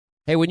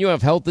Hey, when you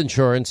have health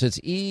insurance, it's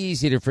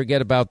easy to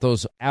forget about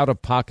those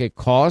out-of-pocket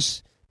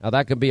costs. Now,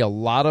 that can be a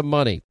lot of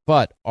money,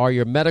 but are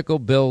your medical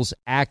bills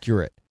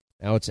accurate?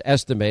 Now, it's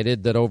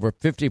estimated that over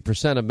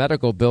 50% of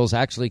medical bills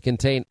actually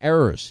contain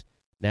errors.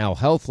 Now,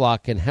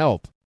 HealthLock can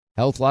help.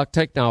 HealthLock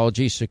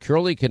technology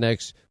securely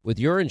connects with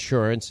your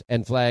insurance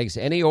and flags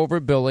any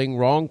overbilling,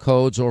 wrong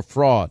codes, or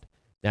fraud.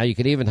 Now, you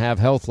can even have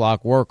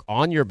HealthLock work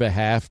on your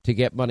behalf to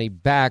get money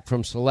back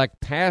from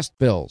select past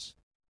bills.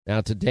 Now,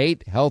 to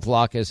date,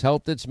 HealthLock has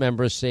helped its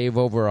members save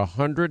over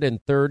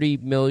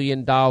 $130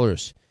 million.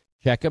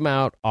 Check them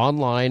out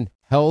online,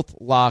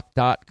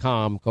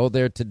 healthlock.com. Go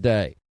there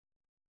today.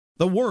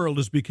 The world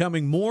is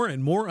becoming more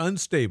and more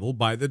unstable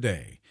by the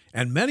day,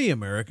 and many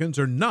Americans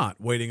are not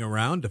waiting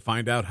around to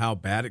find out how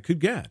bad it could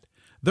get.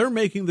 They're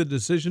making the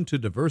decision to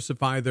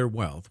diversify their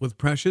wealth with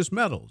precious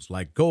metals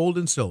like gold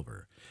and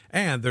silver,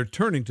 and they're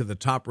turning to the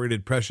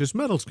top-rated precious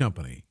metals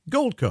company,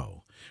 Goldco.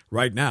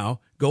 Right now,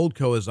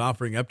 Goldco is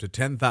offering up to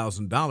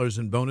 $10,000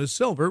 in bonus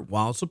silver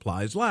while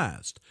supplies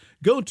last.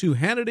 Go to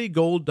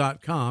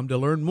HannityGold.com to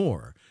learn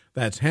more.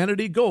 That's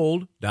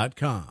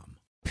HannityGold.com.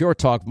 Pure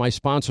Talk, my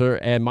sponsor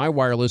and my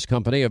wireless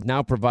company, are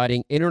now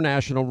providing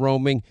international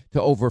roaming to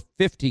over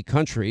 50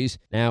 countries.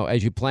 Now,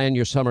 as you plan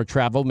your summer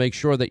travel, make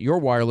sure that your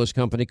wireless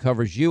company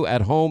covers you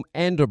at home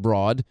and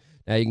abroad.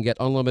 Now, you can get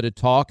unlimited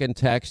talk and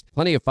text,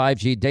 plenty of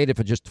 5G data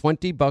for just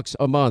 $20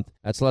 a month.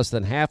 That's less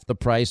than half the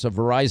price of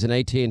Verizon,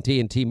 AT&T,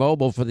 and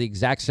T-Mobile for the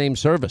exact same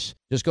service.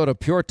 Just go to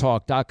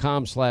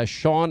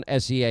puretalk.com/Sean,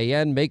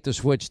 S-E-A-N. Make the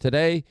switch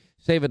today.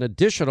 Save an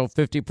additional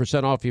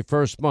 50% off your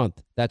first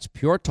month. That's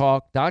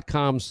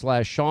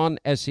puretalk.com/Sean,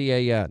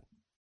 S-E-A-N.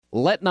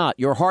 Let not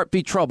your heart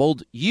be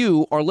troubled.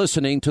 You are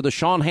listening to the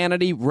Sean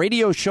Hannity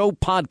Radio Show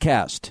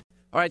podcast.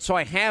 All right, so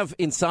I have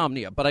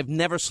insomnia, but I've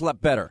never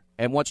slept better.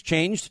 And what's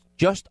changed?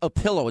 Just a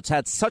pillow. It's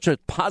had such a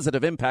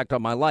positive impact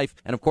on my life.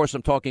 And, of course,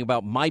 I'm talking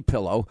about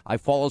MyPillow. I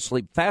fall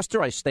asleep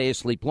faster, I stay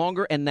asleep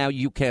longer, and now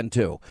you can,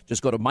 too.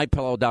 Just go to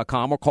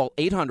MyPillow.com or call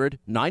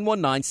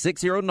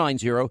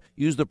 800-919-6090.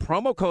 Use the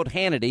promo code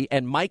Hannity,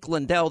 and Mike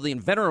Lindell, the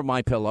inventor of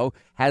MyPillow,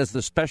 has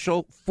the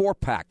special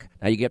 4-pack.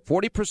 Now, you get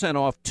 40%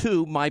 off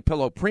 2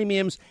 MyPillow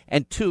Premiums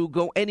and 2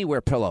 Go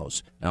Anywhere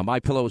pillows. Now,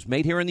 MyPillow is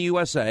made here in the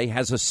USA,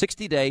 has a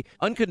 60-day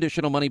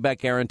unconditional money-back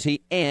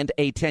guarantee, and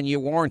a 10-year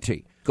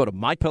warranty. Go to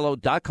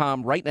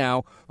MyPillow.com right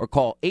now or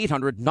call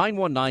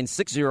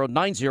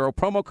 800-919-6090,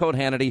 promo code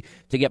Hannity,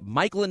 to get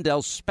Mike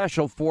Lindell's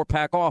special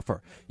 4-pack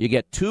offer. You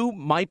get 2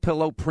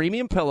 MyPillow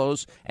premium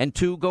pillows and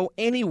 2 Go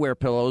Anywhere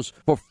pillows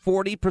for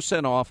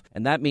 40% off,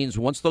 and that means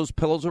once those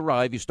pillows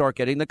arrive, you start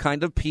getting the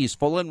kind of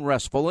peaceful and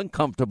restful and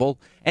comfortable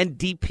and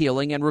deep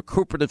healing and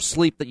recuperative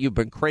sleep that you've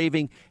been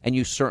craving and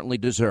you certainly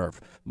deserve.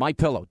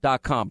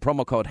 MyPillow.com,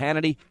 promo code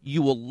Hannity.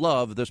 You will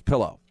love this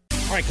pillow.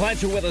 All right,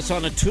 glad you're with us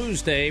on a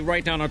Tuesday.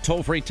 Write down our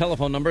toll-free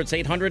telephone number. It's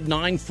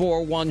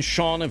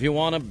 800-941-SEAN if you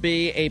want to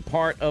be a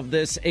part of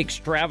this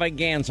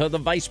extravaganza. The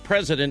Vice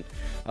President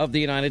of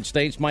the United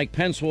States, Mike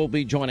Pence, will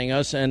be joining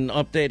us and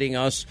updating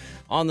us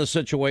on the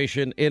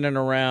situation in and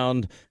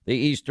around the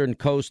eastern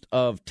coast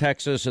of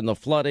Texas and the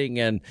flooding.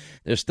 And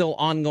there's still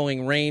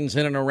ongoing rains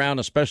in and around,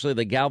 especially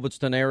the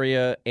Galveston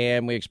area,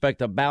 and we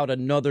expect about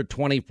another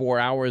 24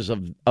 hours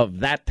of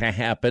that to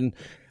happen.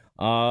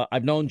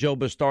 I've known Joe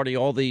Bastardi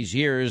all these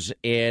years,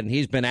 and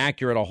he's been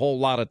accurate a whole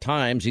lot of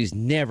times. He's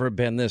never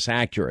been this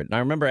accurate. And I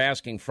remember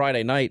asking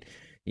Friday night,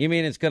 you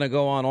mean it's going to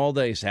go on all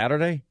day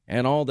Saturday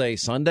and all day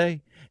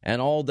Sunday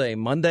and all day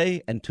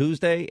Monday and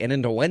Tuesday and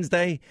into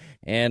Wednesday?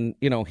 And,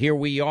 you know, here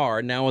we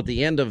are now at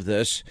the end of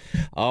this.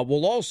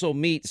 We'll also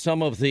meet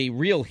some of the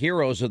real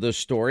heroes of this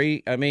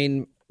story. I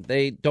mean,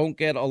 they don't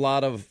get a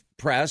lot of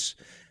press,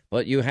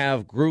 but you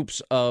have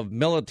groups of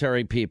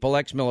military people,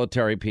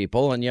 ex-military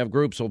people, and you have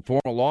groups of former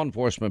law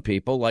enforcement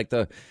people like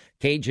the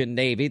Cajun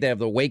Navy. They have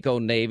the Waco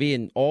Navy,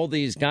 and all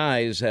these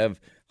guys have,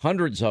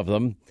 hundreds of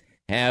them,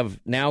 have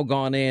now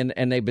gone in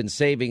and they've been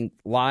saving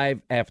life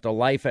after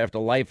life after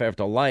life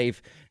after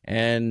life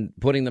and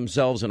putting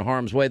themselves in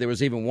harm's way. There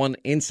was even one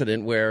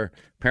incident where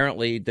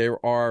apparently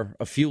there are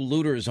a few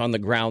looters on the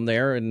ground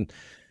there, and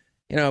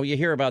you know, you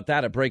hear about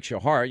that, it breaks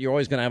your heart. You're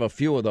always going to have a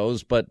few of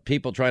those, but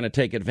people trying to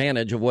take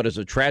advantage of what is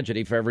a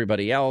tragedy for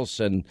everybody else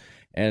and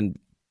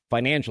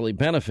financially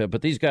benefit.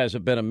 But these guys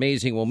have been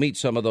amazing. We'll meet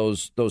some of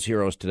those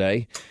heroes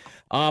today.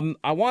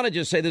 I want to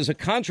just say there's a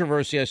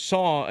controversy. I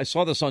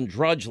saw this on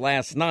Drudge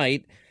last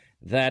night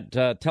that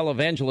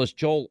televangelist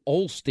Joel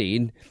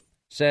Osteen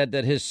said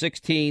that his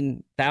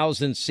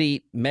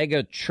 16,000-seat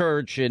mega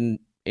church in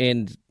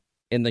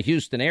the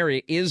Houston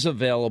area is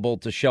available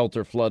to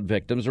shelter flood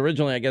victims.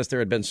 Originally, I guess there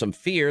had been some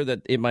fear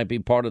that it might be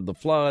part of the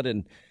flood,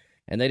 and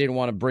they didn't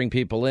want to bring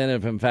people in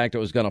if, in fact, it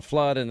was going to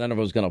flood, and then if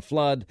it was going to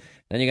flood,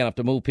 then you're going to have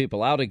to move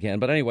people out again.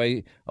 But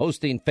anyway,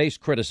 Osteen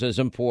faced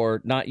criticism for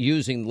not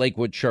using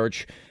Lakewood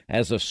Church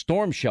as a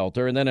storm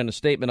shelter, and then in a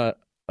statement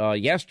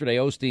yesterday,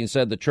 Osteen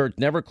said the church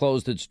never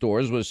closed its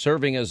doors, was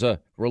serving as a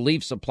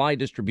relief supply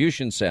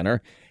distribution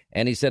center.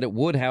 And he said it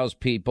would house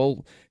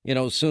people, you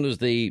know, as soon as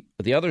the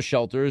other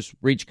shelters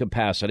reach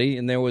capacity.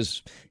 And there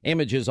was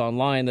images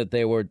online that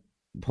they were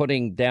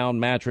putting down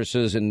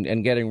mattresses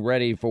and getting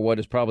ready for what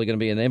is probably going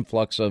to be an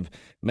influx of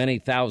many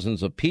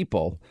thousands of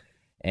people.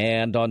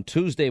 And on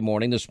Tuesday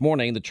morning, this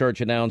morning, the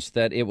church announced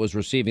that it was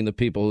receiving the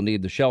people who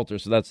need the shelter.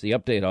 So that's the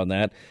update on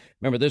that.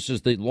 Remember, this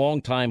is the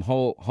longtime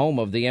home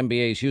of the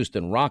NBA's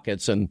Houston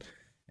Rockets, and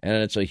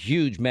it's a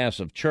huge,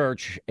 massive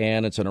church,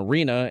 and it's an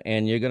arena,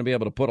 and you're going to be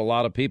able to put a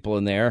lot of people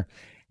in there.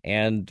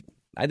 And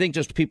I think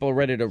just people are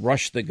ready to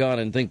rush the gun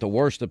and think the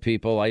worst of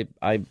people.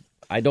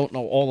 I don't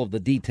know all of the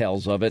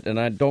details of it, and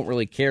I don't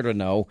really care to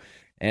know.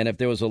 And if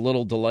there was a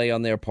little delay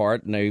on their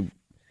part and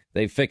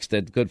they fixed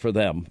it, good for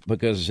them,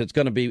 because it's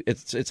going to be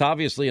it's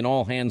obviously an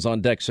all hands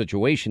on deck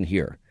situation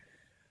here.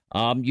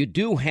 You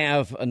do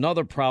have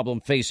another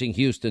problem facing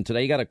Houston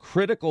today. You got a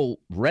critical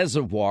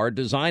reservoir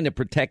designed to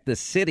protect the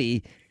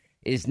city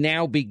is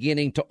now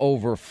beginning to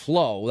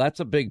overflow. That's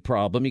a big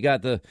problem. You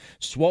got the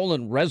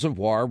swollen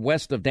reservoir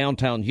west of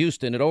downtown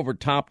Houston. It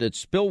overtopped its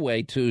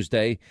spillway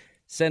Tuesday,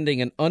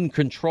 sending an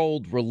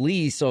uncontrolled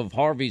release of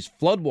Harvey's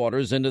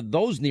floodwaters into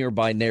those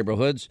nearby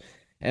neighborhoods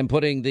and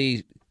putting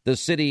the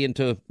city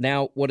into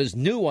now what is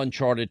new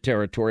uncharted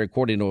territory,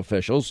 according to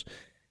officials.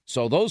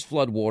 So those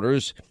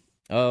floodwaters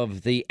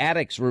of the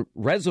Addicks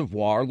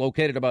Reservoir,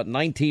 located about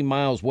 19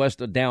 miles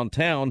west of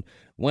downtown,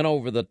 went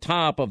over the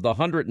top of the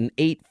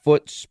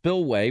 108-foot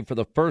spillway for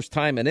the first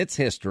time in its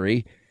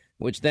history,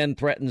 which then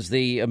threatens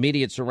the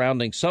immediate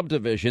surrounding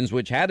subdivisions,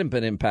 which hadn't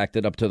been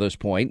impacted up to this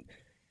point.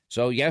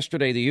 So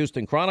yesterday, the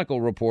Houston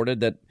Chronicle reported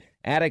that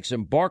Addicks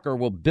and Barker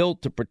were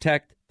built to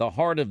protect the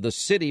heart of the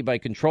city by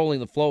controlling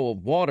the flow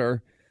of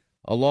water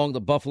along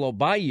the Buffalo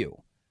Bayou.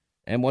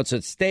 And what's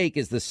at stake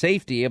is the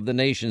safety of the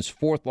nation's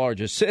fourth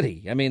largest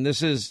city. I mean,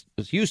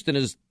 Houston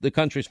is the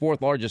country's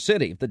fourth largest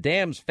city. If the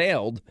dams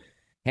failed,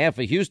 half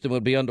of Houston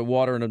would be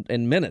underwater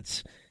in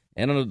minutes.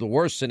 And under the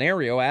worst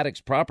scenario,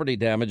 Addicks property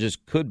damages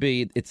could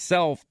be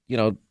itself,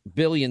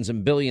 billions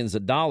and billions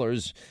of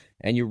dollars.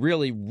 And you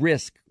really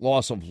risk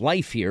loss of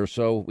life here.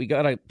 So we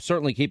got to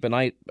certainly keep an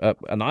eye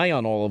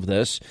on all of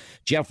this.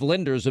 Jeff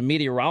Linders, a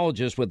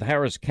meteorologist with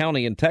Harris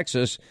County in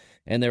Texas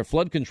and their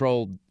flood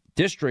control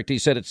district, he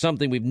said it's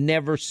something we've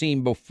never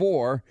seen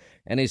before.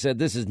 And he said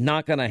this is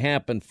not going to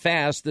happen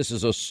fast. This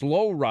is a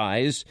slow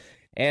rise,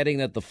 adding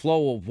that the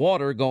flow of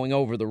water going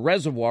over the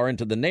reservoir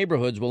into the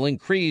neighborhoods will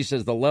increase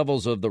as the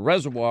levels of the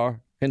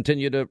reservoir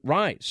continue to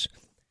rise.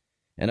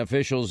 And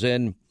officials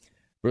in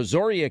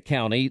Brazoria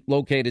County,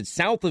 located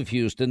south of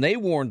Houston, they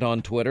warned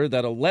on Twitter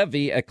that a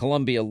levee at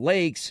Columbia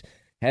Lakes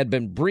had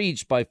been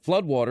breached by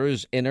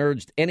floodwaters and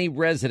urged any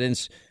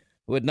residents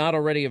who had not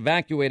already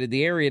evacuated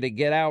the area to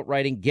get out,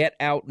 writing, "Get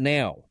out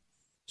now."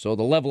 So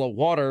the level of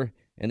water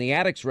in the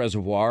Addicks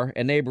Reservoir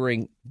and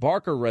neighboring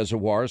Barker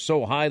Reservoir is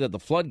so high that the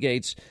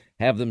floodgates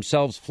have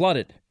themselves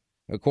flooded,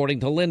 according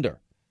to Linder,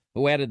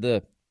 who added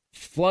the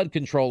flood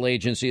control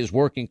agency is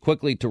working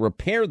quickly to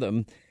repair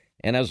them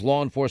and has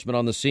law enforcement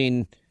on the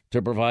scene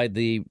to provide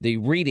the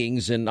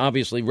readings, and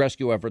obviously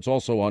rescue efforts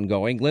also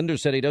ongoing. Linder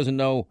said he doesn't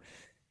know.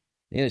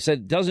 He said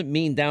it doesn't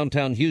mean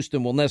downtown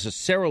Houston will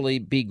necessarily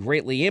be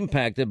greatly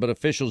impacted, but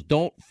officials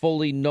don't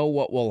fully know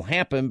what will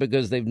happen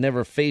because they've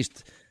never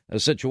faced a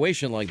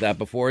situation like that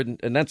before.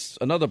 And that's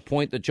another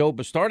point that Joe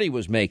Bastardi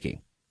was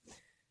making.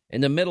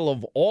 In the middle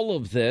of all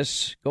of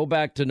this, go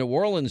back to New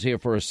Orleans here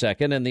for a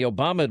second, and the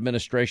Obama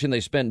administration, they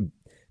spent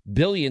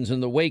billions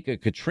in the wake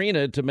of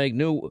Katrina to make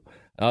New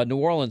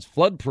Orleans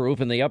flood-proof,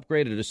 and they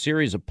upgraded a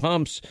series of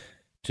pumps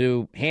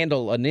to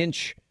handle an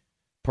inch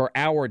per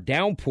hour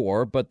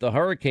downpour. But the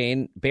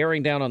hurricane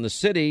bearing down on the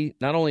city,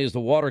 not only is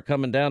the water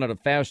coming down at a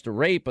faster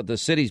rate, but the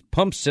city's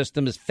pump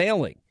system is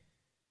failing.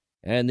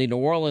 And the New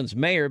Orleans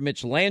mayor,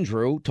 Mitch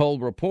Landrieu,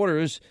 told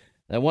reporters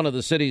that one of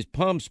the city's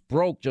pumps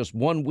broke just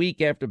 1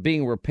 week after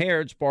being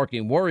repaired,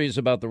 sparking worries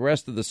about the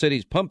rest of the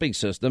city's pumping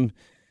system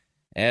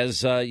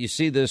as you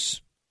see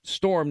this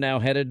storm now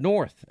headed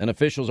north, and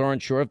officials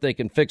aren't sure if they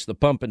can fix the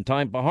pump in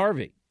time for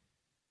Harvey.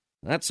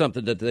 That's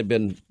something that they've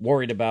been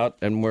worried about,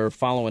 and we're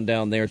following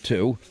down there,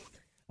 too.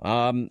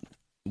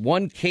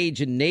 One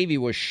Cajun Navy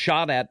was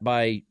shot at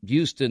by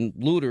Houston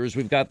looters.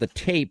 We've got the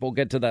tape. We'll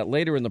get to that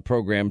later in the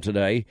program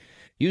today.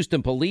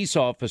 Houston police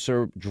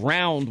officer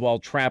drowned while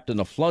trapped in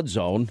a flood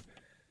zone.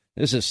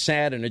 This is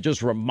sad, and it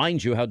just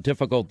reminds you how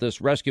difficult this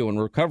rescue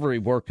and recovery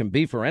work can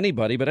be for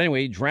anybody. But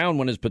anyway, he drowned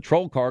when his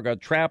patrol car got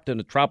trapped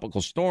in a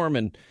tropical storm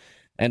and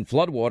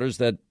floodwaters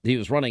that he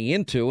was running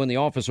into, and the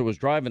officer was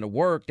driving to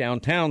work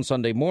downtown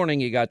Sunday morning.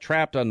 He got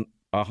trapped on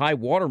a high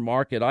water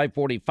mark at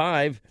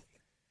I-45,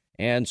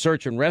 and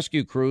search and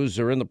rescue crews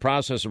are in the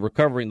process of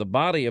recovering the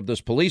body of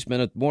this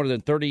policeman with more than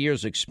 30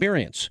 years'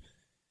 experience.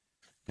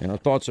 And our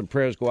thoughts and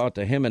prayers go out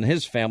to him and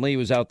his family. He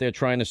was out there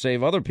trying to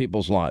save other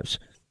people's lives.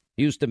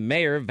 Houston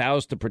mayor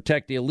vows to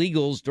protect the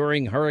illegals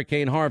during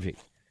Hurricane Harvey.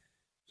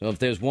 So if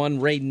there's one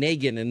Ray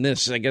Nagin in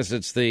this, I guess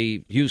it's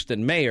the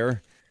Houston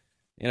mayor.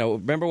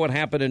 Remember what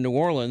happened in New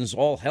Orleans?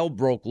 All hell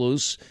broke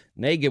loose.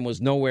 Nagin was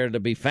nowhere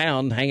to be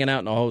found, hanging out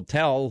in a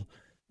hotel,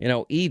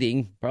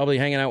 eating, probably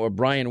hanging out with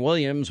Brian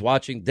Williams,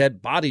 watching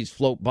dead bodies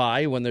float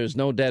by when there's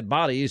no dead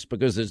bodies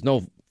because there's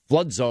no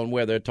flood zone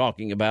where they're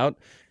talking about.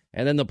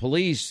 And then the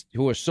police,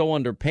 who are so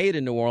underpaid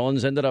in New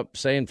Orleans, ended up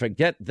saying,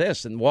 forget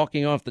this, and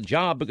walking off the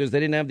job because they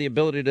didn't have the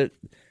ability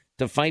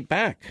to fight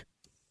back.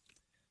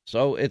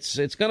 So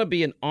it's going to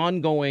be an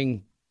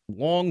ongoing,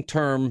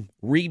 long-term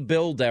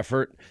rebuild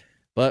effort,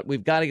 but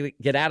we've got to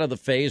get out of the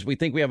phase. We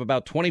think we have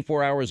about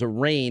 24 hours of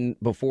rain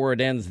before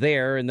it ends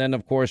there. And then,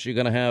 of course, you're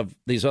going to have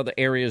these other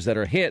areas that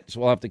are hit.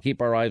 So we'll have to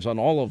keep our eyes on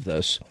all of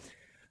this.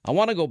 I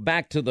want to go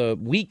back to the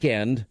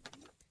weekend.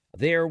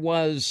 There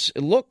was,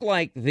 it looked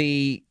like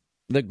the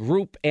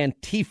group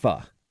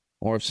Antifa,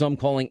 or some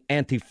calling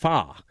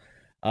Antifa,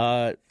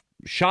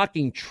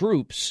 shocking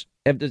troops.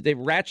 They're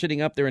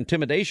ratcheting up their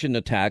intimidation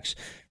attacks.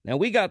 Now,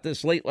 we got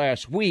this late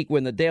last week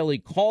when the Daily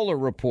Caller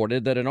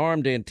reported that an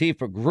armed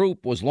Antifa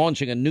group was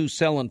launching a new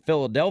cell in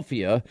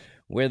Philadelphia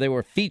where they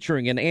were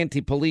featuring an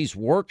anti-police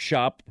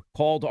workshop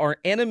called Our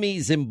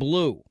Enemies in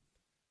Blue.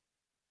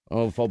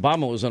 Oh, if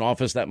Obama was in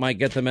office, that might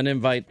get them an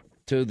invite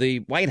to the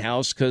White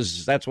House,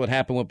 because that's what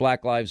happened with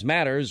Black Lives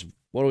Matters.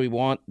 What do we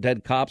want?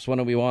 Dead cops. When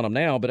do we want them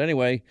now? But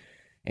anyway,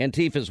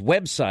 Antifa's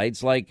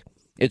websites, like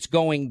It's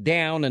Going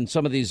Down and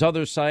some of these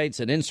other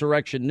sites, and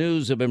Insurrection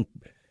News have been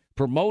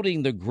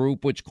promoting the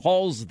group, which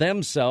calls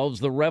themselves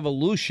the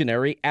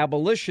Revolutionary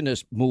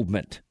Abolitionist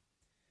Movement,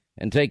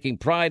 and taking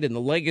pride in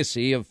the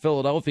legacy of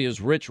Philadelphia's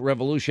rich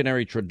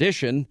revolutionary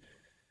tradition.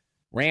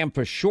 RAM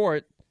for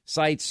short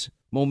cites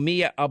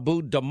Mumia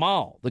Abu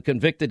Jamal, the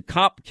convicted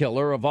cop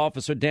killer of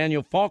Officer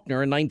Daniel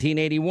Faulkner in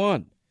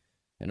 1981.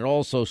 And it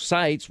also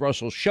cites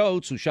Russell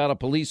Shoatz, who shot a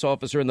police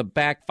officer in the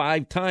back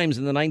 5 times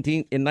in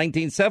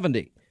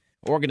 1970.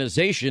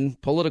 Organization,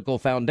 Political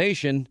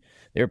Foundation,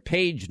 their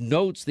page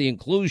notes the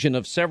inclusion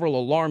of several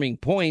alarming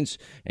points,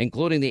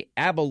 including the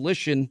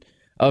abolition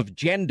of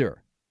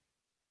gender.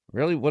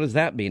 Really, what does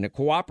that mean? A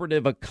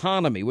cooperative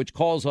economy, which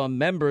calls on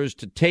members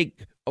to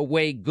take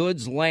away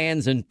goods,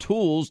 lands, and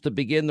tools to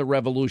begin the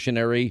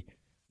revolutionary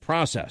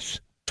process.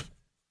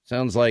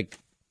 Sounds like,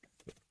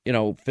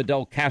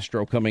 Fidel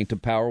Castro coming to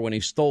power when he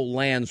stole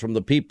lands from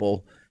the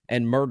people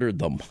and murdered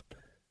them.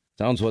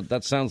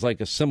 That sounds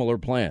like a similar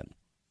plan.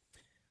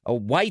 A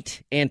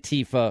white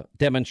Antifa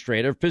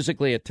demonstrator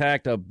physically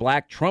attacked a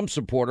black Trump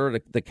supporter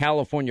at the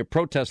California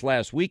protest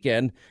last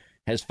weekend,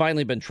 has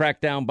finally been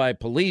tracked down by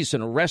police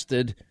and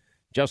arrested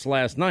just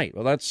last night.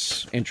 Well,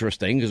 that's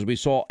interesting because we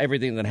saw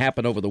everything that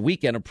happened over the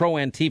weekend. A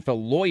pro-Antifa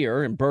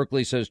lawyer in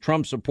Berkeley says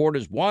Trump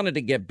supporters wanted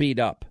to get beat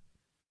up.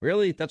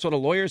 Really? That's what a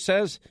lawyer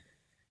says?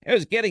 It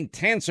was getting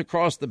tense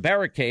across the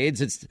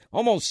barricades. It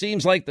almost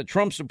seems like the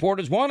Trump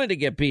supporters wanted to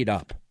get beat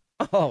up.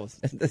 Oh,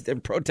 they're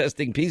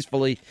protesting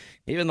peacefully.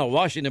 Even the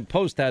Washington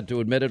Post had to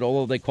admit it,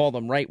 although they call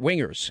them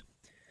right-wingers.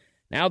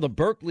 Now the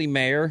Berkeley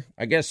mayor,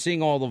 I guess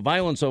seeing all the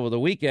violence over the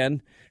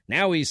weekend,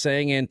 now he's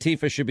saying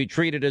Antifa should be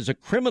treated as a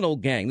criminal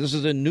gang. This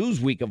is in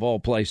Newsweek of all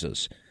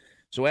places.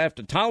 So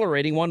after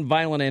tolerating one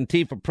violent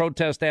Antifa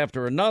protest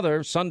after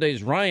another,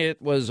 Sunday's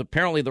riot was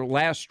apparently the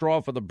last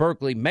straw for the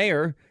Berkeley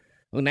mayor,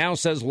 who now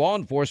says law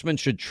enforcement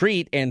should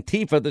treat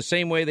Antifa the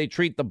same way they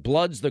treat the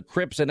Bloods, the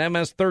Crips, and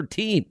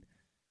MS-13.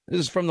 This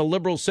is from the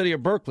liberal city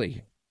of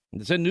Berkeley.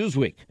 It's in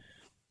Newsweek.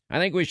 I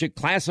think we should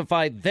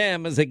classify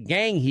them as a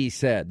gang, he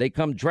said. They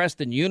come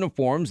dressed in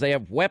uniforms. They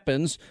have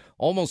weapons,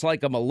 almost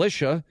like a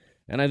militia.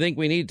 And I think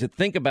we need to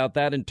think about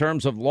that in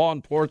terms of law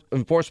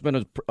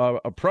enforcement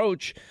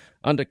approach.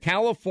 Under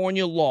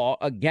California law,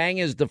 a gang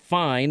is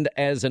defined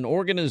as an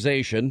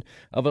organization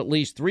of at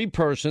least 3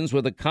 persons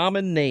with a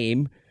common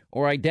name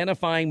or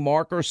identifying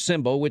mark or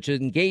symbol which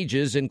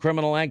engages in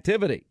criminal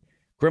activity.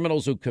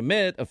 Criminals who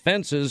commit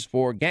offenses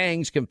for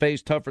gangs can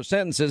face tougher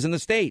sentences in the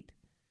state.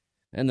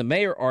 And the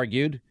mayor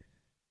argued,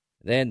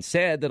 then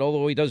said that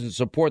although he doesn't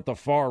support the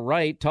far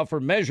right, tougher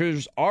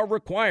measures are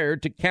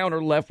required to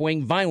counter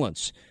left-wing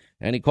violence.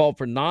 And he called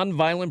for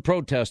nonviolent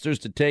protesters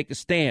to take a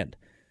stand.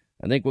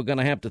 I think we're going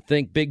to have to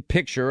think big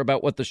picture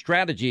about what the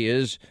strategy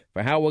is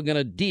for how we're going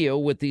to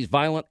deal with these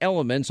violent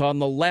elements on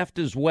the left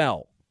as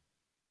well.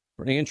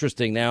 Pretty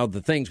interesting. Now, the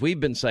things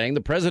we've been saying,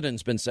 the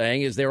president's been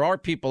saying, is there are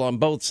people on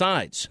both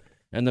sides.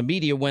 And the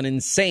media went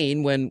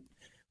insane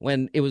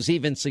when it was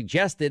even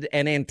suggested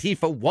an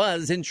Antifa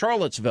was in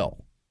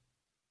Charlottesville.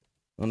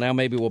 Well, now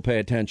maybe we'll pay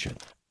attention.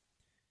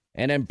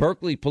 And then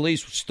Berkeley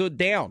police stood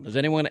down. Does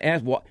anyone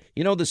ask what?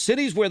 The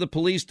cities where the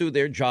police do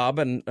their job,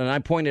 and I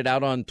pointed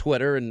out on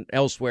Twitter and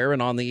elsewhere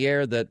and on the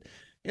air that,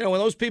 when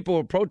those people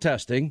were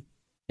protesting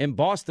in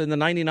Boston, the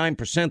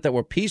 99% that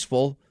were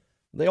peaceful,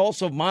 they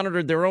also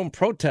monitored their own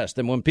protest.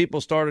 And when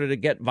people started to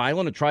get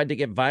violent or tried to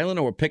get violent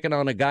or were picking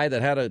on a guy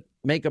that had a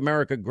Make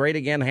America Great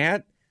Again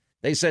hat,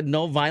 they said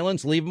no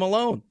violence, leave them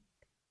alone.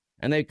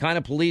 And they kind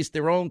of policed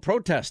their own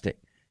protesting.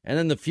 And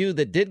then the few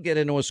that did get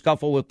into a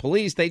scuffle with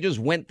police, they just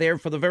went there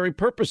for the very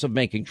purpose of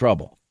making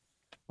trouble.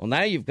 Well,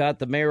 now you've got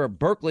the mayor of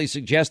Berkeley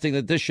suggesting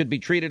that this should be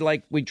treated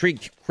like we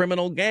treat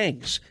criminal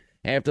gangs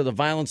after the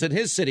violence in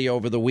his city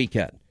over the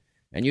weekend,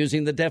 and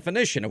using the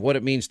definition of what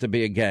it means to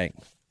be a gang.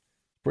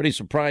 Pretty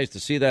surprised to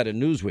see that in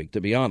Newsweek,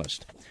 to be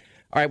honest.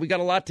 All right, we got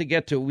a lot to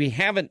get to. We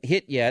haven't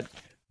hit yet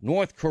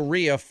North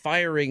Korea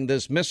firing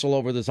this missile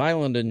over this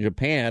island in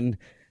Japan.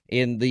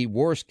 in the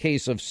worst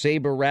case of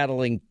saber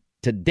rattling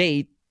to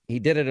date. He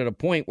did it at a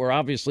point where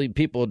obviously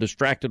people are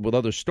distracted with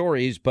other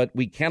stories, but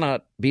we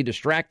cannot be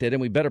distracted,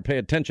 and we better pay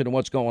attention to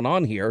what's going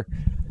on here,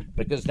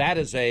 because that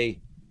is a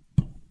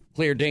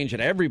clear danger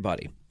to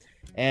everybody.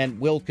 And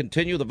we'll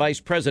continue. The vice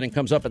president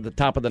comes up at the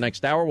top of the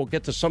next hour. We'll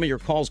get to some of your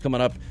calls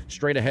coming up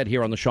straight ahead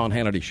here on the Sean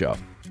Hannity Show.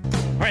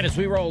 All right, as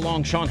we roll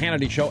along, Sean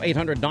Hannity Show,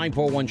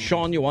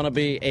 800-941-SEAN. You want to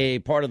be a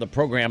part of the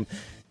program.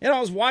 You know, I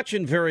was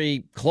watching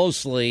very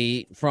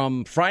closely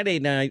from Friday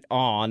night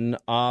on.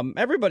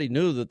 Everybody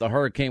knew that the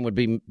hurricane would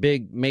be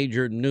big,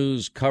 major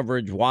news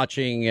coverage,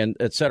 watching, and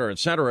et cetera, et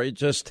cetera.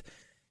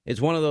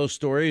 It's one of those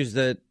stories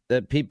that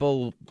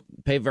people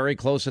pay very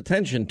close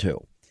attention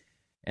to.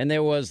 And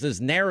there was this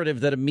narrative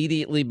that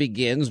immediately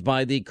begins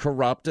by the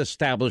corrupt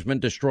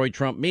establishment, Destroy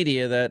Trump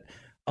media, that,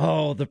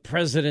 oh, the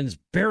president's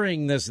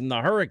burying this in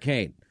the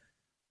hurricane.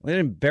 They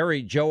didn't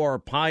bury Joe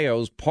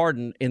Arpaio's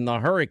pardon in the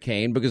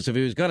hurricane, because if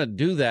he was going to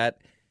do that,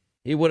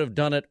 he would have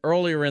done it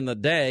earlier in the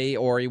day,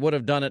 or he would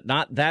have done it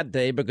not that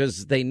day,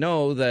 because they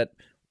know that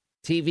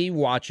TV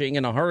watching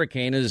in a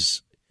hurricane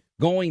is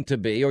going to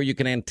be, or you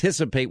can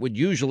anticipate would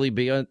usually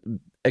be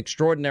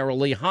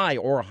extraordinarily high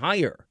or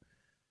higher.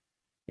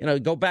 You know,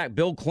 go back.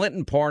 Bill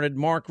Clinton pardoned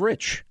Mark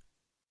Rich.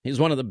 He's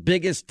one of the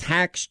biggest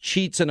tax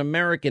cheats in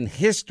American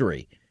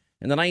history.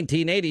 In the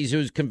 1980s, he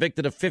was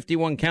convicted of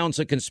 51 counts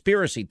of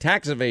conspiracy,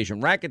 tax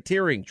evasion,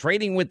 racketeering,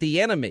 trading with the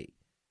enemy,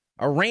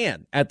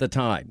 Iran at the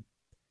time.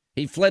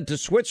 He fled to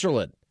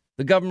Switzerland.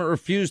 The government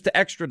refused to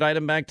extradite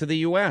him back to the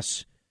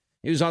U.S.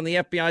 He was on the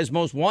FBI's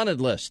most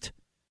wanted list.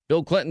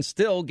 Bill Clinton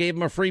still gave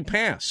him a free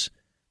pass.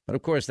 But,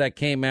 of course, that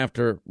came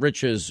after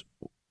Rich's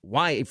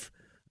wife,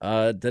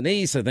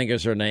 Denise, I think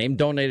is her name,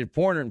 donated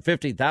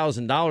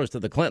 $450,000 to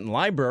the Clinton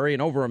Library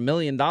and over $1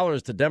 million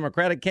to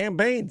Democratic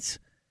campaigns.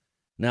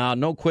 Now,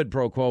 no quid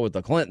pro quo with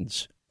the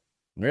Clintons.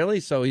 Really?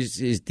 So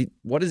he's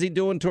what is he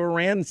doing to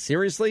Iran?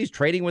 Seriously? He's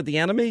trading with the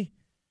enemy?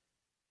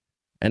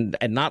 And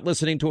not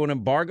listening to an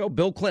embargo?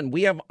 Bill Clinton,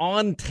 we have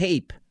on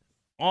tape,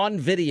 on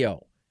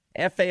video,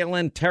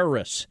 FALN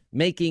terrorists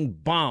making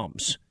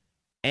bombs.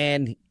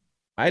 And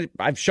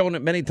I've shown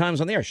it many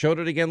times on the air. I showed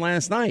it again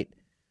last night.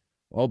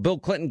 Well, Bill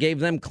Clinton gave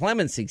them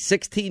clemency,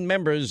 16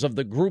 members of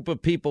the group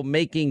of people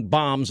making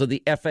bombs of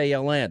the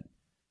FALN.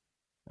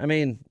 I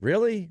mean,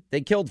 really?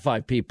 They killed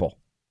 5 people.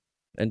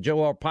 And Joe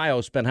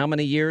Arpaio spent how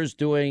many years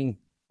doing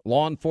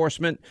law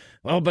enforcement?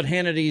 Oh, but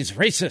Hannity's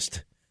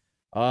racist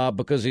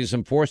because he's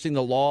enforcing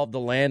the law of the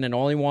land and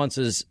all he wants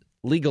is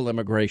legal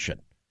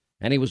immigration.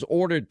 And he was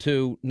ordered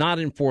to not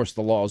enforce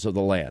the laws of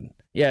the land.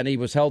 Yeah, and he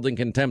was held in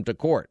contempt of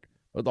court.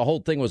 But the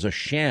whole thing was a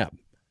sham.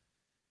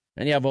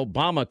 And you have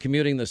Obama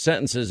commuting the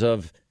sentences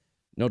of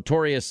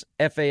notorious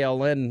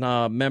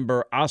FALN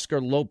member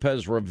Oscar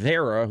Lopez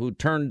Rivera, who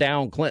turned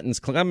down Clinton's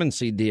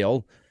clemency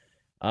deal.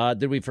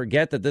 Did we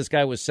forget that this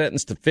guy was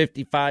sentenced to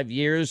 55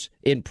 years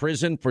in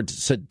prison for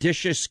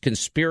seditious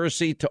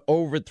conspiracy to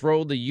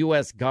overthrow the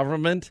U.S.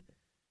 government?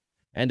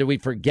 And did we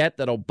forget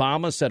that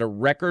Obama set a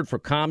record for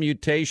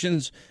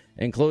commutations,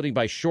 including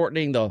by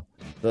shortening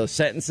the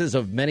sentences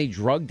of many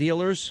drug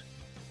dealers?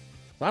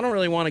 I don't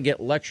really want to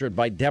get lectured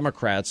by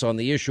Democrats on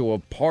the issue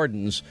of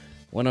pardons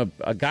when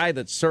a guy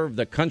that served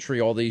the country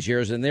all these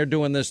years, and they're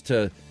doing this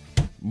to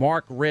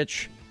Mark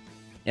Rich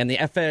and the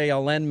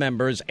FALN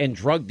members and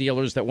drug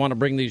dealers that want to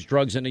bring these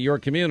drugs into your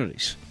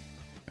communities.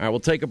 All right, we'll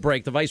take a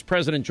break. The vice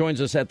president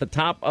joins us at the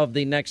top of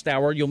the next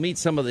hour. You'll meet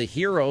some of the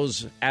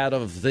heroes out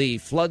of the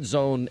flood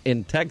zone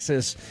in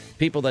Texas,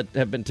 people that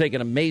have been taking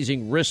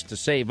amazing risks to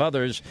save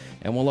others,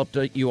 and we'll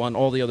update you on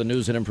all the other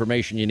news and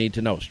information you need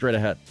to know. Straight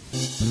ahead.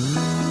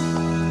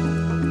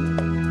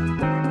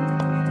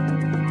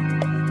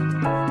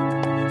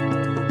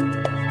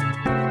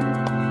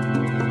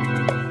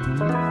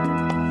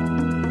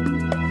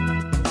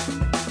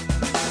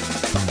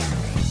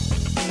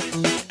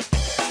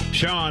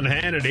 Sean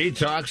Hannity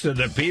talks to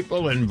the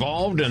people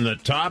involved in the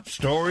top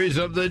stories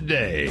of the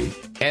day,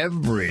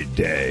 every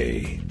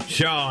day.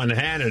 Sean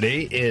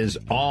Hannity is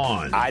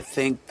on. I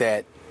think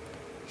that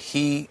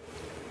he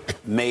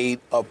made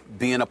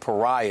being a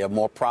pariah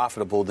more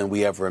profitable than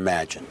we ever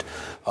imagined.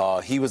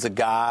 He was a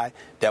guy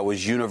that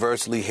was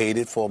universally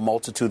hated for a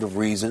multitude of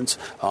reasons.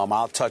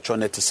 I'll touch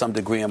on it to some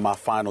degree in my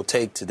final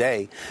take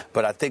today,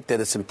 but I think that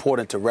it's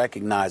important to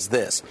recognize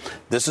this.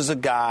 This is a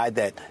guy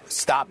that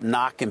stopped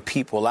knocking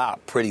people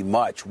out pretty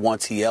much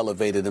once he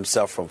elevated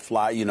himself from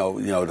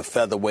the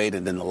featherweight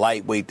and then the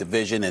lightweight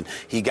division, and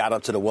he got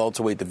up to the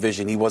welterweight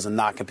division. He wasn't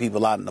knocking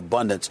people out in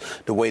abundance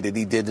the way that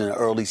he did in the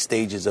early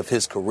stages of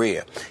his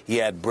career. He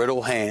had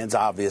brittle hands,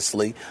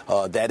 obviously.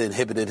 That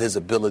inhibited his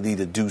ability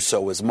to do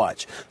so as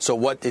much. So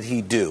what did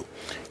he do?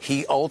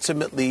 He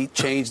ultimately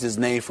changed his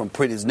nickname from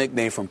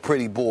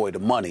Pretty Boy to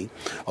Money.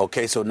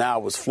 Okay, so now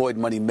it was Floyd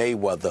Money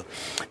Mayweather.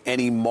 And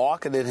he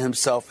marketed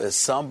himself as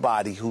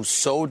somebody who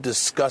so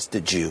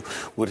disgusted you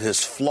with his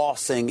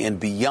flossing and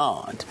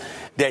beyond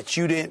that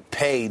you didn't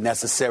pay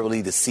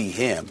necessarily to see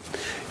him.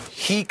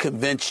 he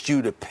convinced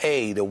you to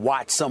pay to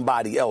watch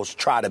somebody else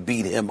try to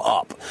beat him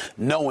up,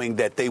 knowing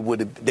that they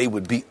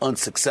would be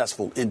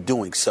unsuccessful in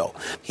doing so.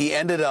 He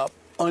ended up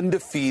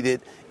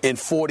undefeated in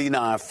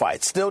 49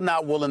 fights. Still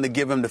not willing to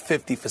give him the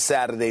 50 for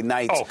Saturday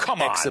night's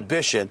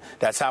exhibition.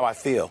 That's how I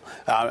feel.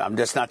 I'm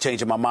just not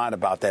changing my mind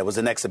about that. It was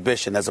an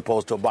exhibition as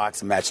opposed to a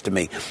boxing match to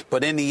me.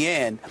 But in the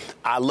end,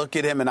 I look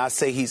at him and I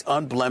say he's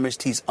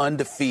unblemished, he's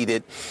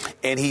undefeated,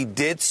 and he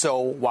did so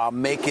while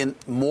making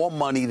more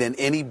money than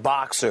any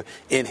boxer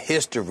in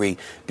history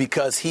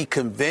because he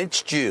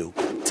convinced you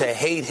to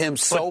hate him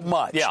so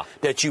much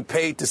that you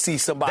paid to see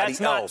somebody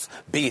else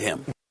beat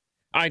him.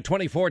 All right,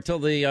 24 till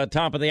the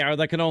top of the hour.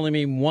 That can only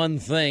mean one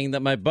thing,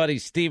 that my buddy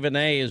Stephen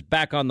A. is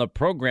back on the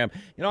program.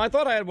 You know, I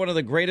thought I had one of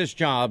the greatest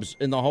jobs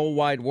in the whole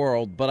wide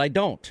world, but I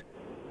don't.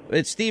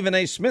 It's Stephen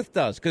A. Smith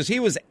does, because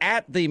he was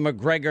at the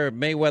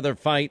McGregor-Mayweather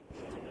fight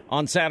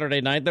on Saturday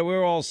night that we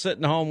were all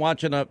sitting home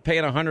watching,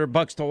 paying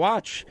 $100 to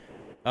watch.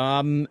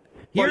 You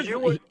would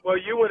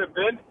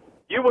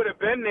have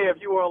been there if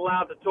you were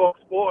allowed to talk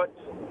sports,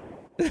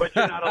 but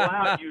you're not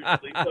allowed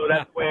usually, so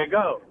that's where it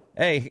goes.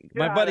 Hey,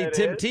 my buddy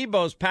Tim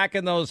Tebow's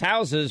packing those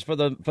houses for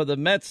the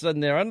Mets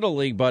and their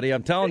underleague, buddy.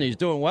 I'm telling you, he's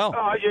doing well.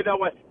 Oh, you know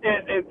what?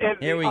 And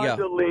Here we go.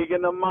 Underleague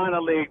and the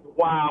minor league,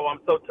 wow, I'm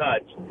so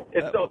touched.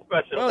 It's so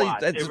special. Well,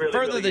 it's really,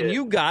 further really than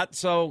you got,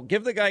 so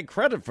give the guy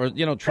credit for,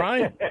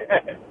 trying.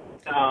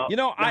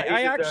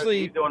 I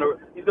actually... He's doing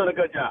a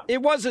good job.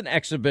 It was an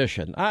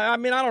exhibition. I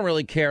mean, I don't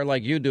really care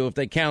like you do if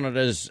they count it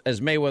as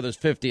Mayweather's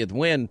 50th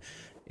win.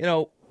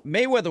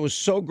 Mayweather was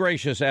so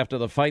gracious after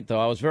the fight, though.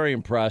 I was very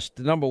impressed,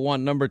 number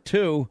one. Number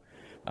two,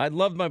 I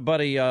loved my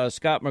buddy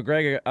Scott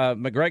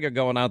McGregor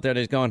going out there, and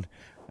he's going,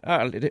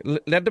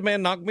 let the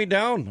man knock me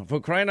down. For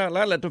crying out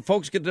loud, let the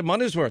folks get the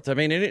money's worth. I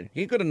mean,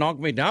 he could have knocked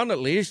me down at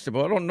least,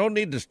 but no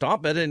need to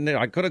stop it, and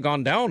I could have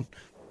gone down.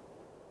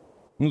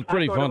 It was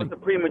pretty funny. It was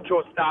a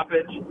premature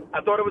stoppage.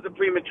 I thought it was a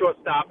premature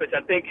stoppage.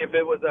 I think if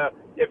it was a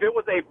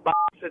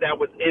boxer that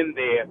was in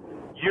there,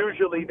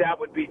 usually that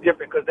would be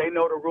different because they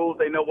know the rules,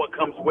 they know what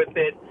comes with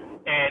it,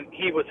 and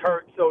he was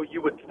hurt, so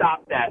you would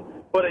stop that.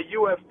 But a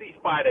UFC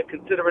fighter,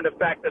 considering the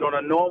fact that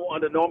under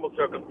normal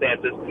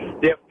circumstances,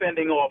 they're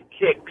fending off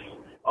kicks,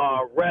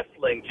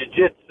 wrestling,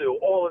 jiu-jitsu,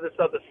 all of this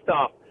other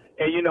stuff,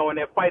 and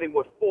they're fighting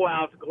with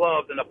 4-ounce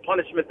gloves, and the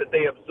punishment that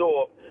they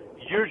absorb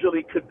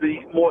usually could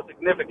be more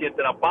significant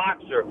than a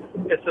boxer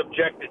is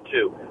subjected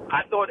to.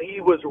 I thought he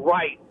was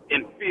right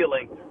in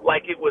feeling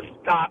like it was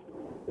stopped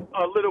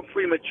a little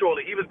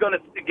prematurely. He was going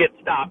to get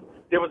stopped.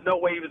 There was no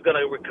way he was going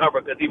to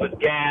recover because he was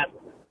gassed,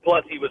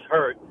 plus he was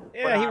hurt.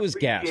 Yeah, he was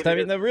gassed. I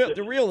mean, the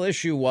real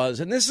issue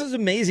was, and this is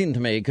amazing to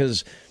me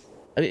because,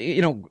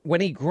 when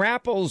he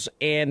grapples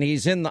and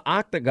he's in the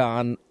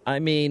octagon, I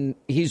mean,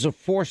 he's a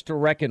force to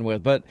reckon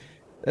with. But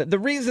the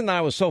reason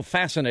I was so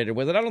fascinated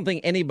with it, I don't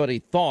think anybody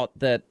thought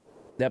that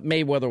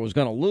Mayweather was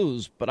going to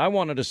lose, but I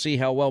wanted to see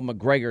how well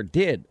McGregor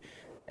did.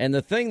 And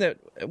the thing that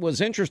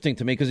was interesting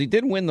to me, because he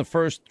did win the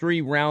first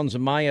 3 rounds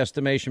in my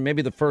estimation,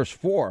 maybe the first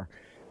 4.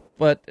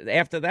 But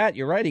after that,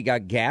 you're right, he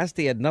got gassed.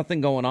 He had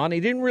nothing going on. He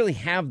didn't really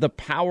have the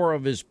power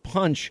of his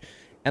punch.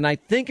 And I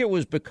think it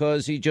was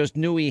because he just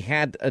knew he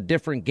had a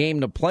different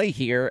game to play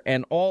here.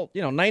 And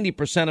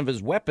 90% of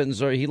his weapons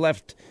he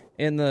left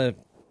in the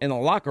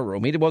locker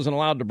room. He wasn't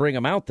allowed to bring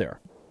them out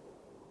there.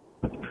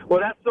 Well,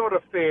 that's sort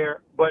of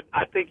fair, but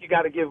I think you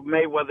got to give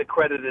Mayweather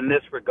credit in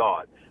this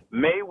regard.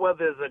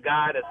 Mayweather is a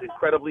guy that's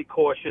incredibly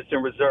cautious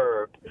and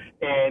reserved,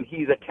 and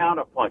he's a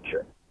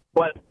counterpuncher.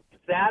 But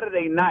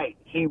Saturday night,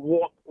 he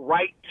walked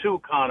right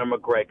to Conor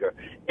McGregor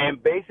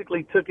and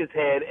basically took his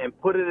head and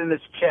put it in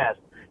his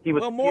chest. He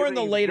was more in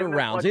the later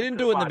rounds. He didn't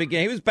do it in the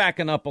beginning. He was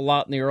backing up a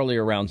lot in the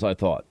earlier rounds, I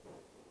thought.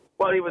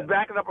 Well, he was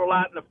backing up a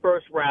lot in the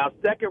first round.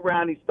 Second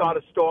round, he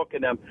started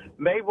stalking him.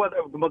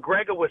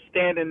 McGregor was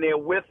standing there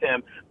with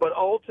him, but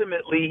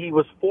ultimately he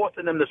was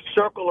forcing him to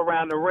circle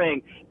around the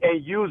ring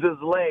and use his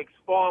legs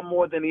far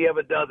more than he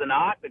ever does in the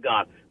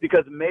octagon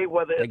because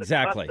Mayweather is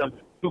accustomed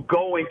to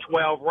going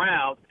 12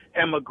 rounds,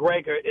 and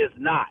McGregor is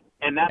not.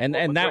 And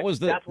that was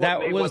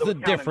the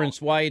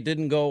difference why he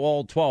didn't go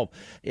all 12.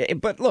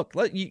 But look,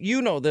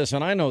 you know this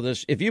and I know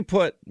this. If you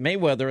put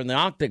Mayweather in the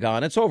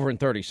octagon, it's over in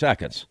 30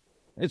 seconds.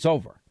 It's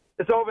over.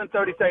 It's over in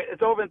 30 seconds.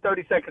 It's over in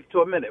 30 seconds to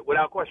a minute,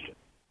 without question.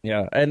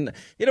 Yeah, and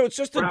it's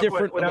just a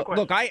different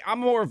look.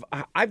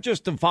 I've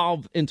just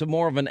evolved into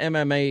more of an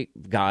MMA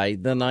guy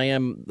than I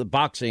am the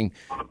boxing,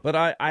 but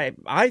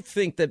I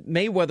think that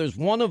Mayweather's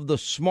one of the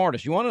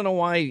smartest. You want to know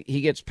why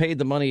he gets paid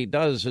the money he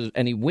does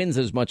and he wins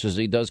as much as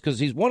he does? Because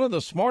he's one of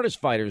the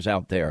smartest fighters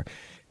out there.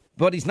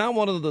 But he's not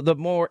one of the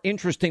more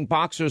interesting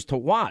boxers to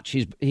watch.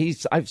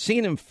 I've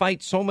seen him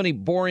fight so many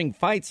boring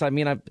fights. I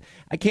mean,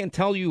 I can't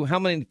tell you how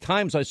many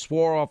times I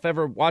swore off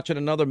ever watching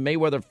another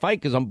Mayweather fight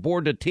because I'm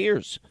bored to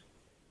tears.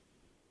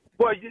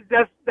 Well,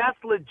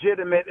 that's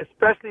legitimate,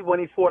 especially when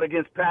he fought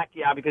against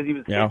Pacquiao because he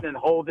was hitting and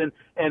holding,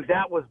 and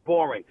that was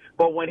boring.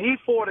 But when he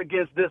fought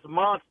against this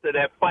monster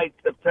that fights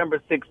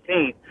September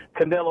 16th,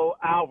 Canelo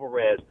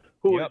Alvarez,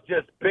 who is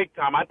just big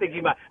time. I think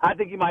he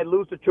might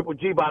lose to Triple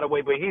G, by the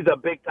way, but he's a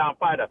big time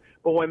fighter.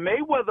 But when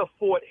Mayweather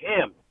fought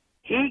him,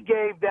 he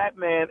gave that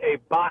man a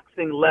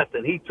boxing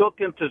lesson. He took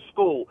him to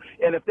school.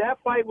 And if that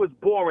fight was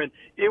boring,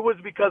 it was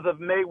because of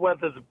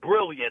Mayweather's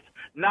brilliance,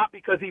 not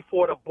because he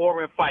fought a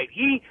boring fight.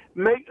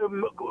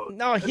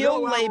 No,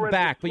 he'll lay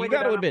back, but you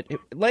got to admit,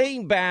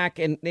 laying back,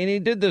 and he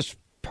did this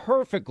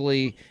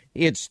perfectly.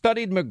 He had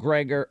studied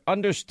McGregor,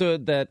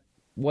 understood that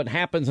what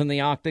happens in the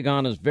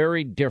octagon is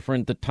very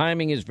different. The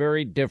timing is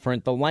very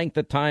different. The length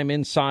of time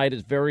inside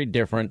is very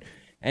different.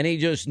 And he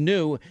just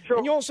knew. Sure.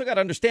 And you also got to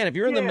understand, if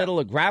you're in the middle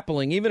of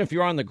grappling, even if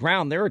you're on the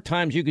ground, there are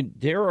times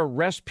there are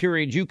rest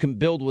periods you can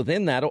build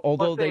within that,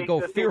 although they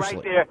go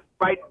fiercely.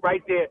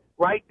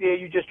 Right there,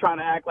 you're just trying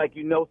to act like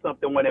you know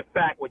something when, in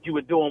fact, what you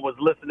were doing was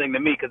listening to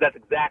me, because that's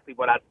exactly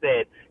what I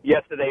said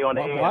yesterday on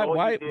the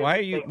air.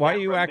 Why are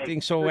you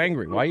acting so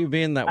angry? Why are you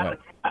being that way?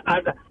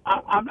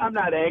 I'm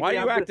not angry. Why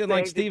are you acting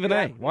like Stephen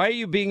A? Why are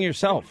you being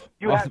yourself?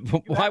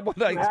 Why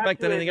would I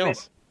expect anything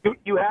else?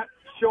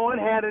 Sean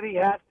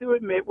Hannity has to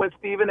admit when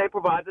Stephen A.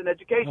 provides an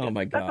education. Oh,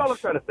 my gosh. That's all I'm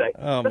trying to say.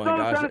 Oh, that's my all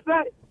gosh. I'm trying to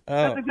say.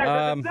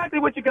 That's exactly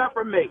what you got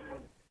from me.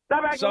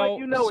 Stop acting like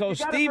you know it. So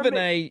Stephen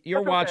A.,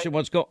 you're watching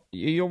what's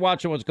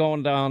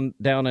going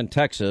down in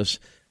Texas.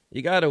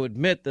 You got to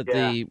admit that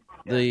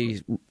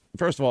the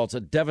first of all, it's a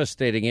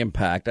devastating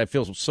impact. I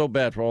feel so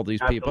bad for all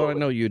these people. I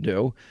know you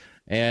do.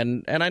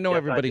 And I know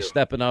everybody's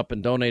stepping up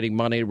and donating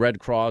money. Red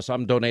Cross. I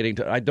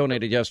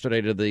donated yesterday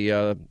to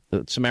the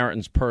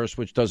Samaritan's Purse,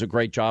 which does a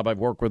great job. I've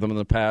worked with them in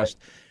the past.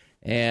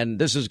 And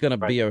this is going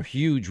to be a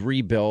huge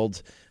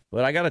rebuild.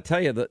 But I got to tell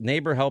you, the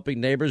neighbor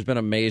helping neighbor has been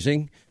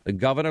amazing. The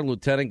governor,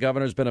 lieutenant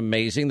governor has been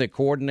amazing. The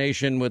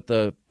coordination with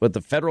the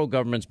federal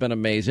government's been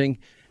amazing.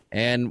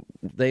 And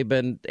they've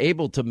been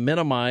able to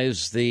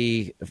minimize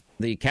the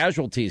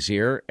casualties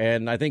here.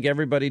 And I think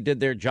everybody did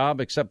their job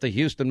except the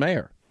Houston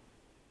mayor.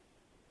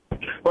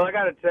 Well, I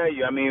got to tell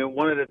you, I mean,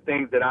 one of the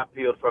things that I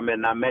peeled from it,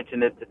 and I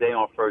mentioned it today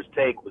on First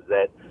Take, was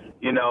that,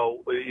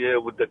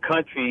 with the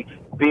country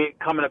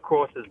coming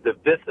across as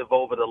divisive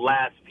over the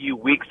last few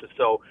weeks or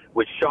so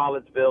with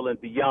Charlottesville and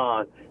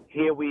beyond,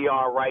 here we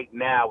are right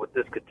now with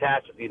this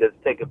catastrophe that's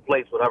taking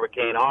place with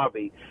Hurricane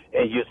Harvey,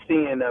 and you're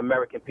seeing the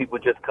American people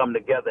just come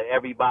together,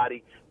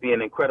 everybody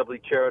being incredibly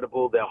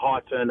charitable, their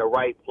hearts are in the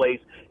right place,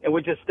 and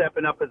we're just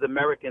stepping up as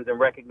Americans and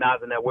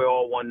recognizing that we're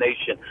all one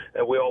nation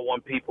and we're all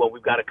one people, and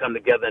we've got to come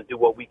together and do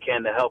what we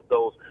can to help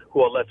those who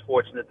are less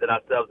fortunate than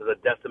ourselves that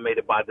are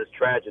decimated by this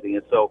tragedy.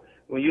 And so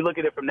when you look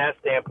at it from that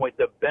standpoint,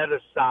 the better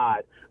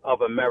side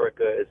of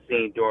America is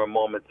seen during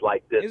moments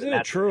like this. Isn't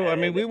it true? I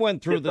mean, we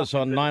went through this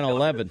on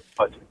 9/11.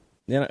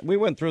 We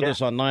went through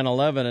this on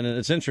 9/11, and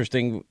it's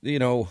interesting,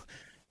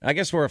 I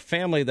guess we're a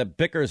family that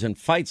bickers and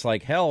fights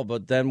like hell,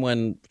 but then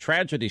when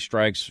tragedy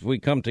strikes, we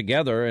come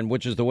together, and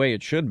which is the way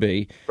it should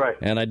be. Right.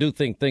 And I do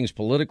think things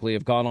politically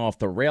have gone off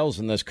the rails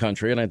in this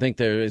country, and I think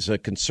there is a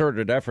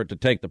concerted effort to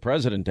take the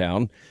president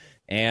down.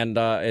 And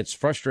it's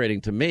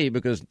frustrating to me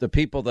because the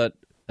people that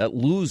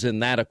lose in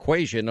that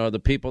equation are the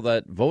people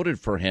that voted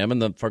for him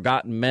and the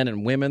forgotten men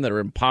and women that are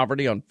in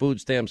poverty on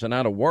food stamps and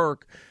out of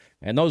work.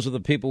 And those are the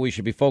people we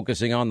should be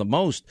focusing on the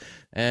most.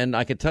 And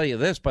I can tell you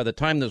this, by the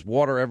time this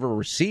water ever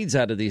recedes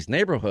out of these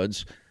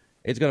neighborhoods,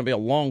 it's going to be a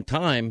long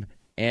time.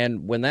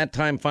 And when that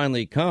time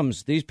finally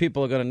comes, these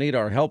people are going to need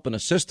our help and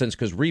assistance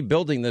because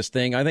rebuilding this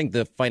thing, I think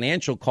the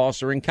financial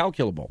costs are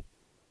incalculable.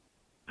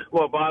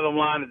 Well, bottom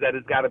line is that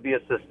it's got to be a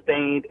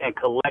sustained and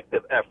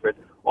collective effort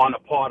on the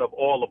part of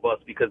all of us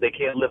because they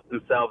can't lift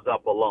themselves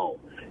up alone.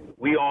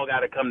 We all got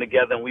to come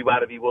together, and we got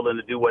to be willing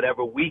to do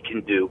whatever we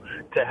can do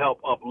to help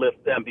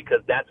uplift them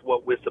because that's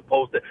what we're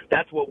supposed to.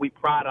 That's what we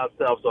pride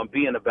ourselves on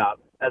being about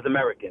as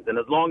Americans. And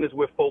as long as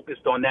we're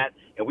focused on that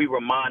and we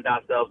remind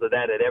ourselves of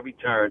that at every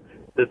turn,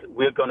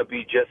 we're going to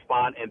be just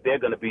fine, and they're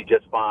going to be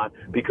just fine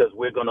because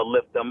we're going to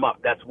lift them up.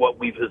 That's what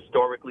we've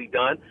historically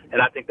done,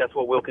 and I think that's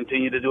what we'll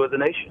continue to do as a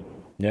nation.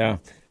 Yeah.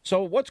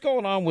 So what's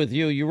going on with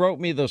you? You wrote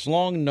me this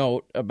long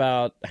note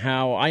about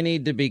how I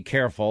need to be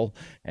careful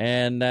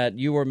and that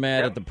you were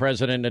mad at the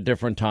president at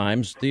different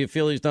times. Do you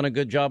feel he's done a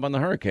good job on the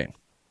hurricane?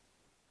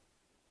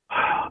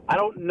 I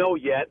don't know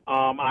yet.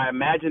 I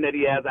imagine that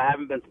he has. I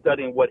haven't been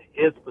studying what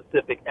his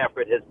specific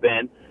effort has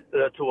been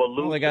to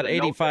allude. Well, they got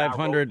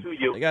 8,500.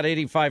 They got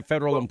 85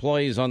 federal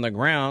employees on the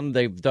ground.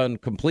 They've done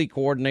complete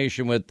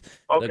coordination with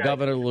the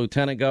governor,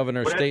 lieutenant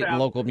governor, state and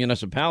local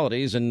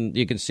municipalities, and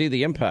you can see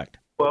the impact.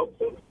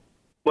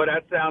 Well,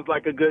 that sounds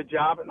like a good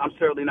job, and I'm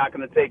certainly not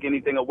going to take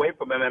anything away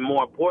from him. And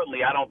more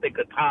importantly, I don't think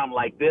a time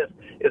like this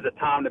is a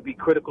time to be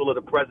critical of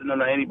the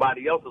president or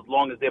anybody else as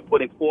long as they're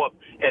putting forth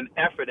an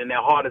effort and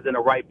their heart is in the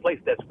right place.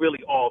 That's really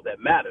all that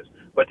matters.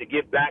 But to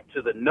get back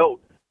to the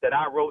note that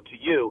I wrote to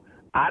you,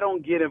 I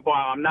don't get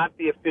involved. I'm not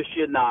the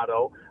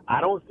aficionado. I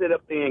don't sit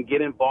up there and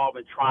get involved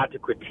in trying to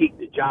critique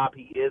the job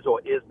he is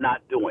or is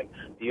not doing.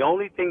 The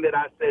only thing that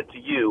I said to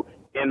you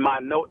in my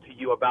note to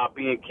you about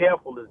being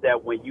careful is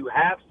that when you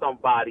have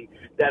somebody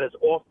that is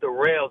off the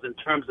rails in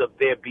terms of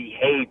their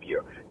behavior,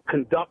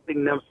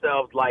 conducting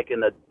themselves like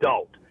an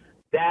adult,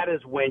 that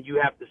is when you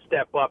have to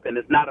step up, and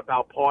it's not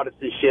about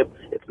partisanship.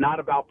 It's not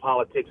about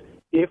politics.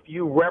 If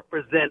you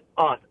represent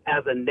us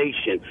as a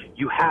nation,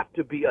 you have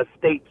to be a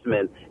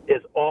statesman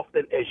as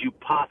often as you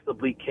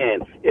possibly can.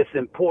 It's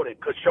important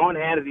because Sean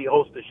Hannity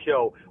hosts a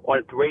show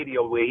on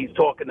radio where he's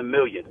talking to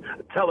millions.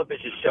 A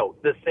television show,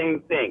 the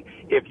same thing.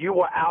 If you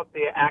were out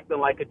there acting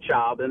like a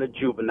child and a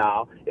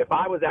juvenile, if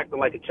I was acting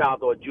like a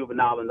child or a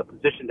juvenile in the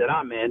position that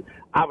I'm in,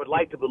 I would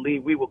like to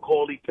believe we would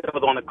call each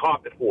other on the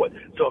carpet for it.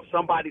 So if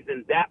somebody's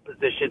in that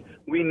position,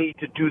 we need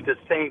to do the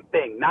same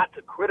thing, not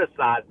to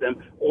criticize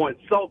them or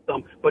insult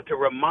them, but to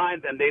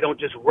remind them they don't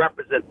just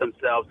represent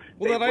themselves.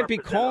 Well, then I'd be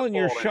calling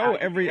your show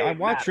I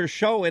watch your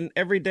show, and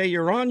every day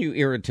you're on, you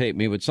irritate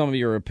me with some of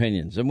your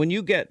opinions. And when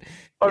you get,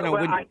 hold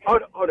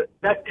it.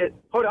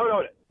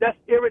 That's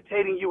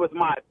irritating you with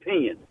my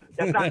opinions.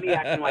 That's not me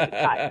acting like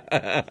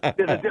a type.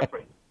 There's a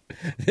difference.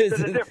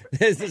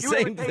 There's the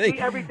same thing.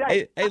 Every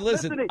day. Hey,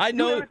 listen, I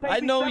know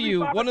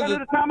you. One of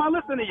the time I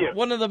listen to you.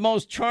 One of the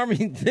most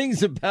charming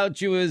things about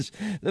you is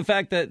the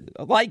fact that,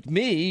 like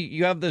me,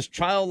 you have this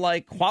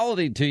childlike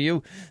quality to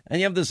you,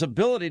 and you have this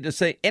ability to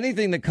say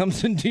anything that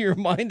comes into your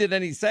mind at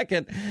any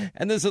second.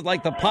 And this is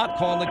like the pot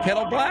calling the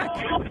kettle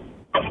black.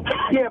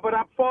 Yeah, but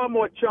I'm far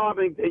more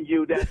charming than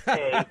you. That's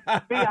A.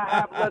 B,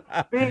 I have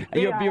less.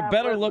 You're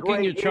better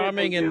looking. You're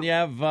charming, and you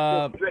have.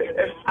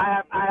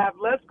 I have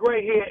less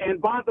gray hair.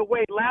 And by the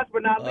way, last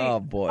but not least, oh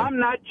boy, I'm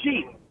not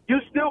cheap. You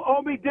still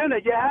owe me dinner.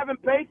 You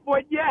haven't paid for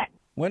it yet.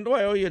 When do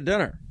I owe you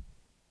dinner?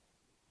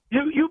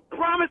 You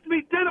promised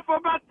me dinner for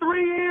about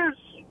 3 years.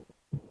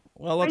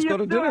 Well, let's go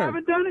to dinner. You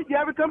haven't done it. You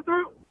haven't come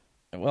through.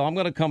 Well, I'm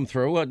going to come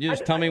through. You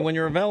just tell me when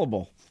you're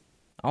available.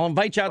 I'll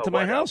invite you out to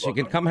my house. You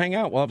can come hang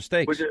out. We'll have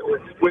steaks.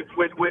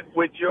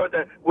 With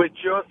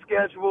your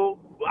schedule,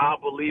 I'll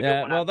believe it.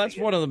 Yeah, well, that's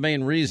one of the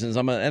main reasons.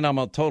 I'm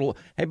a total.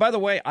 Hey, by the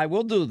way, I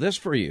will do this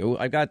for you.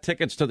 I got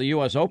tickets to the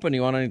U.S. Open.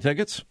 You want any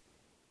tickets?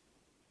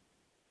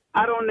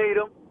 I don't need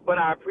them, but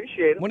I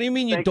appreciate them. What do you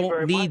mean you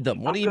don't need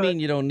them? What do you mean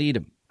you don't need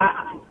them?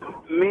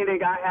 Meaning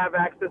I have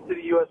access to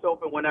the U.S.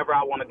 Open whenever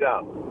I want to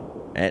go.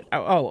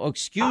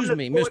 Excuse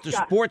me, Mr.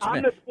 Sportsman.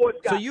 I'm the sports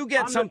guy. So you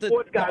get something.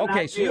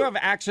 Okay, so you have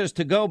access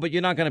to go, but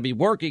you're not going to be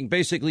working.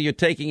 Basically, you're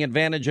taking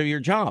advantage of your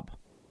job.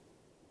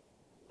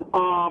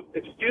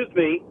 Excuse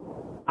me.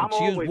 I'm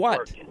always what?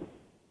 Working.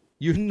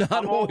 You're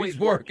not always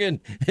working.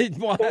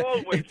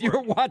 If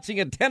you're watching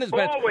a tennis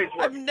match,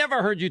 I've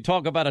never heard you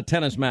talk about a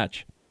tennis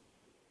match.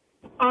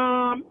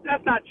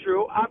 That's not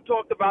true. I've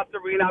talked about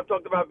Serena. I've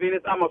talked about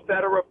Venus. I'm a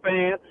Federer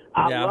fan.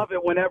 I love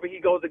it whenever he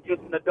goes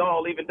against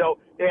Nadal, even though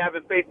they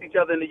haven't faced each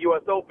other in the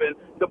U.S. Open.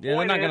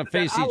 They're not going to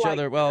face each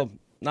other. Well,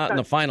 not in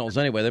the finals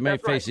anyway. They may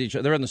face each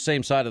other. They're on the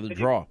same side of the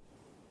draw.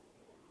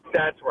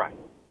 That's right.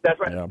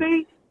 Yeah.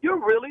 See,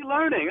 you're really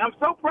learning. I'm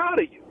so proud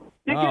of you.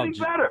 You're getting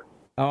better.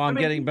 I'm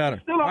getting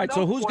better. All right,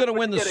 so who's going to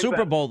win the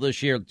Super Bowl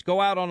this year? Let's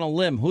go out on a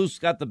limb. Who's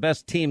got the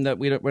best team that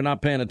we're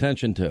not paying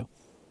attention to?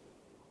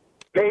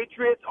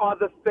 Patriots are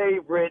the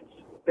favorites.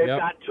 They've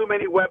got too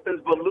many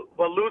weapons, but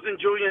losing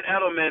Julian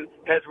Edelman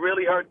has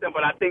really hurt them.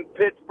 But I think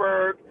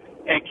Pittsburgh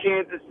and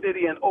Kansas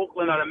City and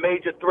Oakland are the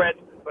major threats,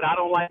 but I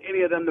don't like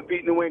any of them to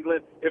beat New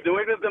England. If New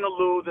England's going to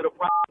lose, it'll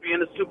probably be in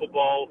the Super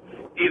Bowl,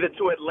 either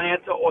to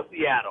Atlanta or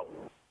Seattle.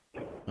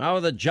 How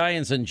are the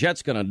Giants and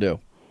Jets going to do?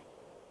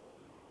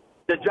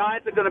 The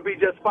Giants are going to be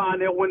just fine.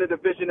 They'll win the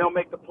division. They'll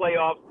make the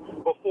playoffs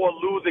before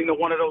losing to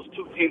one of those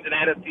two teams in the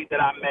NFC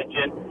that I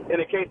mentioned. In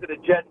the case of the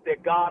Jets, they're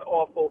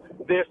god-awful.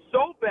 They're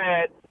so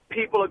bad,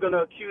 people are going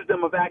to accuse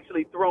them of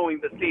actually throwing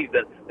the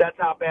season. That's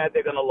how bad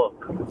they're going to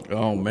look.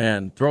 Oh,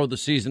 man. Throw the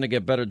season to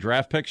get better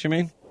draft picks, you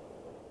mean?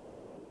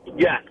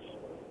 Yes.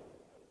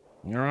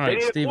 All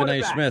right, Stephen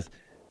A. Smith.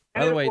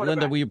 By the way,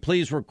 Linda, will you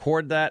please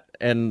record that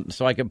and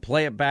so I can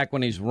play it back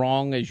when he's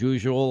wrong as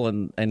usual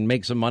and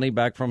make some money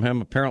back from him?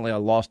 Apparently, I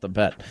lost a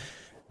bet.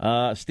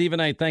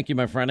 Stephen A., thank you,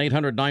 my friend.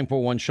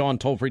 800-941-SEAN,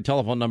 toll-free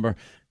telephone number.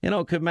 You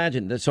know, could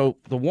imagine. So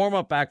the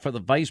warm-up act for the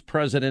Vice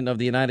President of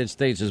the United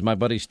States is my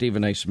buddy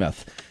Stephen A.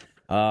 Smith,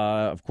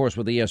 of course,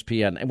 with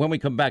ESPN. And when we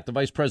come back, the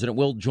Vice President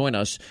will join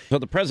us. So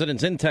the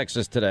President's in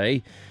Texas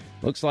today.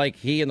 Looks like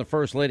he and the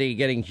First Lady are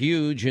getting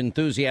huge,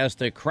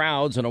 enthusiastic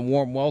crowds and a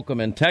warm welcome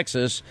in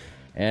Texas.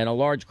 And a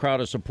large crowd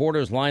of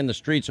supporters lined the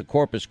streets of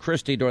Corpus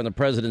Christi during the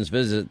president's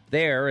visit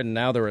there, and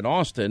now they're in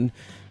Austin.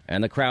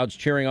 And the crowd's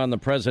cheering on the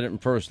president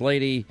and First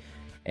Lady.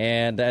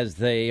 And as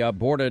they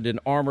boarded an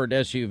armored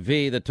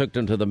SUV that took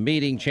them to the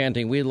meeting,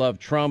 chanting, "We love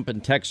Trump"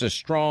 and "Texas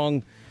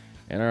strong,"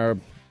 and are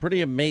pretty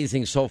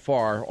amazing so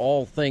far.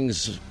 All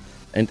things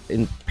and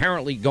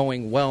apparently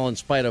going well in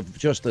spite of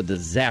just a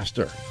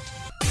disaster.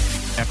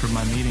 After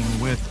my meeting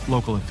with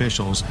local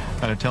officials,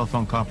 I had a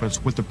telephone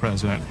conference with the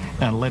president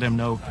and let him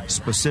know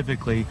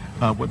specifically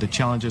what the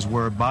challenges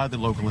were by the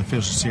local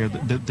officials here,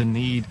 the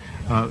need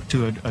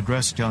to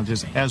address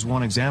challenges. As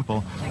one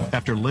example,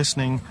 after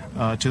listening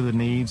to the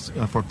needs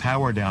for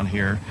power down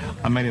here,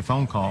 I made a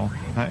phone call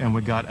and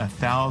we got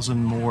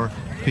 1,000 more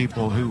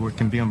people who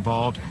can be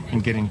involved in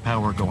getting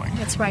power going.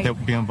 That's right. That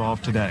will be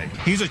involved today.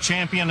 He's a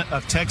champion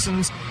of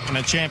Texans and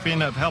a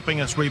champion of helping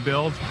us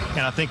rebuild,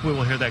 and I think we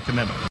will hear that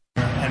commitment.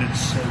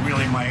 It's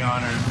really my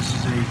honor. This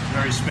is a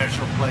very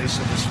special place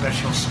and a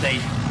special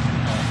state.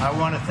 I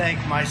want to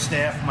thank my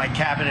staff, my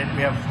cabinet.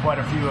 We have quite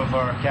a few of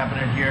our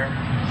cabinet here.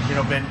 You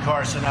know, Ben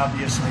Carson,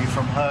 obviously,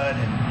 from HUD,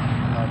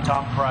 and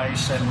Tom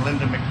Price and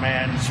Linda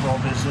McMahon, small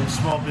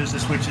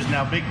business, which is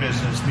now big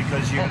business,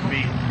 because you can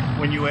be,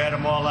 when you add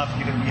them all up,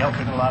 you're going to be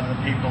helping a lot of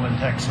the people in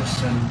Texas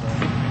and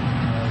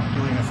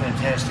doing a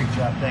fantastic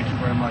job. Thank you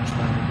very much,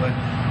 Linda. But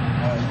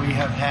we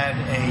have had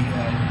a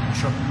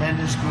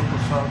tremendous group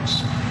of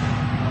folks.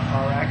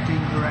 Our acting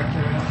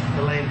director,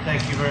 Elaine,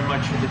 thank you very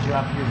much for the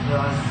job you've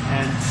done.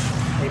 And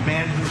a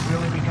man who's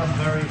really become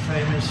very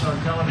famous on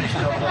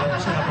television over the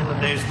last couple of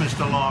days,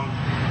 Mr. Long.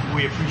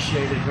 We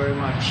appreciate it very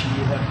much.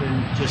 You have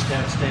been just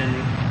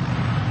outstanding.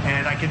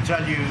 And I can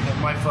tell you that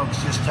my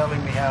folks just telling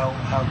me how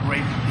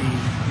great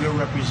your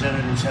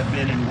representatives have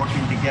been in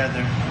working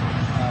together.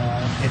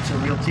 It's a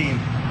real team.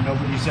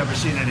 Nobody's ever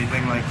seen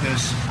anything like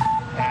this.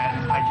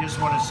 And I just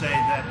want to say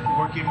that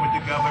working with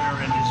the governor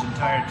and his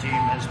entire team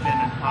has been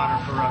an honor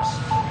for us.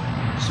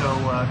 So,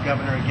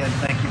 Governor, again,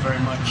 thank you very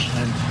much.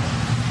 And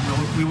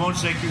we won't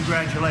say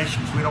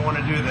congratulations. We don't want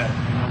to do that.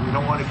 You know, we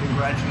don't want to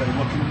congratulate.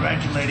 We'll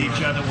congratulate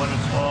each other when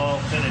it's all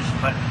finished.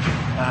 But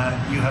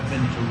you have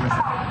been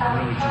terrific.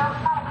 Really terrific.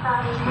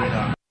 Great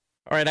honor.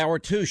 All right, hour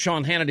two,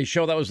 Sean Hannity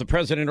Show. That was the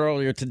president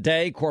earlier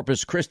today.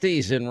 Corpus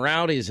Christi, he's en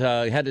route. He's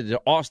headed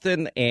to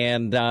Austin,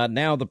 and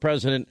now the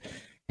president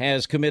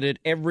has committed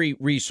every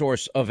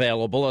resource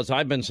available. As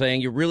I've been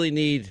saying, you really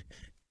need,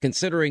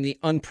 considering the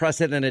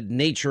unprecedented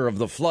nature of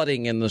the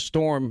flooding and the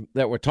storm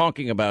that we're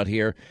talking about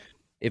here,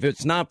 if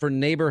it's not for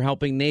neighbor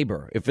helping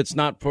neighbor, if it's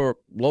not for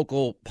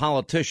local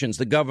politicians,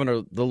 the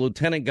governor, the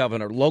lieutenant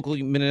governor, local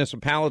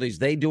municipalities,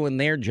 they doing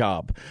their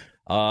job,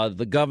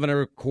 the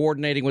governor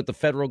coordinating with the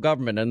federal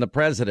government and the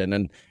president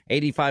and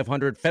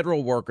 8,500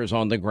 federal workers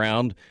on the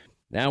ground.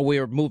 Now we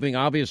are moving,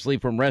 obviously,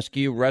 from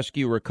rescue,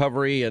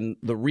 recovery, and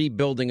the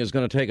rebuilding is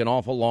going to take an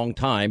awful long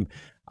time.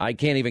 I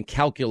can't even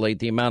calculate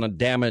the amount of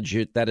damage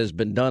that has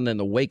been done in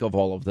the wake of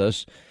all of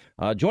this.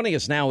 Joining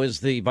us now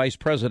is the Vice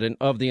President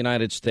of the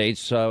United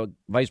States,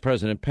 Vice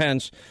President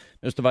Pence.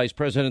 Mr. Vice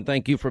President,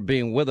 thank you for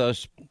being with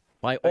us.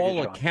 By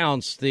all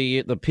accounts,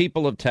 the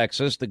people of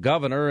Texas, the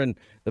governor, and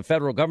the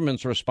federal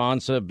government's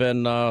response have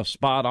been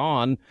spot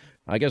on.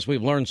 I guess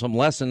we've learned some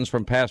lessons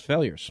from past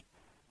failures.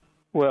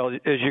 Well,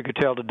 as you could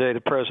tell today,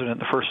 the president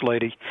and the first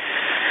lady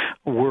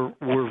were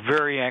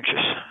very anxious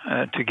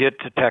to get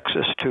to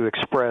Texas to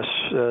express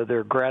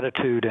their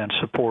gratitude and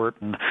support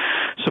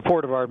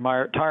of our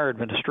entire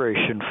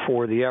administration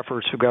for the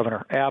efforts of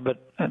Governor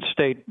Abbott and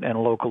state and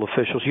local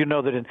officials. You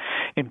know that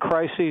in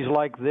crises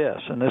like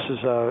this, and this is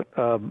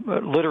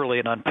literally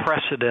an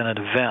unprecedented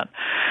event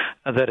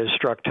that has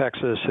struck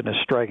Texas and is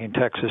striking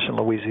Texas and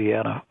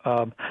Louisiana,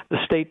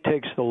 the state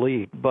takes the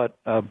lead. But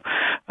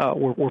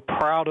we're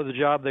proud of the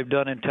job they've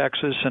done in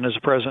Texas, and as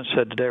the president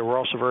said today, we're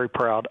also very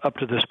proud up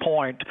to this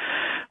point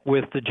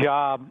with the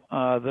job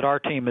that our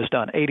team has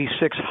done.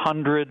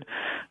 8,600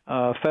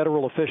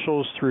 federal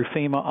officials through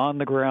FEMA on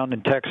the ground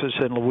in Texas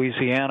and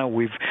Louisiana.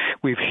 We've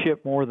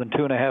shipped more than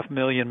 2.5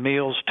 million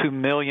meals, 2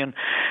 million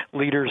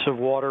liters of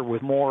water,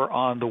 with more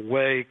on the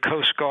way.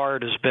 Coast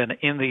Guard has been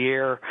in the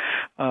air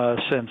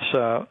since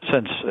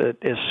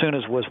as soon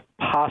as was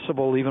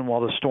possible, even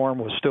while the storm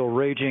was still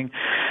raging.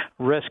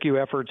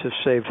 Rescue efforts have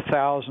saved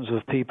thousands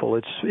of people.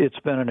 It's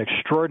been an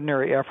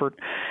extraordinary effort.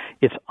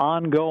 It's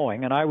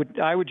ongoing, and I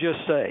would just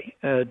say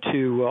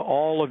to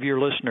all of your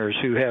listeners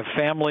who have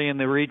family in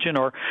the region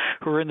or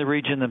who are in the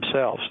region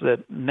themselves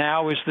that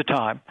now is the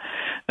time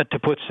to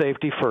put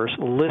safety first.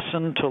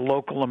 Listen to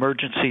local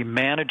emergency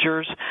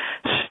managers.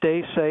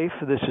 Stay safe.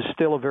 This is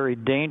still a very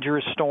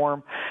dangerous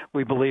storm.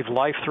 We believe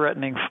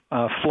life-threatening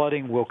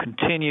flooding will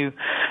continue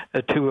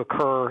to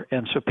occur,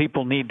 and so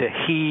people need to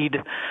heed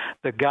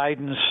the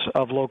guidance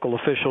of local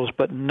officials,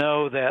 but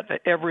know that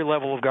at every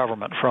level of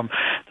government, from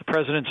the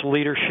president's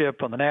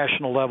leadership on the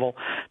national level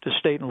to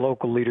state and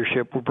local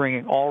leadership, we're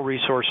bringing all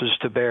resources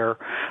to bear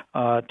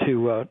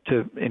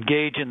to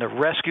engage in the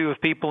rescue of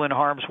people in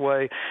harm's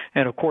way,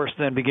 and of course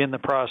then begin the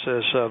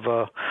process of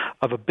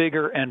a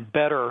bigger and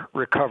better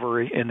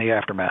recovery in the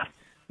aftermath.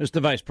 Mr.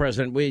 Vice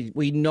President,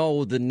 we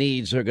know the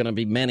needs are going to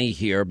be many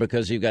here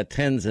because you've got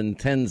tens and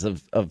tens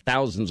of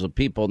thousands of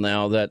people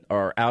now that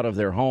are out of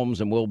their homes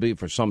and will be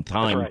for some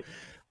time. That's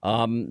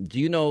right. Do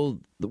you know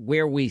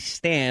where we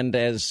stand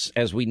as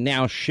we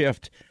now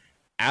shift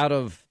out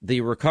of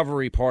the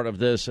recovery part of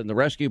this and the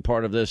rescue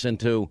part of this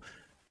into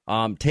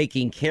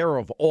taking care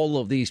of all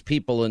of these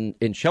people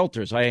in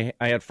shelters? I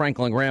had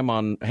Franklin Graham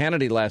on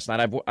Hannity last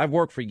night. I've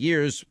worked for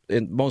years,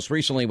 most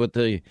recently with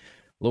the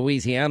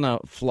Louisiana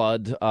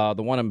flood,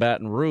 the one in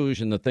Baton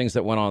Rouge and the things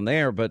that went on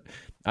there. But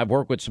I've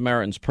worked with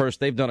Samaritan's Purse.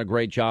 They've done a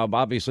great job.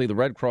 Obviously, the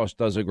Red Cross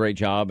does a great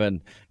job,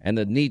 and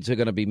the needs are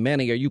going to be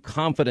many. Are you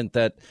confident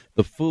that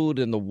the food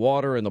and the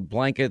water and the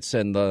blankets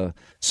and the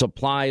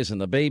supplies and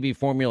the baby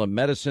formula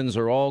medicines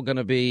are all going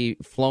to be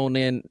flown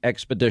in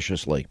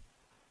expeditiously?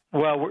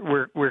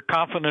 Well, we're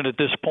confident at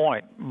this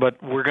point, but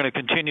we're going to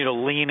continue to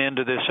lean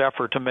into this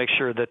effort to make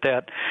sure that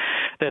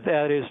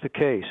is the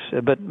case.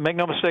 But make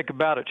no mistake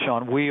about it,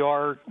 Sean. We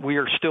are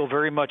still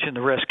very much in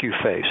the rescue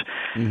phase.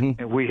 Mm-hmm.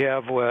 And we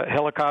have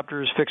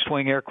helicopters,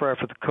 fixed-wing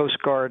aircraft with the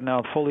Coast Guard,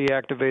 now fully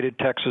activated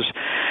Texas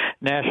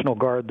National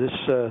Guard. This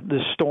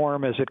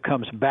storm, as it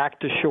comes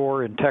back to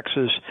shore in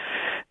Texas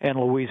and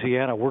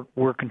Louisiana,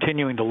 we're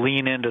continuing to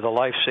lean into the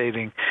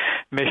life-saving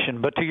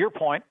mission. But to your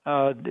point,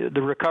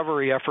 the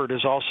recovery effort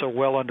is also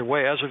well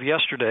underway. As of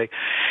yesterday,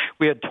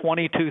 we had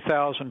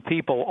 22,000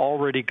 people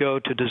already go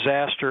to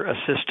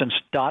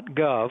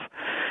disasterassistance.gov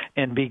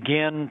and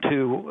begin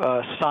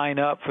to sign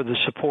up for the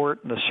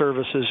support and the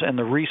services and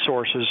the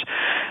resources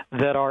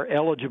that are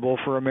eligible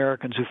for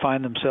Americans who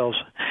find themselves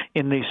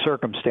in these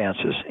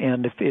circumstances.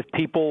 And if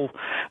people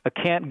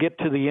can't get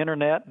to the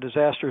Internet,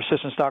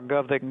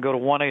 disasterassistance.gov, they can go to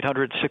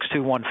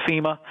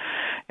 1-800-621-FEMA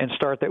and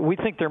start that. We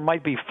think there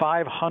might be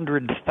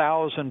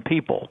 500,000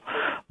 people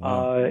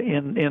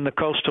in the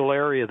coastal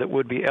area that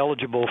would be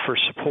eligible for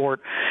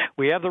support.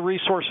 We have the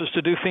resources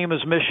to do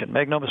FEMA's mission.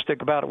 Make no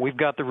mistake about it. We've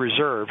got the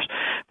reserves.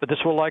 But this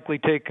will likely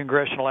take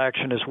congressional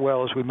action as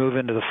well as we move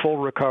into the full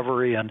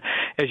recovery. And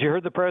as you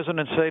heard the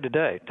president say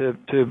today,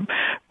 to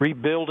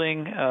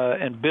rebuilding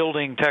and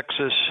building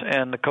Texas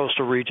and the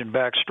coastal region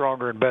back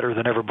stronger and better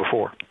than ever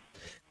before.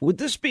 Would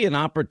this be an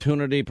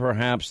opportunity,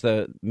 perhaps,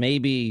 that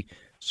maybe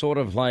sort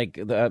of like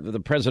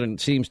the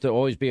president seems to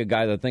always be a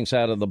guy that thinks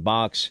out of the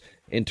box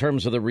in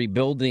terms of the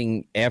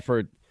rebuilding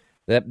effort,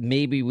 that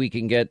maybe we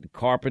can get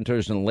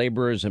carpenters and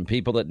laborers and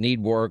people that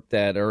need work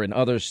that are in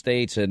other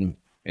states and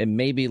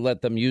maybe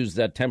let them use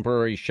that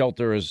temporary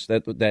shelters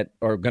that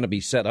are going to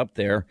be set up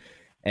there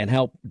and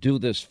help do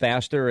this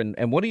faster?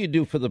 And what do you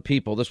do for the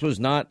people? This was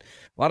not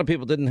 – a lot of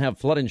people didn't have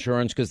flood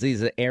insurance because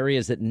these are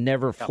areas that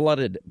never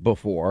flooded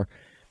before.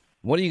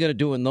 What are you going to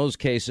do in those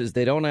cases?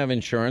 They don't have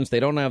insurance. They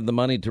don't have the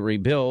money to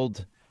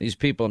rebuild. These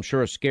people, I'm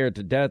sure, are scared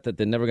to death that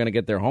they're never going to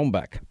get their home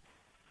back.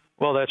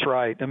 Well, that's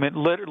right. I mean,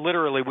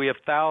 literally, we have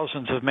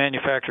thousands of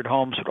manufactured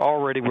homes that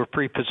already were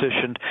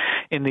pre-positioned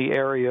in the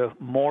area.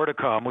 More to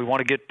come. We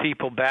want to get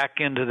people back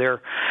into their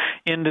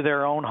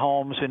own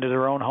homes, into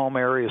their own home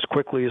area as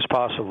quickly as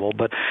possible.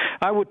 But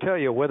I would tell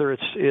you, whether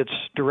it's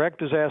direct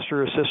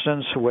disaster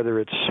assistance, whether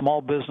it's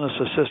small business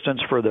assistance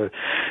for the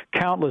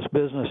countless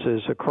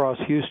businesses across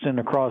Houston,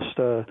 across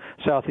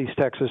southeast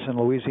Texas and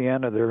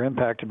Louisiana that are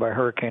impacted by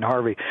Hurricane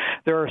Harvey,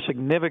 there are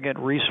significant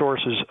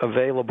resources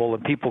available,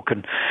 and people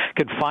can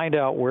find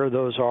out where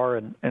those are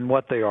and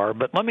what they are.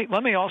 But let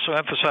me also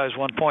emphasize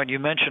one point. You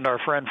mentioned our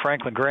friend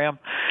Franklin Graham.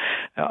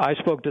 I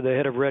spoke to the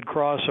head of Red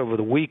Cross over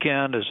the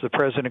weekend as the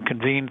president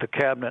convened the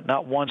cabinet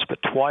not once but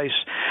twice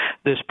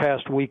this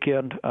past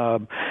weekend.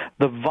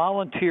 The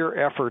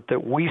volunteer effort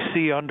that we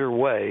see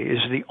underway is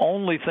the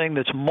only thing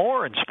that's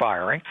more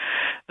inspiring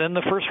than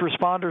the first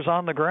responders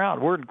on the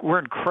ground. We're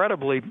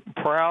incredibly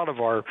proud of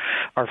our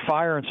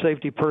fire and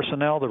safety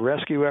personnel, the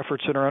rescue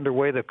efforts that are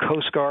underway, the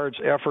Coast Guard's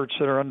efforts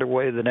that are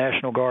underway, the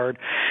National Guard.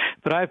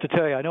 But I have to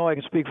tell you, I know I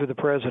can speak for the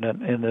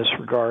president in this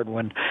regard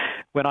when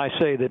I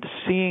say that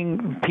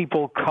seeing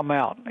people come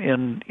out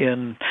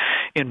in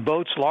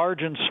boats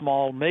large and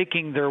small,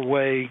 making their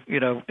way,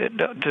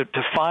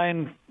 to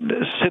find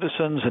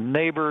citizens and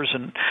neighbors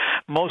and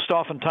most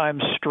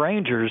oftentimes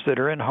strangers that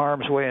are in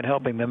harm's way and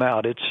helping them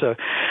out.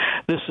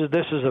 This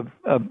is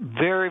a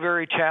very,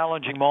 very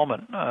challenging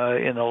moment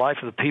in the life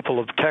of the people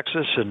of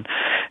Texas and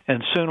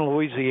soon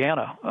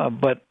Louisiana.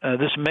 But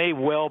this may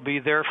well be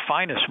their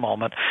finest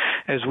moment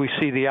as we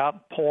see the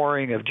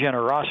outpouring of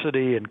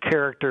generosity and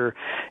character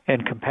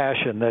and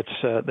compassion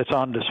that's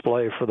on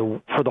display for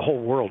the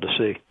whole world to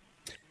see.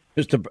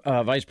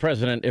 Mr. Vice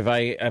President, if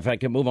I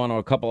can move on to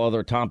a couple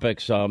other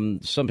topics, some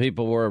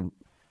people were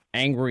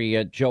angry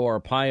at Joe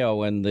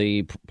Arpaio and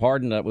the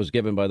pardon that was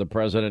given by the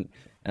president.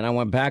 And I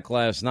went back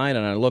last night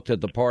and I looked at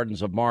the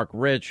pardons of Mark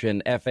Rich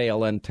and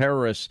FALN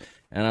terrorists,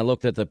 and I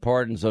looked at the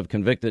pardons of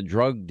convicted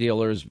drug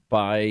dealers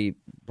by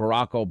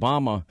Barack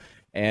Obama.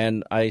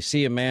 And I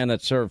see a man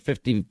that served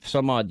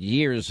 50-some-odd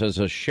years as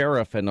a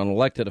sheriff and an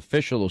elected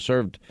official who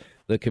served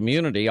the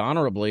community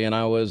honorably, and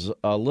I was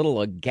a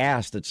little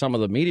aghast at some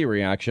of the media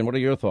reaction. What are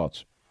your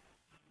thoughts?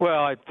 Well,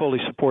 I fully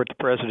support the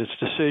president's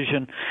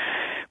decision.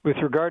 With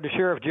regard to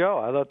Sheriff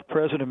Joe, I thought the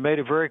president made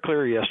it very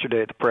clear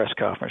yesterday at the press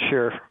conference.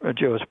 Sheriff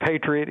Joe is a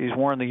patriot. He's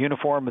worn the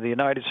uniform of the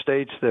United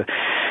States, the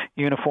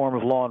uniform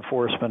of law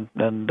enforcement,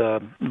 and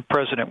the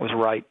president was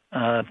right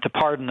to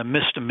pardon the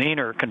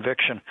misdemeanor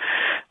conviction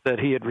that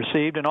he had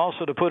received, and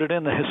also to put it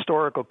in the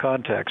historical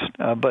context.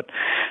 But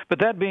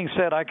that being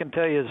said, I can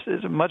tell you,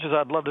 as much as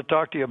I'd love to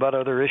talk to you about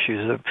other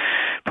issues, the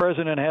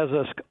president has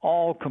us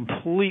all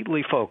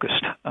completely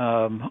focused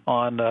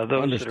on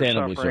those that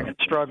are suffering and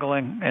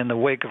struggling in the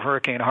wake of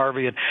Hurricane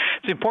Harvey. And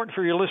it's important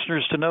for your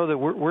listeners to know that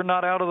we're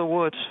not out of the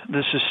woods.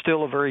 This is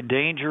still a very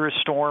dangerous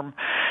storm,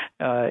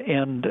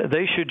 and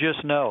they should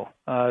just know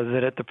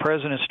that at the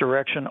president's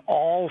direction,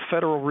 all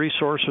federal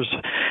resources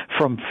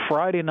from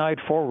Friday night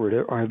forward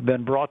have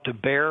been brought to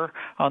bear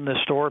on this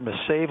storm to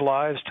save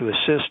lives, to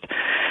assist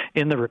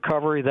in the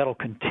recovery. That'll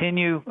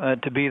continue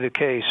to be the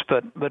case.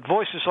 But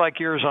voices like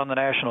yours on the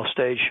national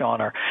stage,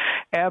 Sean, are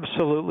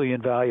absolutely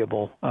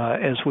invaluable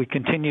as we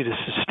continue to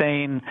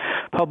sustain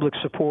public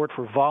support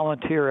for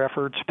volunteer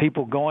efforts,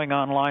 people going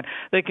online.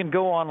 They can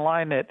go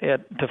online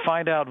to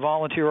find out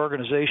volunteer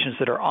organizations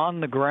that are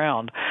on the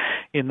ground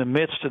in the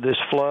midst of this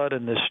flood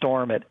and this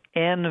storm at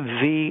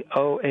nvoad.org.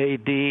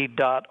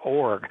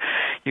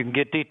 You can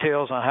get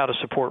details on how to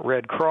support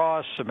Red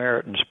Cross,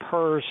 Samaritan's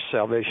Purse,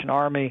 Salvation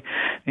Army.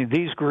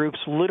 These groups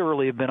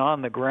literally have been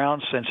on the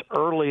ground since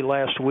early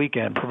last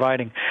weekend,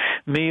 providing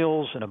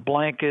meals and a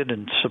blanket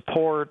and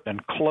support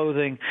and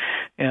clothing,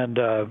 and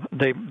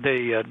they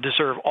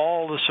deserve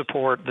all the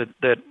support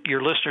that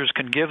your listeners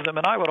can give them.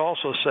 And I would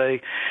also say,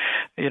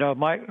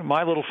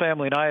 my little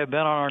family and I have been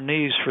on our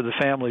knees for the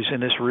families in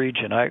this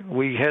region.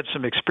 We had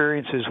some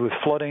experiences with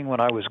flooding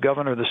when I was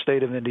governor of the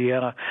state of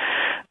Indiana.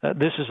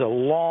 This is a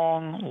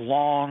long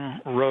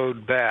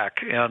road back,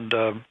 and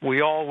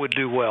we all would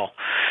do well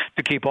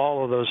to keep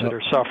all of those that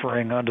are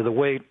suffering under the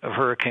weight of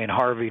Hurricane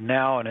Harvey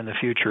now and in the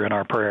future in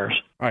our prayers.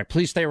 All right,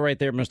 please stay right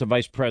there, Mr.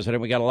 Vice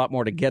President. We got a lot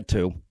more to get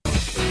to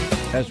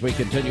as we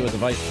continue with the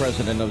Vice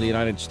President of the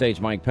United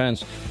States, Mike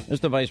Pence.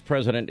 Mr. Vice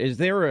President, is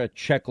there a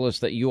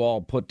checklist that you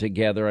all put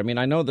together? I mean,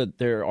 I know that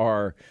there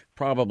are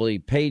probably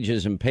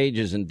pages and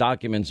pages and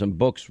documents and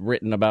books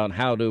written about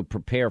how to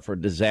prepare for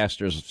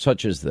disasters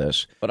such as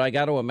this. But I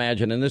got to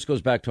imagine, and this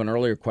goes back to an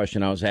earlier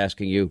question I was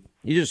asking you,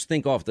 you just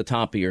think off the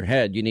top of your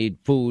head, you need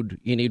food,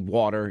 you need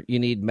water, you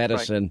need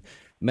medicine. Right.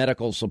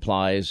 Medical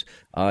supplies.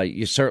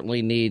 You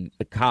certainly need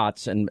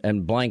cots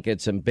and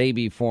blankets and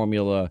baby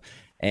formula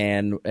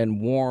and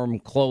warm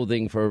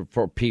clothing for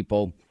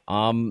people.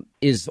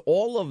 Is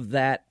all of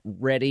that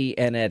ready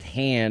and at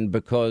hand?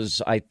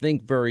 Because I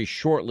think very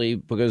shortly,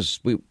 because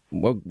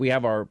we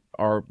have our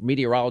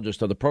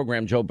meteorologist of the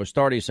program, Joe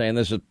Bastardi, saying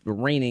the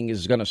raining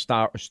is going to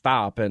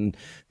stop and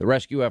the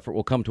rescue effort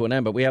will come to an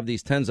end. But we have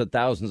these tens of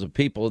thousands of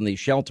people in these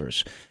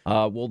shelters.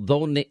 Will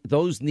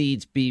those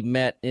needs be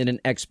met in an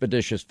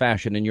expeditious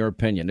fashion, in your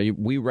opinion? Are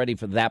we ready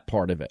for that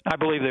part of it? I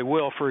believe they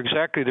will, for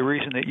exactly the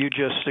reason that you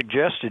just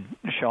suggested,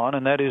 Sean,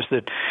 and that is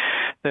that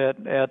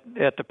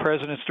at the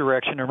president's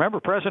direction.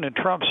 Remember, President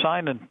Trump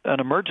signed an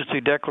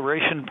emergency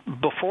declaration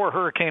before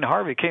Hurricane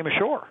Harvey came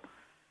ashore.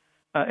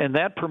 And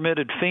that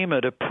permitted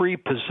FEMA to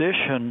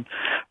pre-position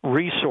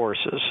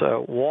resources,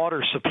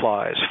 water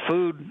supplies,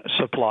 food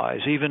supplies,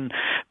 even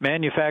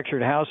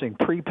manufactured housing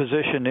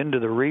pre-positioned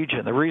into the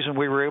region. The reason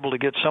we were able to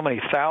get so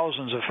many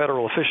thousands of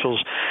federal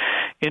officials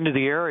into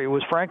the area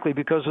was, frankly,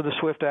 because of the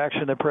swift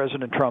action that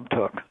President Trump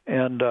took.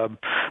 And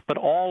but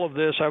all of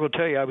this, I will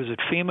tell you, I was at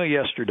FEMA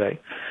yesterday,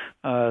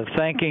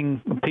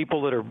 thanking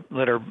people that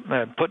are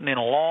putting in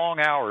long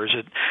hours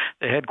at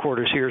the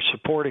headquarters here,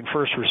 supporting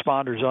first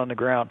responders on the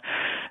ground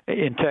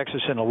in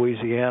Texas and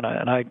Louisiana,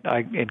 and I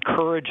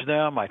encourage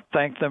them. I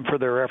thank them for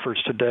their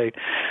efforts to date.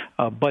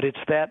 But it's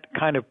that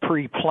kind of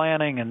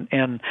pre-planning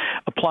and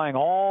applying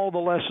all the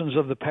lessons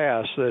of the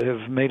past that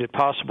have made it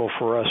possible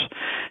for us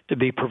to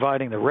be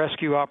providing the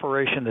rescue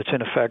operation that's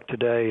in effect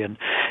today,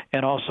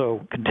 and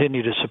also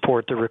continue to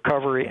support the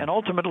recovery and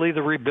ultimately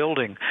the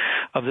rebuilding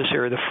of this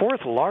area. The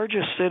fourth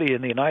largest city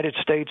in the United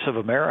States of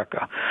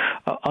America,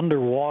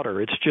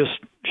 underwater. It's just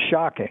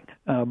shocking.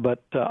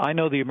 But I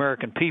know the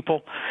American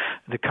people,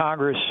 the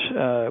Congress,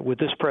 with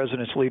this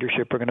president's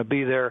leadership, are going to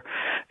be there,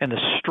 and the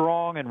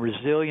strong and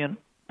resilient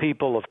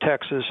people of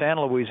Texas and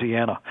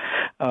Louisiana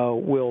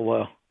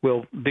will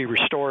be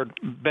restored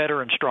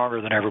better and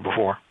stronger than ever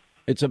before.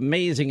 It's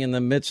amazing in the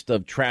midst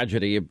of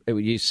tragedy,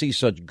 you see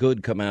such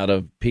good come out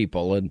of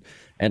people, and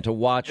to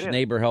watch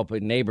neighbor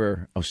helping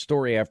neighbor, a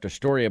story after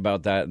story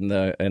about that, and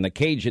the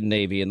Cajun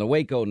Navy and the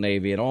Waco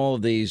Navy and all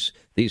of these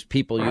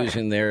people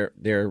using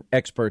their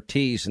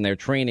expertise and their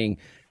training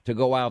to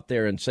go out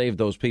there and save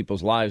those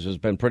people's lives has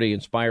been pretty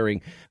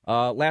inspiring.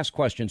 Last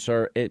question,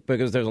 sir,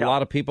 because there's a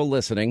lot of people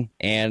listening,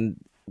 and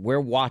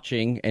we're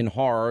watching in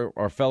horror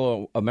our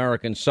fellow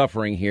Americans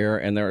suffering here,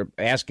 and they're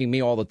asking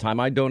me all the time.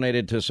 I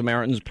donated to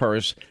Samaritan's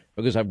Purse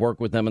because I've worked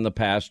with them in the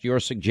past. Your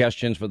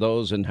suggestions for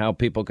those and how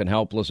people can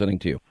help listening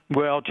to you.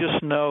 Well,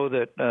 just know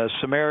that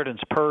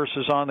Samaritan's Purse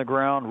is on the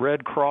ground.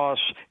 Red Cross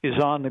is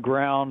on the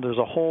ground. There's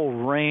a whole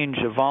range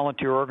of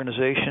volunteer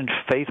organizations,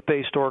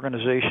 faith-based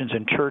organizations,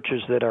 and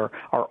churches that are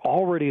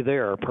already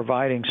there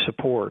providing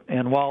support.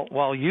 And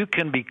while you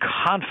can be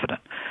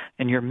confident,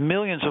 and your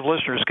millions of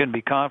listeners can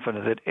be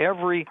confident, that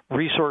every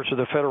resource of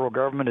the federal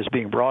government is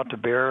being brought to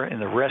bear in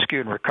the rescue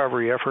and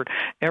recovery effort,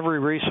 every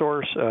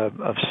resource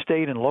of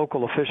state and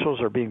local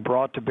officials are being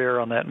brought to bear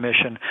on that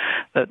mission,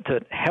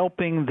 that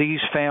helping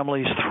these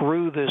families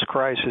through this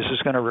crisis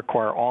is going to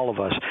require all of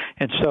us.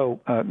 And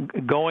so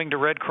going to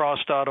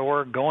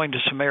redcross.org, going to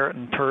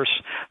Samaritan Purse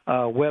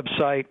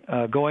website,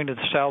 going to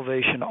the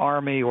Salvation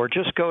Army, or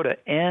just go to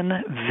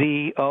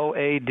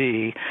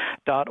nvoad.org,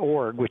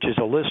 which is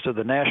a list of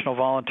the national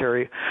voluntary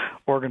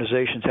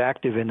organizations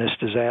active in this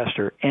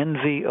disaster,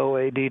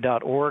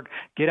 nvoad.org.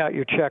 Get out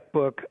your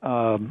checkbook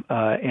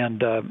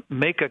and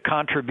make a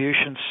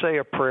contribution, say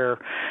a prayer,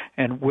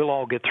 and we'll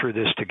all get through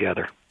this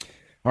together.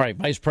 All right,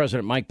 Vice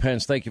President Mike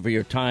Pence, thank you for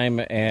your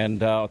time, and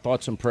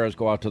thoughts and prayers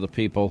go out to the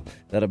people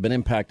that have been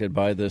impacted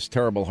by this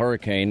terrible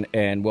hurricane,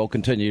 and we'll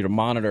continue to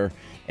monitor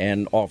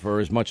and offer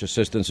as much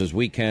assistance as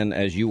we can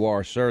as you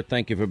are, sir.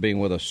 Thank you for being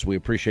with us. We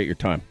appreciate your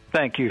time.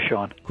 Thank you,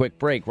 Sean. Quick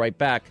break, right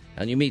back,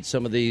 and you meet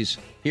some of these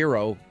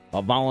hero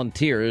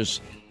volunteers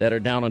that are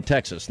down in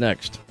Texas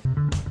next.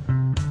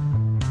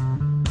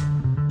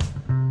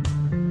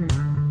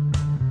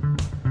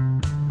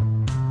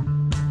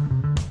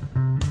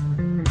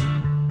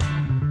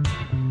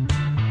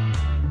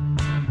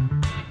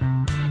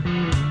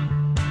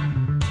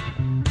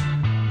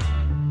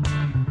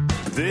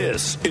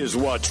 This is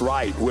what's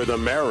right with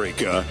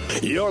America.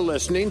 You're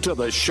listening to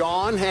the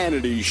Sean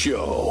Hannity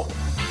Show.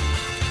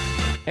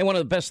 And one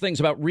of the best things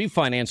about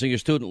refinancing your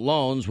student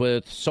loans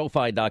with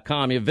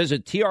SoFi.com, you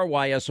visit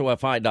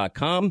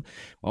TRYSOFI.com.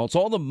 Well, it's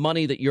all the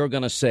money that you're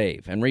going to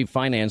save. And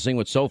refinancing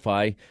with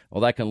SoFi,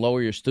 well, that can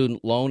lower your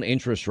student loan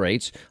interest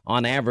rates.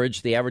 On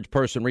average, the average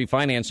person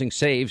refinancing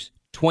saves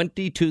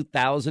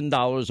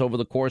 $22,000 over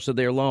the course of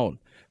their loan.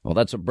 Well,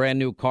 that's a brand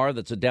new car.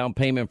 That's a down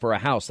payment for a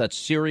house. That's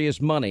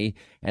serious money.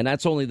 And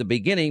that's only the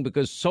beginning,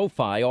 because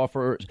SoFi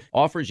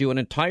offers you an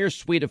entire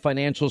suite of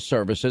financial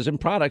services and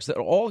products that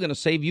are all going to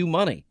save you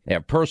money. They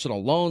have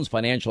personal loans,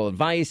 financial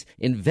advice,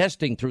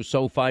 investing through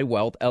SoFi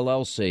Wealth,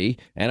 LLC,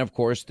 and, of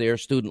course, their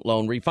student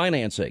loan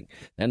refinancing.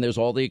 And there's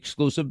all the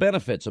exclusive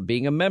benefits of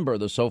being a member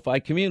of the SoFi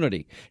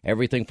community.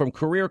 Everything from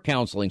career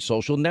counseling,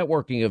 social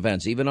networking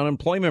events, even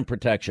unemployment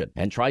protection.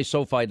 And try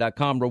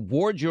SoFi.com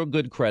rewards your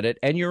good credit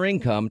and your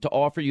income to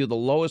offer you the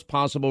lowest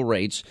possible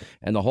rates,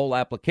 and the whole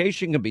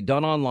application can be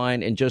done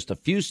online in just a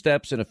few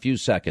steps in a few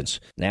seconds.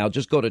 Now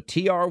just go to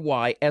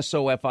TRYSOFI.com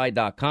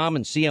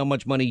and see how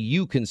much money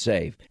you can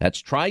save.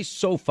 That's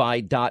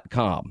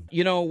TrySoFi.com.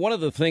 You know, one of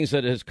the things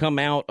that has come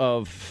out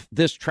of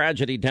this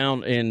tragedy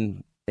down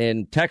in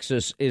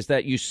Texas is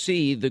that you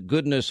see the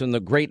goodness and the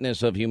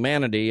greatness of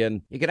humanity,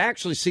 and you can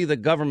actually see the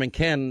government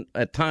can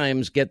at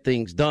times get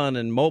things done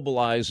and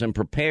mobilize and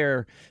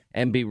prepare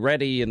and be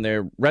ready in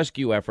their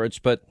rescue efforts.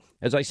 But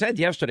as I said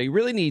yesterday, you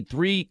really need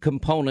three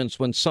components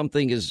when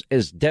something is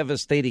as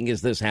devastating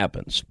as this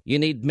happens. You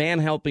need man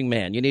helping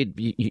man. You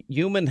need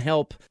human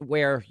help,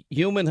 where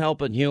human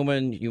helping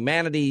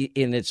humanity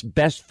in its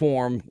best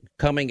form,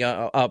 coming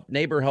up,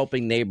 neighbor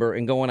helping neighbor,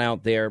 and going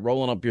out there,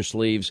 rolling up your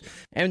sleeves.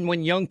 And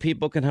when young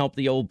people can help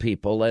the old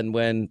people, and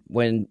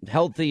when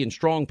healthy and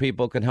strong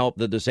people can help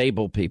the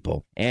disabled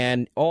people.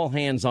 And all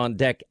hands on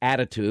deck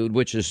attitude,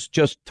 which is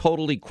just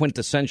totally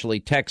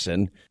quintessentially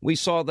Texan. We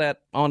saw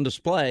that on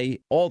display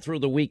all through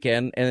the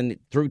weekend and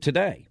through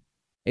today.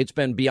 It's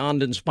been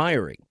beyond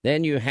inspiring.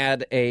 Then you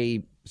had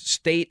a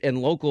state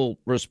and local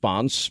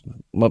response,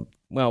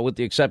 well, with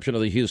the exception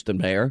of the Houston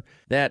mayor,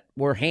 that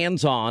were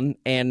hands-on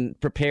and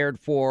prepared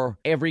for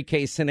every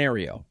case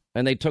scenario.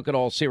 And they took it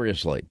all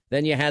seriously.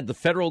 Then you had the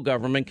federal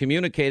government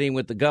communicating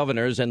with the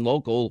governors and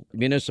local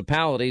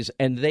municipalities,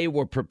 and they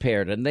were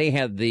prepared. And they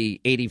had the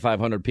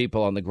 8,500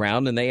 people on the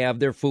ground, and they have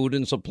their food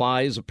and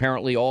supplies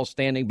apparently all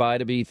standing by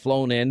to be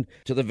flown in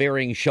to the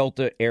varying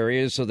shelter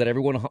areas so that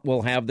everyone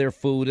will have their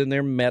food and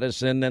their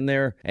medicine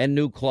and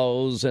new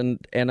clothes and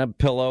a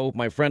pillow.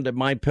 My friend at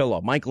My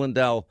Pillow, Mike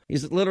Lindell,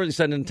 he's literally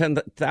sending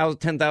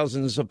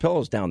 10,000 of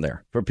pillows down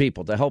there for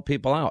people to help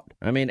people out.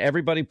 I mean,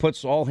 everybody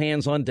puts all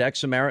hands on deck.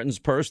 Samaritan's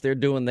Purse, they're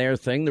doing their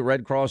thing. The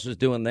Red Cross is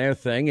doing their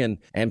thing.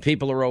 And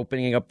people are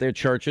opening up their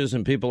churches,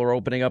 and people are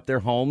opening up their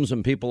homes,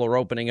 and people are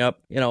opening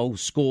up,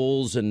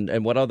 schools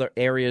and what other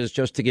areas,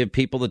 just to give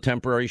people the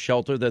temporary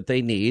shelter that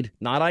they need.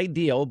 Not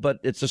ideal, but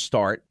it's a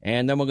start.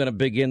 And then we're going to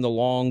begin the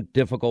long,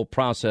 difficult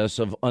process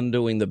of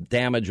undoing the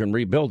damage and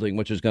rebuilding,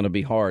 which is going to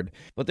be hard.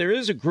 But there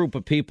is a group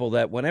of people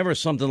that whenever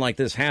something like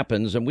this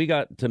happens, and we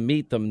got to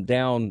meet them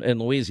down in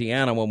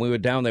Louisiana when we were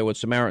down there with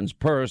Samaritan's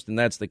Purse, and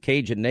that's the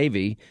Cajun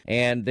Navy.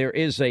 And there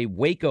is a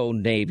Waco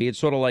Navy. It's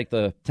sort of like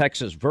the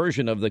Texas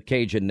version of the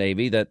Cajun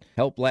Navy that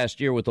helped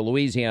last year with the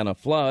Louisiana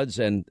floods,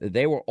 and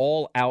they were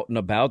all out and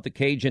about. The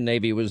Cajun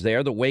Navy was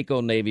there. The Waco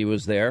Navy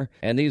was there.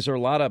 And these are a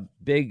lot of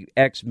big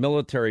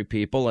ex-military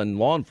people and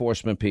law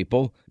enforcement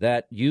people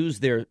that use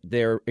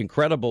their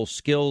incredible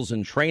skills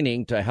and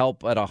training to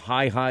help at a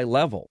high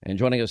level. And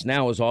joining us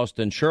now is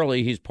Austin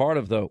Shirley. He's part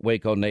of the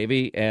Waco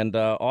Navy. And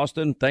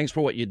Austin, thanks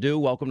for what you do.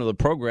 Welcome to the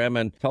program,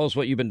 and tell us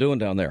what you've been doing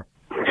down there.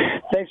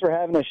 Thanks for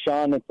having us,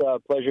 Sean. It's a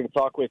pleasure to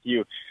talk with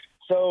you.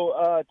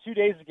 So 2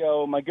 days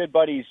ago, my good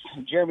buddies,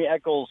 Jeremy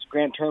Eccles,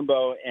 Grant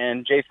Turnbow,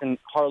 and Jason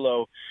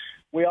Harlow,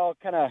 we all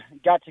kind of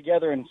got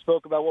together and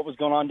spoke about what was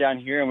going on down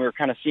here, and we were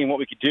kind of seeing what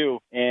we could do.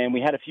 And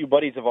we had a few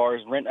buddies of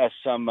ours rent us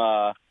some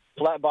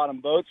flat-bottom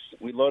boats.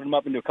 We loaded them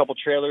up into a couple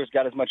trailers,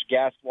 got as much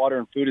gas, water,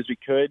 and food as we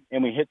could,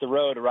 and we hit the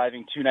road,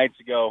 arriving 2 nights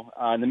ago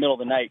in the middle of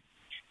the night.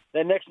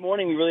 Then next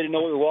morning, we really didn't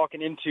know what we were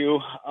walking into,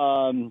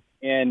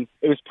 and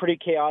it was pretty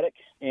chaotic.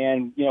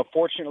 And,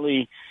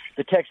 fortunately,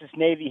 the Texas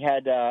Navy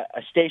had a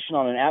station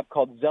on an app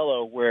called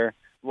Zello where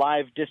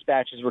live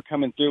dispatches were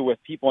coming through with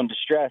people in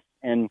distress.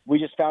 And we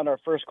just found our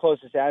first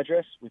closest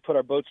address. We put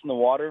our boats in the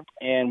water,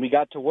 and we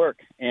got to work.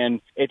 And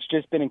it's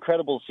just been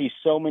incredible to see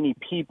so many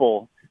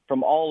people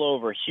from all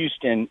over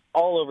Houston,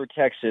 all over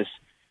Texas,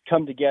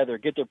 come together,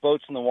 get their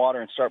boats in the water,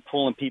 and start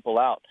pulling people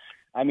out.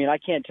 I mean, I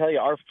can't tell you,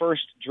 our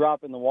first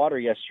drop in the water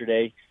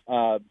yesterday,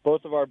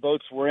 both of our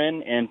boats were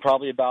in, and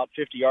probably about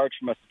 50 yards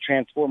from us, the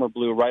transformer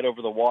blew right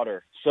over the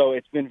water. So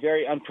it's been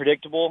very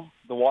unpredictable.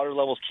 The water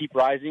levels keep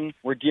rising.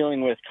 We're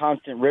dealing with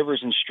constant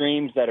rivers and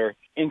streams that are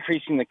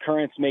increasing the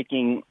currents,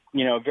 making,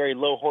 very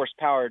low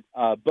horsepower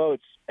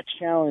boats a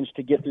challenge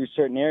to get through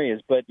certain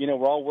areas. But,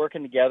 we're all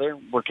working together.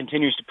 We're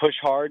continuing to push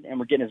hard, and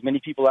we're getting as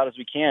many people out as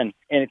we can.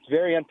 And it's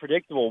very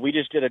unpredictable. We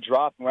just did a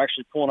drop, and we're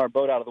actually pulling our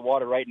boat out of the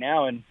water right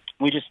now, and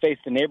we just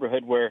faced a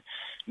neighborhood where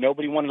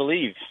nobody wanted to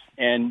leave.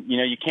 And,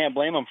 you can't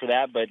blame them for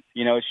that, but,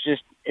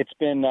 it's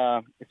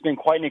been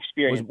quite an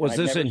experience. Was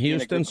this in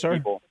Houston,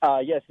 sir?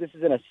 Yes, this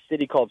is in a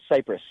city called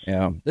Cypress.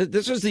 Yeah.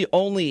 This is the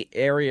only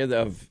area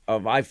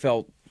of I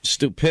felt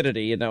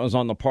stupidity, and that was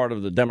on the part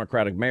of the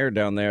Democratic mayor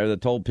down there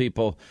that told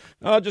people,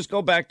 just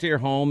go back to your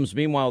homes.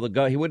 Meanwhile,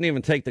 he wouldn't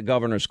even take the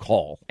governor's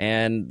call,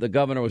 and the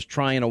governor was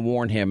trying to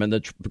warn him, and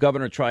the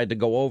governor tried to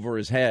go over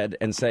his head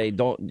and say,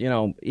 don't,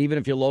 even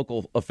if your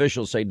local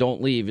officials say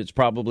don't leave, it's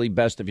probably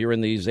best if you're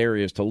in these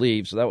areas to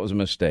leave. So that was a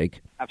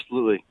mistake.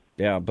 Absolutely.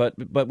 Yeah, but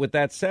with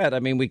that said, I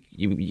mean,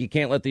 you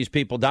can't let these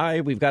people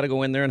die. We've got to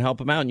go in there and help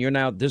them out.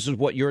 And this is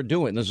what you're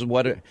doing.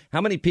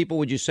 How many people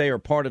would you say are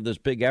part of this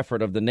big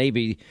effort of the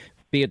Navy,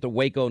 be it the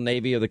Waco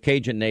Navy or the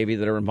Cajun Navy,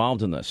 that are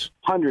involved in this?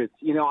 Hundreds.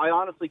 I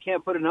honestly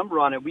can't put a number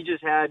on it. We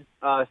just had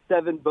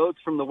 7 boats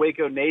from the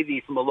Waco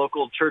Navy from a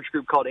local church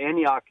group called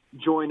Antioch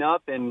join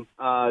up, and,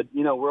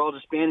 we're all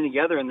just banding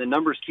together, and the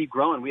numbers keep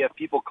growing. We have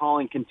people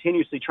calling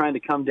continuously trying to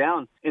come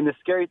down. And the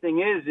scary thing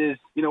is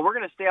we're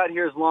going to stay out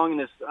here as long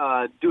and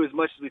do as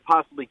much as we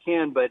possibly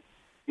can, but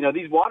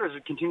these waters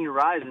are continuing to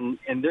rise, and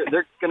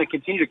they're going to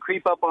continue to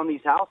creep up on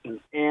these houses,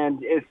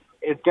 and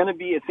it's going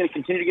to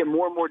continue to get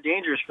more and more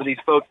dangerous for these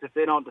folks if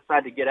they don't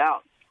decide to get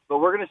out. But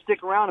we're going to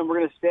stick around, and we're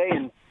going to stay,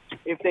 and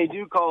if they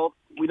do call,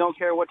 we don't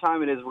care what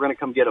time it is, we're going to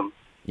come get them.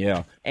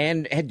 Yeah.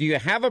 And do you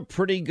have a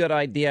pretty good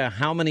idea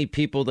how many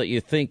people that you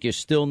think you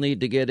still need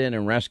to get in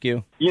and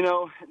rescue?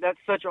 That's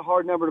such a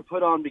hard number to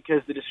put on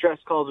because the distress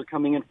calls are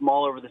coming in from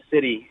all over the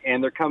city,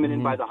 and they're coming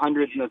in by the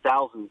hundreds and the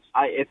thousands.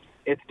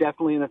 It's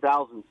definitely in the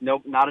thousands.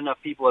 No, not enough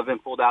people have been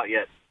pulled out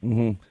yet.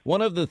 Mm-hmm.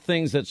 One of the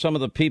things that some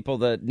of the people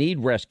that need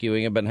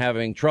rescuing have been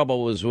having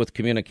trouble is with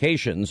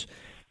communications.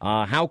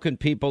 How can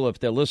people, if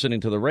they're listening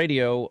to the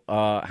radio,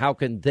 how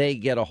can they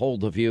get a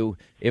hold of you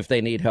if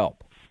they need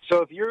help?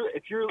 So if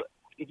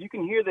you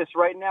can hear this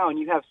right now and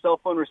you have cell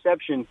phone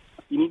reception,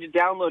 you need to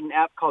download an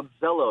app called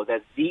Zello.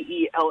 That's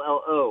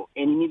Zello.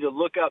 And you need to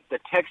look up the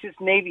Texas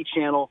Navy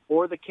channel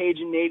or the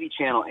Cajun Navy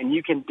channel, and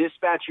you can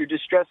dispatch your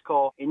distress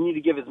call, and you need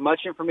to give as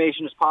much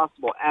information as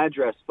possible: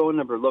 address, phone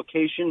number,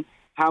 location,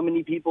 how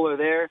many people are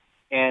there,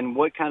 and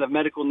what kind of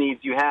medical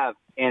needs you have.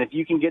 And if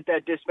you can get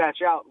that dispatch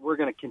out, we're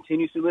going to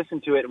continuously listen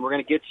to it, and we're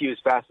going to get to you as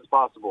fast as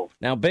possible.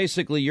 Now,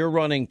 basically, you're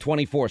running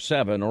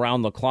 24/7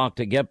 around the clock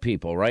to get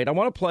people, right? I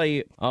want to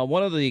play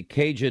one of the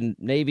Cajun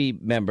Navy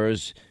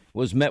members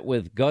was met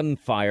with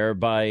gunfire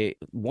by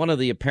one of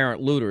the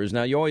apparent looters.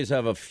 Now, you always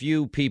have a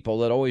few people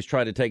that always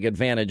try to take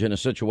advantage in a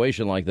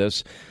situation like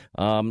this.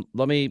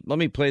 Let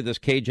me play this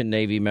Cajun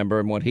Navy member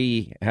and what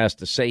he has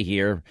to say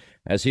here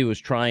as he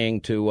was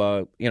trying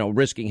to,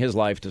 risking his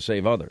life to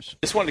save others.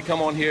 Just wanted to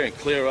come on here and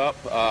clear up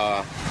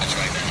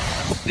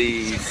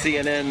the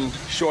CNN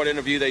short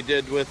interview they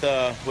did with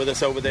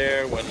us over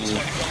there when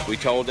we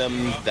told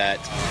them that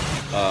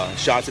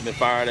shots had been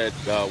fired at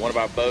one of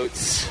our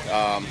boats.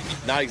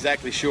 Not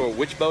exactly sure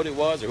which boat it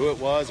was or who it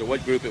was or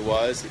what group it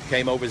was. It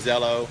came over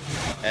Zello,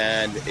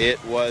 and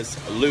it was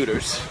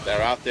looters that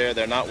are out there.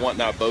 They're not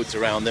wanting our boats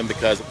around them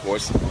because, of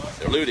course,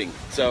 they're looting.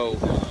 So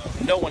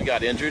no one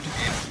got injured.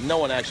 No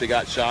one actually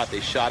got shot. They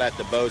shot at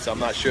the boats. I'm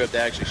not sure if they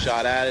actually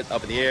shot at it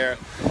up in the air,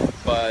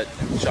 but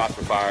shots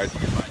were fired.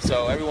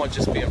 So everyone's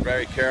just being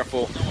very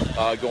careful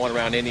going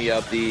around any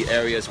of the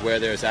areas where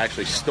there's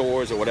actually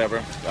stores or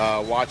whatever,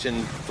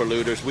 watching for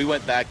looters. We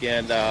went back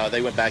in,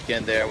 they went back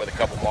in there with a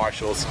couple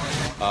marshals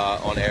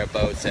on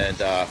airboats and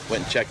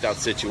went and checked out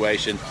the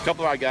situation. A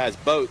couple of our guys'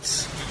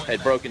 boats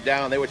had broken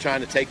down. They were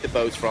trying to take the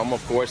boats from them.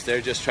 Of course,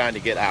 they're just trying to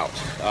get out.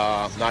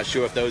 Not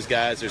sure if those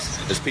guys,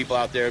 there's people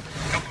out there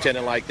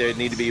pretending like they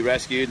need to be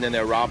rescued, and then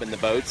they're robbing the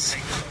boats.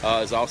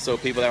 There's also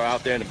people that were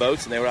out there in the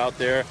boats, and they were out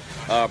there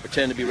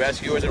pretending to be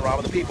rescuers and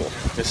robbing the people.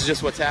 This is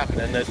just what's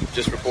happening. That's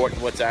just reporting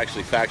what's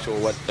actually factual,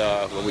 what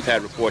we've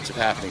had reports of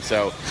happening.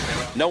 So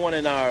no one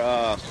in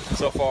our,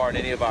 so far in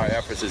any of our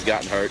efforts has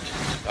gotten hurt.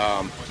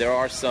 There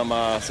are some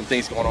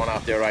things going on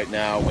out there right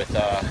now with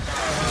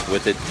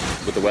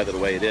the weather the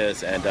way it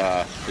is, and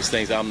there's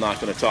things I'm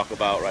not going to talk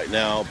about right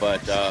now,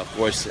 but of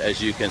course,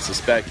 as you can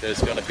suspect,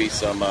 there's going to be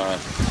some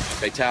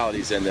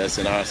fatalities in this,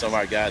 and some of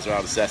our guys are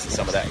assessing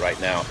some of that right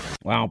now.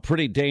 Wow,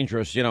 pretty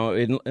dangerous. You know,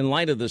 in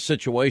light of the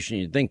situation,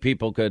 you'd think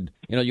people could,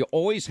 you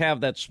always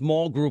have that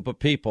small group of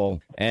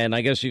people, and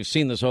I guess you've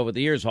seen this over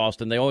the years,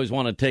 Austin, they always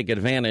want to take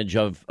advantage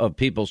of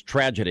people's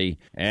tragedy,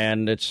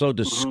 and it's so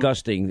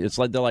disgusting. It's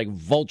like they're like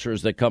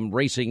vultures that come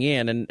racing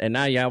in, and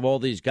now you have all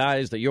these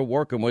guys that you're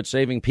working with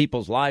saving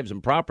people's lives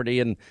and property,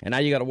 and now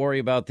you got to worry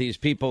about these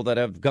people that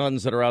have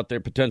guns that are out there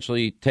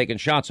potentially taking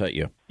shots at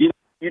you.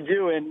 You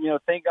do, and,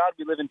 thank God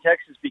we live in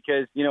Texas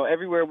because,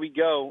 everywhere we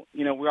go,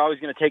 we're always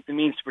going to take the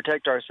means to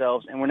protect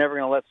ourselves, and we're never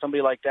going to let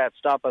somebody like that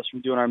stop us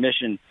from doing our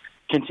mission.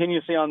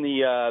 Continuously on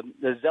the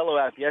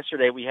Zello app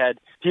yesterday, we had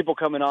people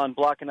coming on,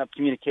 blocking up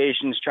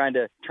communications, trying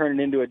to turn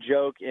it into a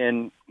joke,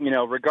 and,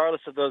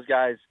 regardless of those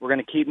guys, we're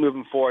going to keep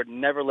moving forward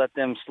and never let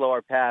them slow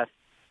our path.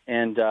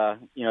 And,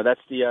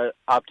 that's the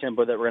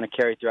op-tempo that we're going to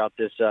carry throughout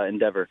this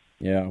endeavor.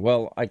 Yeah,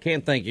 well, I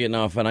can't thank you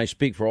enough, and I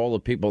speak for all the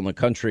people in the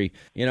country.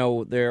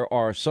 There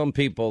are some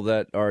people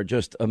that are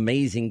just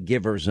amazing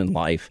givers in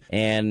life,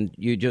 and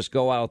you just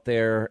go out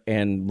there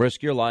and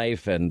risk your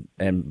life and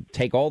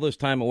take all this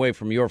time away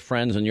from your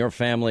friends and your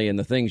family and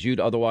the things you'd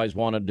otherwise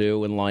want to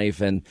do in life,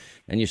 and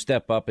you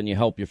step up and you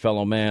help your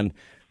fellow man.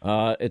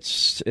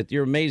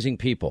 You're amazing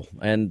people,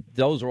 and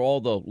those are all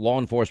the law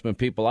enforcement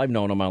people I've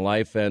known in my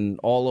life and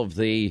all of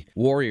the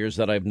warriors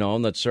that I've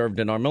known that served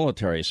in our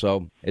military.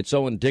 So it's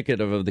so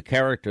indicative of the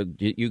character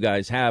you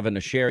guys have, and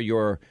to share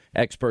your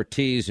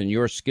expertise and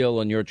your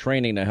skill and your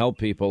training to help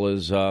people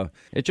is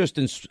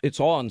it's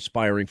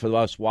awe-inspiring for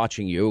us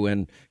watching you,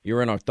 and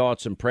you're in our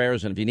thoughts and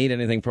prayers. And if you need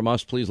anything from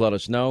us, please let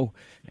us know,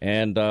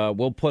 and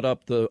we'll put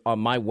up on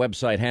my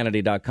website,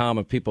 Hannity.com,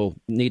 if people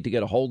need to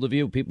get a hold of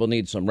you, people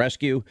need some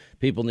rescue,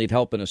 people need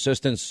help and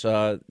assistance,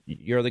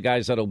 you're the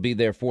guys that'll be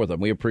there for them.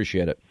 We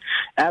appreciate it.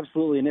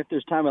 Absolutely. And if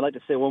there's time, I'd like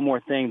to say one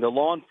more thing. The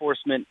law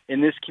enforcement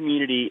in this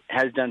community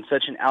has done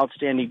such an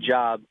outstanding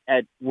job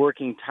at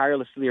working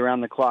tirelessly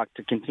around the clock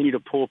to continue to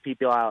pull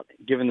people out,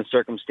 given the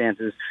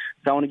circumstances.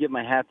 So I want to give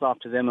my hats off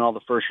to them and all the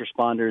first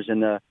responders.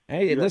 And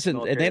hey, listen,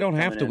 they don't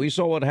have to. We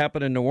saw what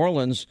happened in New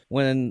Orleans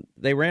when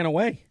they ran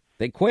away.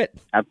 They quit.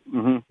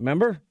 Mm-hmm.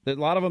 Remember? A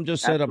lot of them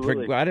just said,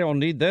 I don't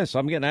need this.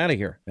 I'm getting out of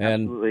here.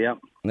 And absolutely, yep.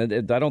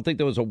 I don't think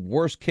there was a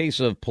worse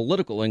case of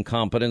political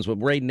incompetence with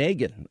Ray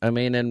Nagin. I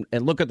mean, and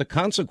look at the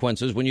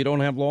consequences when you don't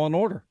have law and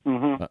order.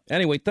 Mm-hmm.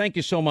 Anyway, thank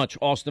you so much,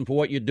 Austin, for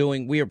what you're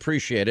doing. We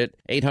appreciate it.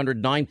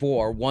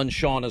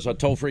 800-941-SEAN is our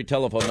toll-free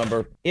telephone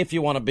number if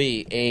you want to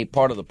be a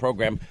part of the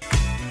program.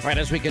 All right,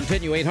 as we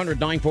continue,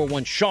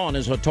 800-941-SEAN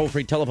is our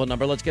toll-free telephone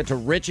number. Let's get to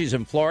Rich. He's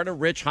in Florida.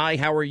 Rich, hi,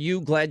 how are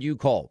you? Glad you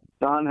called.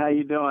 Don, how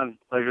you doing?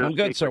 Pleasure. I'm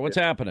good, sir. What's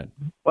happening?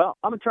 Well,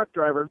 I'm a truck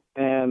driver,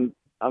 and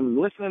I'm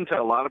listening to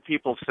a lot of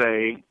people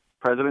say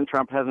President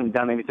Trump hasn't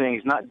done anything.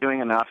 He's not doing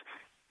enough.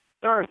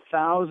 There are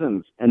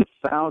thousands and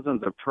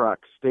thousands of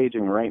trucks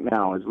staging right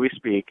now as we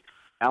speak,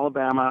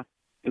 Alabama,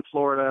 in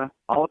Florida,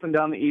 all up and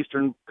down the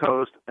eastern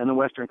coast and the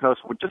western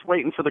coast. We're just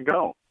waiting for the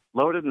go.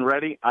 Loaded and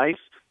ready, ice.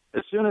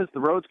 As soon as the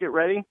roads get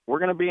ready, we're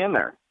going to be in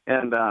there.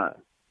 And,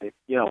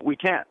 we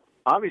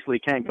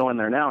can't go in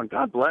there now. And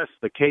God bless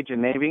the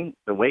Cajun Navy,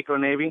 the Waco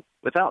Navy.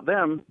 Without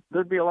them,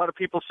 there'd be a lot of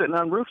people sitting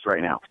on roofs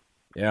right now.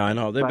 Yeah, I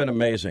know. They've been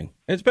amazing.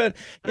 It's been,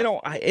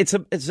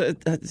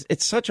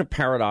 it's such a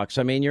paradox.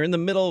 I mean, you're in the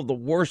middle of the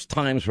worst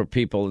times for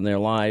people in their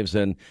lives,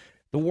 and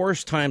the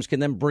worst times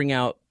can then bring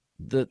out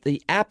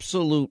the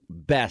absolute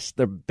best,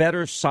 the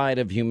better side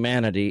of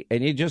humanity,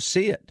 and you just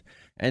see it.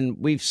 And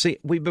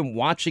we've been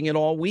watching it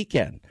all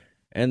weekend.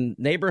 And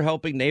neighbor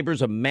helping neighbor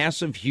is a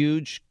massive,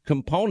 huge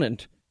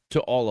component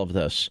to all of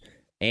this.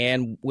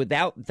 And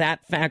without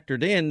that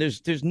factored in,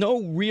 there's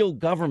no real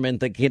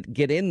government that can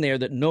get in there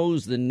that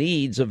knows the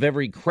needs of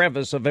every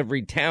crevice of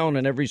every town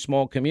and every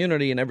small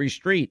community and every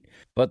street.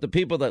 But the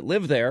people that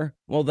live there,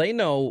 well, they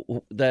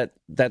know that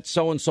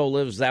so-and-so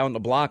lives down the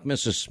block,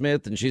 Mrs.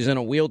 Smith, and she's in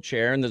a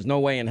wheelchair, and there's no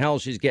way in hell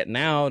she's getting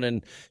out,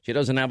 and she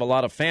doesn't have a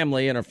lot of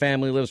family, and her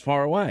family lives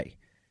far away.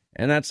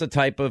 And that's the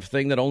type of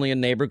thing that only a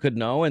neighbor could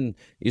know. And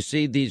you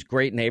see these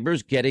great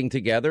neighbors getting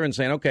together and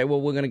saying, okay,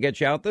 well, we're going to get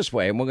you out this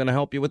way, and we're going to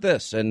help you with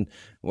this, and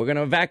we're going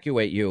to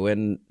evacuate you.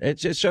 And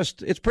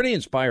it's pretty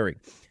inspiring.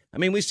 I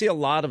mean, we see a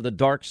lot of the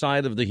dark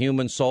side of the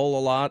human soul a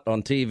lot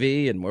on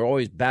TV, and we're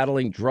always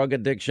battling drug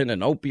addiction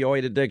and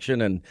opioid addiction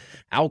and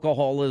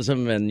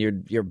alcoholism, and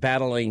you're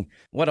battling,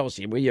 what else?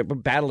 You're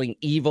battling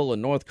evil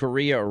in North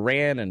Korea,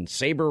 Iran, and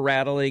saber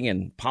rattling,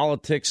 and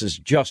politics is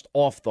just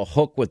off the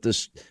hook with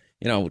this,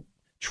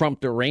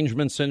 Trump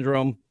derangement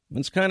syndrome.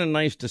 It's kind of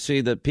nice to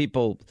see that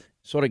people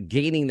sort of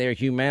gaining their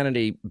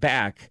humanity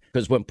back,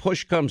 because when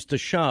push comes to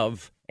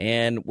shove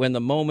and when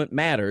the moment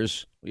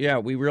matters, yeah,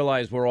 we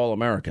realize we're all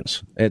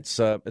Americans.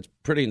 It's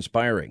pretty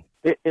inspiring.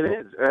 It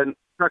is. And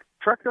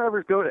truck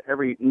drivers go to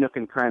every nook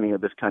and cranny of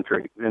this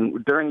country.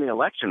 And during the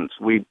elections,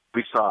 we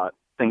saw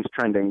things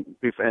trending.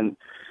 And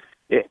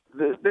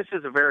this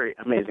is a very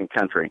amazing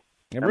country.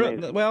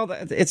 Amazing. Well,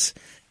 it's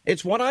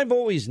what I've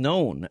always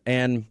known.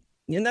 And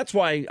that's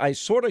why I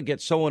sort of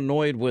get so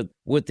annoyed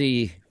with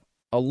the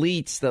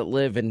elites that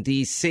live in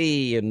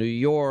D.C. and New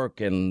York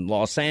and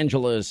Los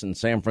Angeles and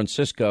San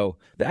Francisco,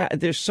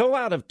 they're so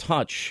out of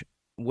touch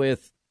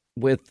with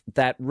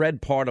that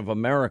red part of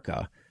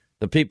America,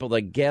 the people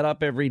that get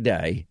up every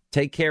day,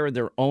 take care of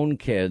their own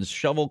kids,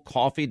 shovel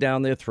coffee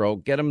down their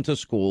throat, get them to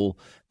school,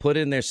 put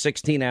in their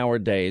 16-hour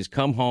days,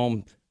 come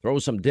home, throw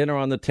some dinner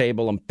on the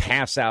table, and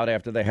pass out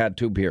after they had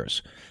 2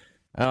 beers.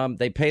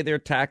 They pay their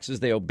taxes.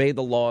 They obey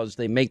the laws.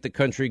 They make the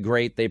country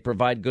great. They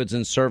provide goods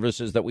and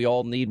services that we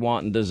all need,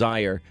 want, and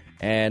desire.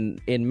 And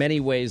in many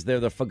ways, they're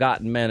the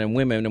forgotten men and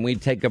women, and we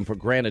take them for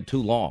granted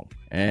too long.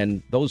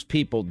 And those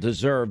people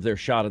deserve their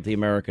shot at the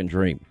American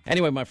dream.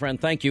 Anyway, my friend,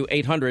 thank you.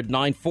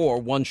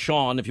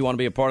 800-941-SEAN if you want to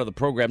be a part of the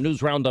program.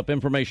 News Roundup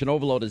Information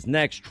Overload is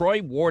next.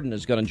 Troy Warden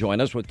is going to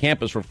join us with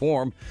Campus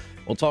Reform.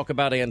 We'll talk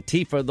about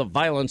Antifa, the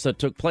violence that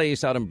took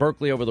place out in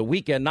Berkeley over the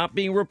weekend, not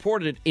being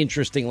reported,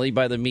 interestingly,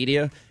 by the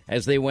media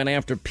as they went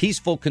after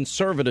peaceful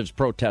conservatives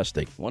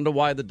protesting. Wonder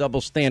why the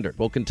double standard.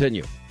 We'll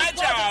continue.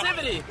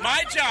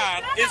 My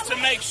job is to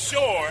make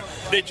sure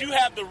that you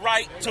have the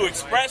right to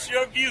express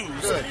your views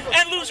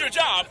and lose your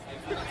job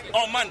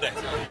on Monday.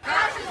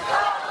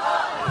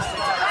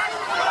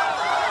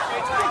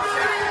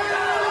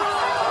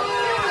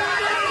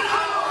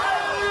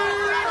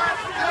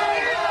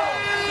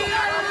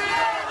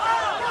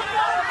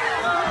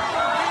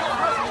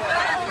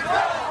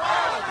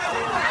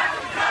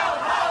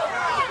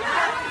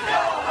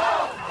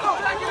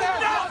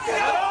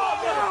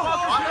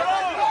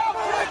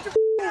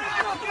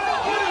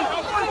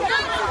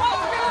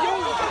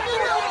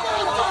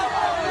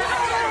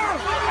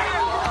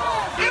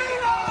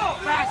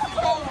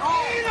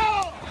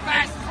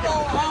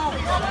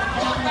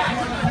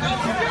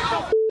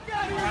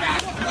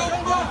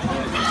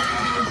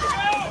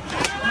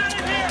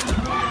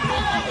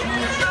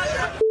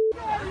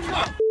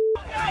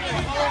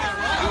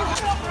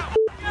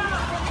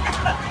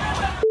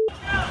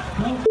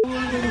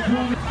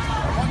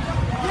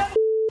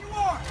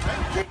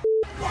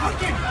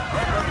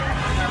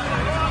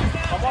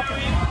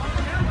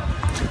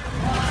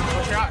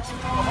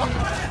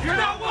 You're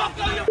not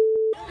welcome.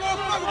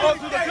 Go to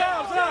the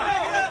cops,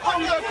 huh?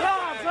 To the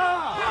cops,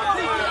 huh?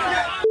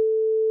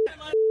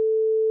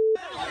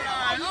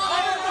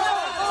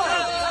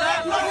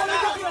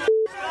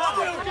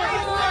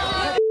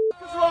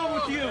 What's wrong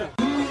with you?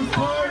 Whose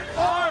part?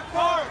 Our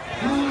part.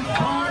 Whose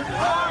part?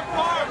 Our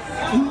part.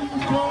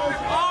 Whose part?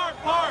 Our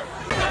part.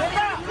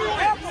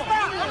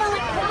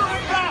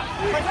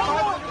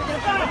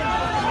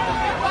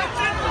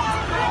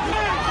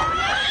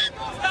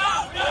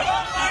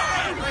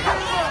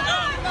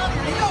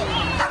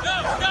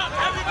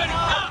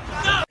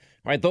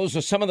 All right, those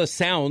are some of the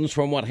sounds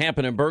from what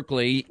happened in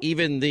Berkeley.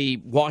 Even the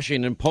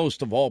Washington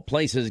Post, of all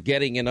places,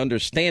 getting an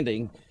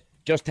understanding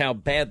just how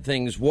bad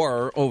things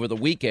were over the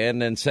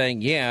weekend and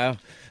saying, you've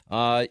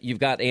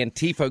got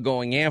Antifa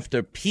going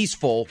after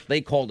peaceful,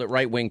 they called it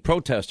right-wing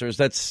protesters.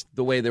 That's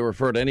the way they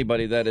refer to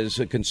anybody that is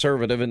a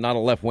conservative and not a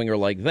left-winger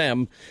like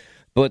them.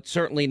 But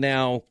certainly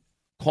now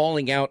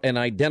calling out and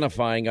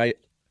identifying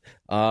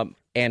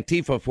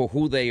Antifa for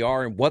who they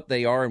are and what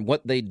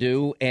they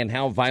do and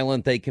how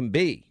violent they can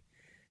be.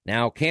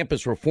 Now,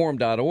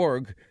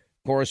 campusreform.org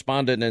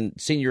correspondent and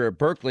senior at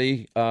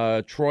Berkeley,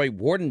 Troy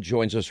Warden,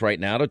 joins us right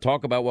now to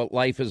talk about what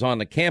life is on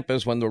the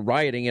campus when the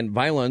rioting and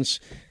violence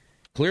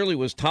clearly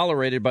was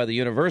tolerated by the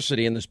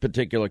university in this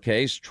particular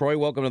case. Troy,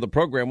 welcome to the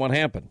program. What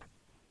happened?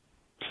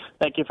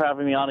 Thank you for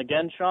having me on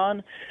again,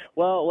 Sean.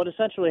 Well, what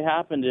essentially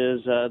happened is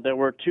there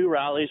were 2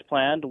 rallies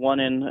planned, one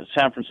in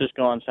San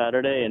Francisco on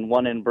Saturday and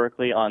one in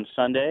Berkeley on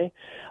Sunday.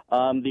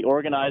 The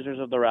organizers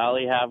of the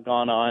rally have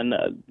gone on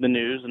the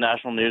news, the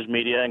national news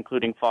media,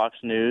 including Fox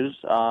News.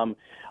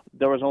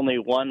 There was only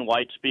one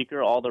white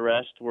speaker. All the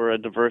rest were a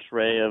diverse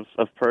array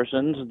of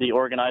persons. The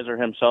organizer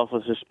himself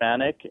was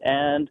Hispanic.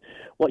 And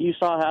what you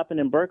saw happen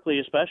in Berkeley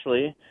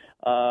especially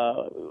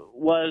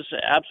was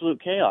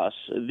absolute chaos.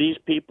 These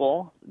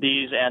people,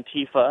 these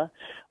Antifa,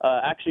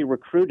 actually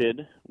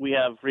recruited, we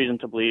have reason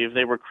to believe,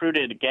 they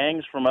recruited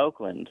gangs from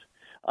Oakland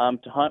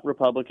to hunt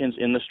Republicans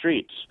in the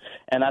streets.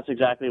 And that's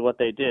exactly what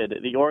they did.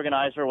 The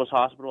organizer was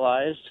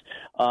hospitalized.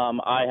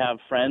 I have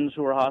friends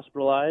who were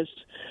hospitalized.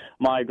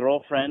 My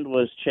girlfriend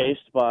was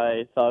chased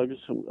by thugs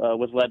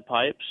with lead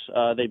pipes.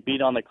 They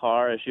beat on the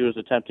car as she was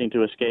attempting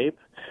to escape.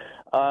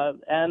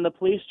 And the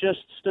police just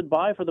stood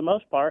by for the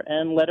most part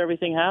and let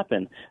everything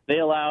happen. They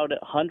allowed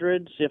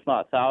hundreds, if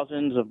not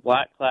thousands, of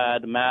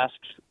black-clad,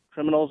 masked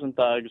criminals and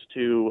thugs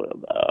to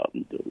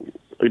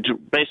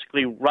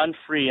basically run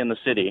free in the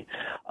city.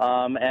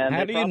 And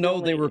how do you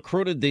know they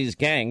recruited these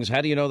gangs?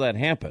 How do you know that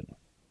happened?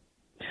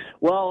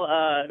 Well,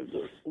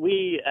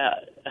 we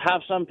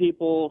have some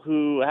people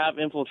who have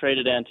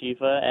infiltrated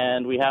Antifa,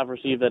 and we have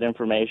received that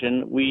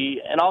information.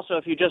 And also,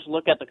 if you just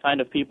look at the kind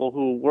of people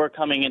who were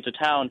coming into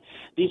town,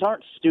 these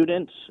aren't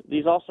students.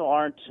 These also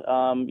aren't,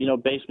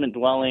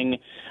 basement-dwelling,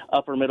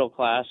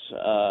 upper-middle-class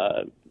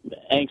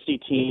angsty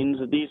teens.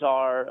 These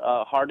are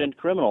hardened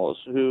criminals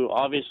who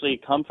obviously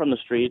come from the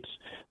streets.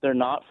 They're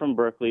not from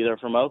Berkeley. They're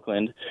from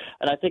Oakland.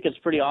 And I think it's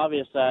pretty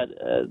obvious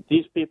that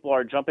these people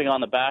are jumping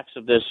on the backs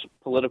of this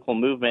political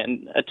movement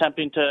and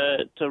attempting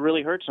to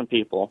really hurt some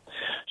people.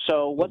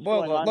 So what's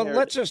going on here?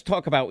 Let's just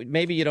talk about,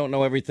 maybe you don't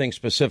know everything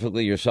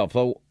specifically yourself,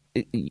 though.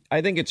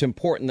 I think it's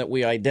important that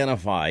we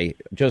identify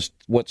just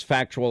what's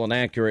factual and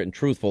accurate and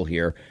truthful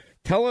here.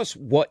 Tell us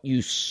what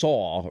you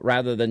saw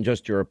rather than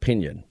just your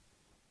opinion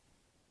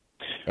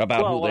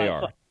about who they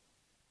are.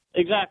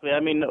 Exactly.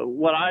 I mean,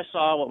 what I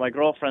saw, what my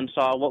girlfriend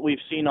saw, what we've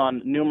seen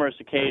on numerous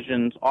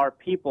occasions are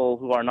people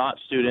who are not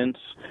students.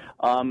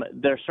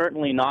 They're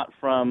certainly not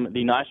from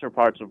the nicer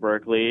parts of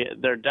Berkeley.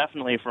 They're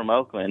definitely from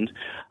Oakland,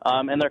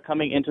 and they're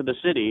coming into the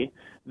city.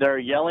 They're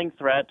yelling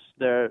threats.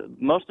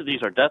 Most of these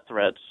are death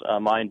threats,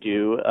 mind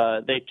you.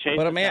 They chase.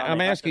 But I'm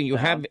asking you,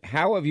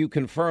 how have you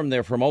confirmed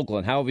they're from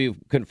Oakland? How have you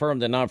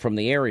confirmed they're not from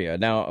the area?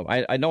 Now,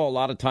 I know a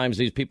lot of times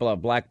these people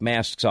have black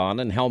masks on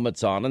and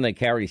helmets on, and they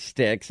carry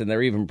sticks, and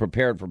they're even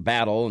prepared for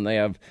battle, and they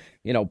have,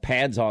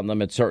 pads on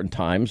them at certain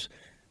times.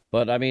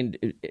 But, I mean,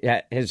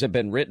 has it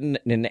been written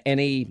in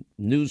any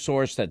news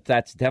source that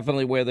that's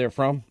definitely where they're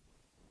from?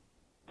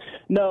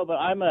 No, but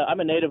I'm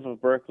a native of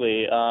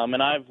Berkeley,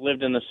 and I've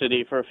lived in the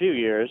city for a few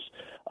years,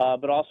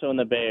 but also in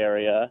the Bay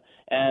Area.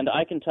 And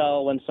I can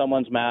tell when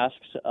someone's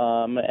masked,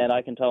 and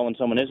I can tell when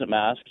someone isn't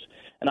masked.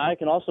 And I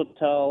can also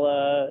tell,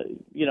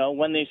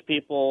 when these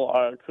people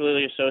are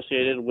clearly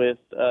associated with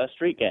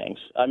street gangs.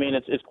 I mean,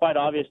 it's quite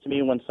obvious to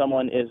me when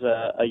someone is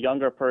a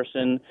younger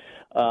person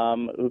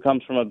who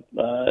comes from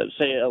a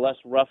less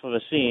rough of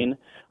a scene,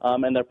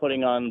 and they're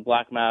putting on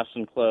black masks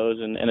and clothes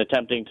and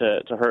attempting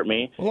to hurt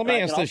me. Well, let me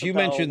ask this: you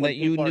mentioned that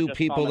you knew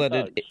people that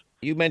had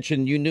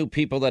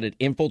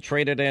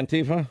infiltrated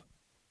Antifa.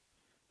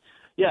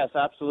 Yes,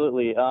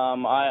 absolutely.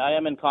 I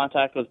am in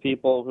contact with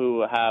people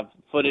who have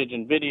footage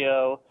and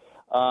video.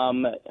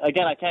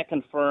 Again, I can't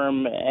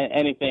confirm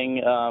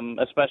anything,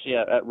 especially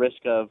at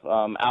risk of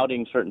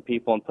outing certain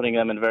people and putting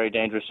them in very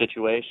dangerous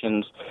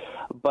situations.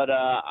 But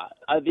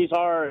these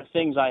are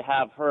things I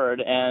have heard,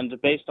 and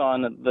based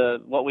on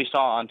what we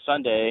saw on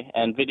Sunday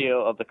and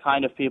video of the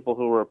kind of people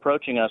who were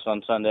approaching us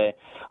on Sunday,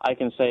 I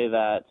can say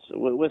that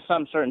with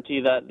some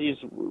certainty that these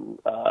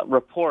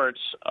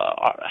reports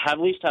at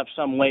least have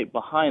some weight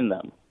behind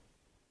them.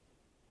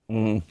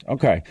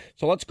 Okay,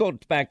 so let's go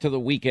back to the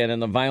weekend and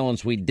the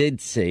violence we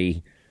did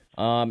see,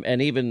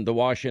 and even the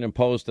Washington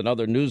Post and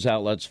other news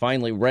outlets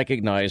finally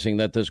recognizing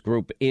that this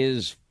group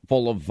is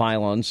full of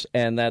violence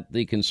and that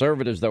the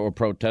conservatives that were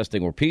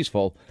protesting were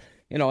peaceful.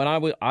 And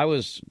I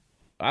was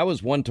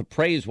one to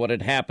praise what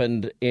had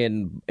happened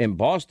in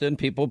Boston,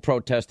 people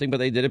protesting, but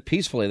they did it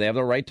peacefully. They have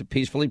the right to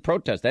peacefully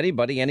protest.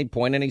 Anybody, any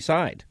point, any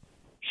side.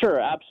 Sure,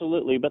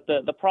 absolutely. But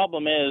the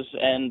problem is,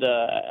 and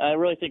I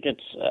really think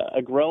it's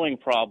a growing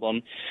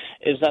problem,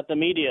 is that the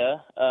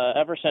media,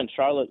 ever since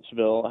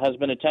Charlottesville, has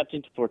been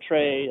attempting to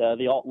portray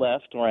the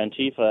alt-left or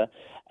Antifa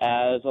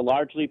as a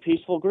largely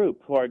peaceful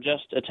group who are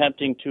just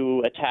attempting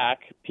to attack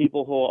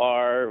people who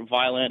are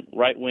violent,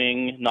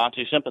 right-wing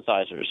Nazi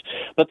sympathizers.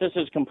 But this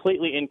is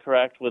completely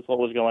incorrect with what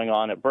was going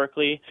on at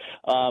Berkeley.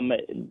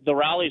 The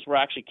rallies were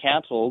actually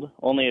canceled.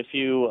 Only a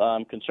few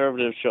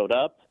conservatives showed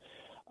up.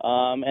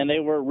 And they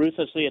were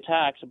ruthlessly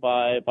attacked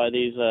by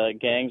these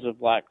gangs of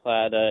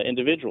black-clad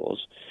individuals.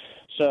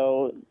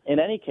 So in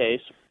any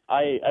case,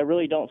 I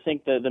really don't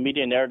think that the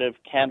media narrative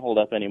can hold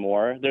up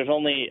anymore. There's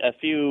only a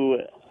few,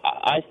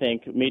 I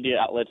think, media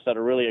outlets that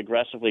are really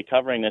aggressively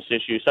covering this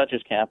issue, such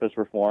as campus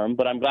reform.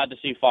 But I'm glad to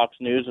see Fox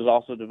News is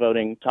also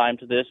devoting time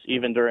to this,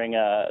 even during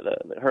the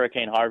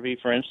Hurricane Harvey,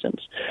 for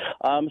instance.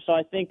 So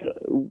I think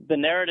the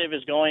narrative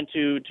is going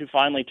to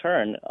finally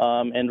turn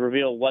and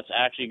reveal what's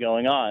actually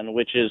going on,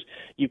 which is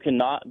you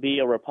cannot be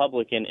a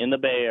Republican in the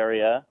Bay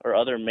Area or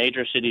other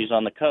major cities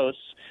on the coast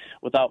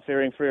without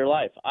fearing for your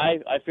life.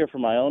 I fear for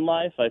my own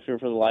life. I fear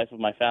for the life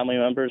of my family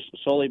members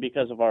solely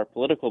because of our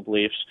political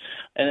beliefs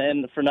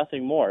and for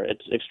nothing more.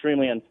 It's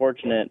extremely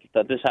unfortunate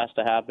that this has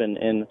to happen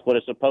in what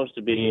is supposed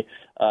to be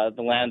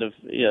the land of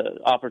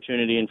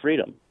opportunity and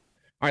freedom.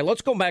 All right,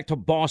 let's go back to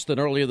Boston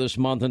earlier this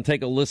month and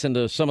take a listen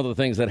to some of the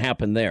things that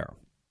happened there.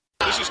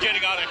 This is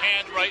getting out of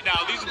hand right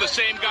now. These are the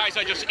same guys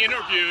I just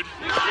interviewed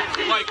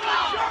like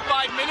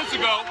 5 minutes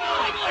ago,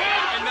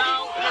 and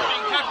now they're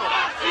being heckled.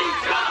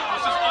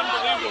 This is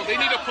unbelievable.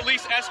 They need a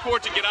police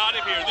escort to get out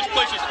of here. This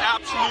place is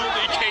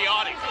absolutely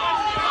chaotic.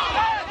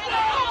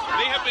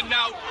 They have been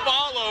now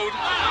followed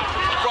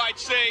for,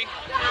 I'd say,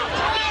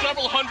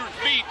 several hundred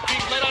feet,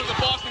 being led out of the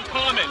Boston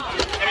Common.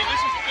 I mean,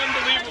 this is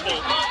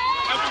unbelievable.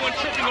 Everyone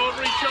tripping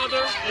over each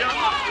other.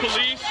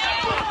 Police.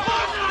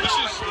 This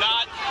is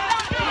not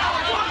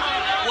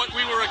what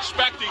we were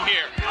expecting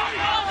here.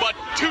 But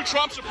 2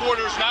 Trump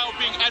supporters now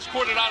being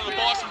escorted out of the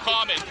Boston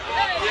Common.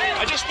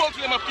 I just spoke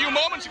to them a few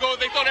moments ago.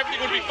 They thought everything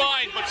would be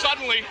fine, but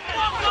suddenly,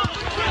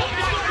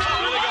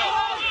 there they go.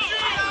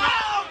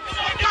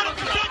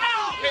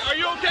 Hey, are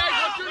you okay?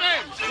 What's your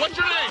name? What's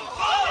your name?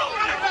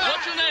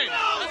 What's your name?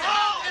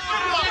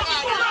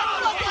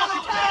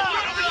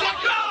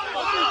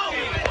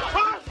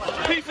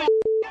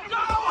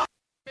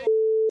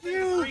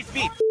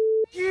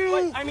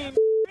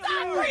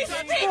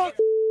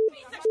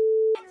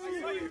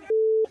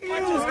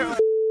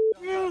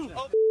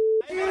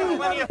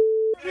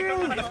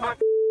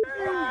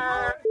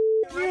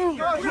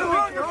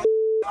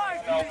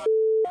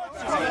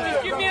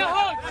 Give me a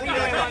hug.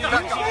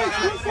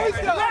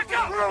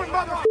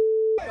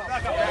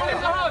 Back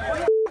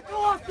up. Go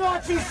off,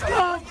 Nazi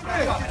scum.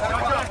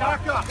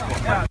 Back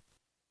up.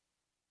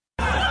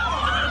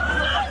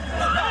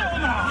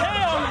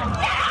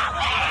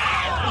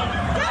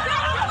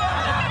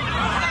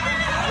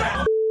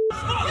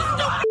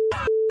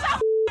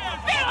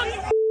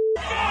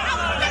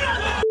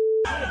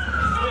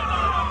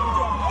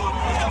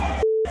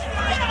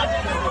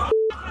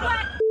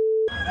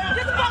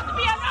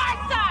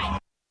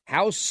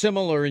 How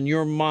similar in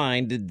your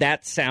mind did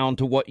that sound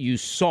to what you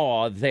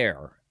saw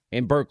there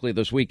in Berkeley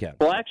this weekend?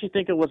 Well, I actually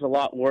think it was a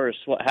lot worse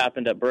what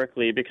happened at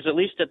Berkeley, because at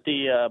least at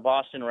the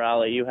Boston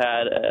rally, you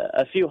had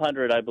a few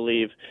hundred, I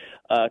believe,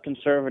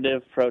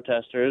 conservative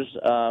protesters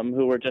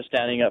who were just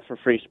standing up for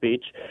free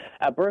speech.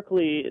 At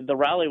Berkeley, the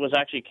rally was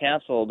actually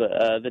canceled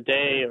the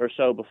day or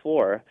so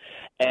before,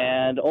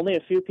 and only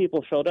a few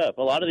people showed up.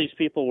 A lot of these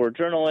people were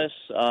journalists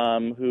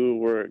who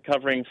were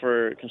covering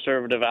for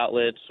conservative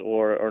outlets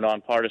or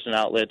nonpartisan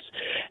outlets,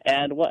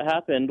 and what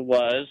happened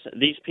was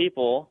these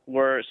people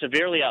were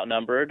severely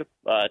outnumbered,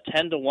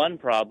 10-1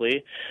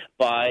 probably,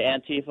 by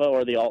Antifa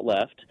or the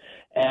alt-left,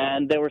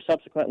 and they were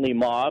subsequently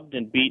mobbed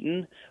and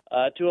beaten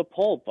to a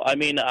pulp. I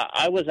mean,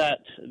 I was at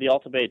the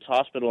Alta Bates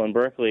Hospital in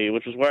Berkeley,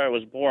 which was where I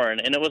was born,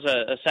 and it was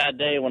a sad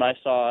day when I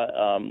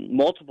saw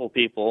multiple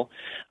people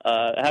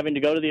having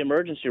to go to the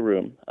emergency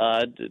room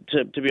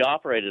to be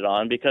operated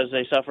on because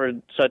they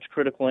suffered such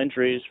critical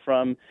injuries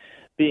from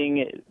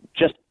being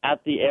just at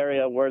the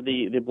area where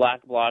the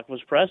black bloc was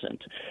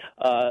present.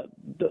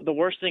 The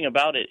worst thing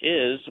about it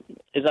is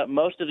that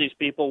most of these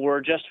people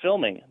were just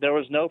filming. There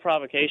was no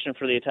provocation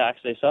for the attacks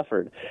they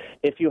suffered.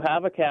 If you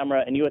have a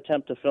camera and you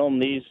attempt to film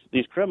these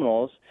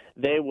criminals,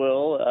 they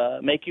will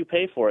make you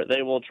pay for it.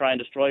 They will try and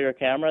destroy your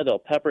camera. They'll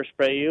pepper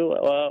spray you,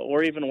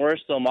 or even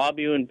worse, they'll mob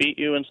you and beat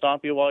you and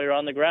stomp you while you're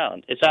on the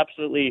ground. It's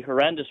absolutely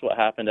horrendous what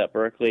happened at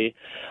Berkeley.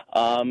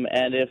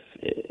 And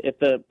if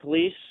the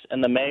police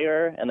and the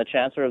mayor and the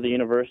chancellor of the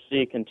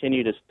university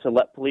continue to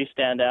let police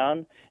stand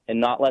down and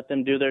not let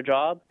them do their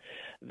job,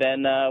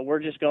 then we're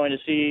just going to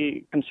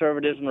see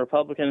conservatives and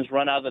Republicans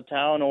run out of the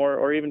town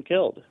or even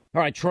killed.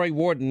 All right, Troy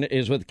Warden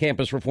is with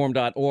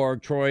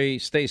campusreform.org. Troy,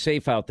 stay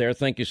safe out there.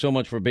 Thank you so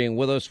much for being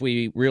with us.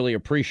 We really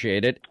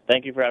appreciate it.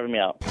 Thank you for having me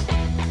out.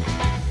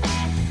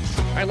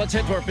 All right, let's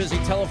head to our busy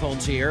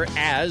telephones here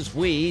as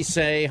we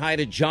say hi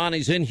to John.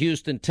 He's in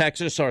Houston,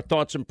 Texas. Our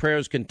thoughts and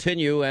prayers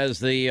continue as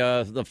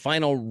the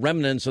final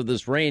remnants of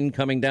this rain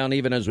coming down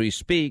even as we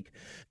speak.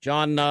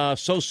 John,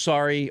 so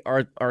sorry.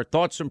 Our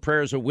thoughts and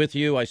prayers are with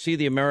you. I see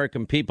the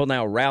American people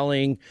now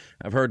rallying.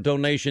 I've heard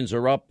donations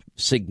are up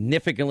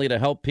significantly to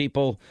help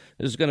people.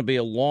 This is going to be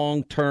a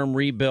long-term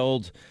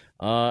rebuild.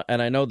 And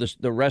I know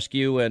the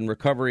rescue and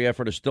recovery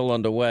effort is still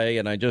underway.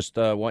 And I just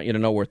want you to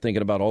know we're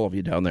thinking about all of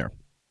you down there.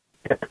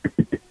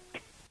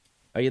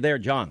 Are you there,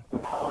 John?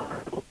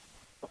 All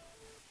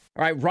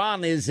right,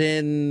 Ron is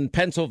in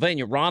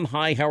Pennsylvania. Ron,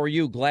 hi, how are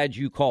you? Glad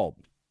you called.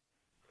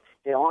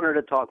 Yeah, honored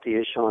to talk to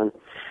you, Sean.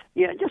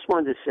 Yeah, I just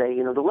wanted to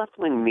say, the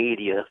left-wing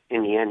media,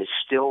 in the end, is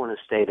still in a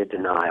state of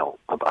denial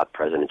about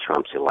President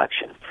Trump's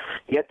election.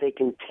 Yet they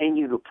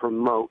continue to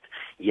promote,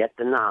 yet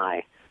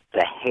deny,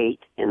 the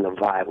hate and the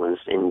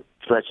violence, and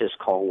let's just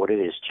call what it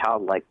is,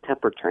 childlike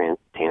temper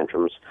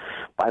tantrums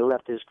by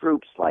leftist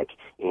groups like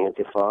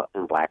Antifa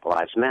and Black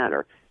Lives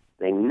Matter.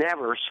 They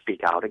never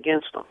speak out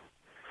against them.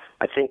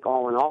 I think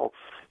all in all,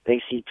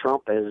 they see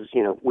Trump as,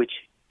 which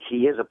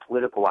he is a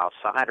political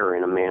outsider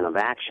and a man of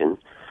action,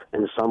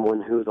 and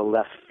someone who the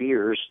left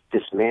fears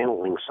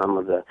dismantling some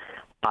of the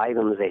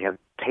items they have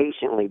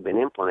patiently been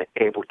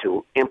able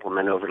to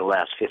implement over the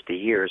last 50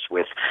 years,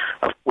 which,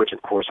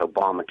 of course,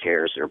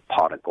 Obamacare is their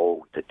pot of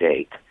gold to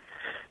date.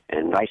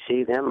 And I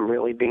see them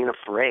really being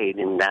afraid,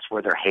 and that's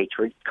where their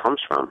hatred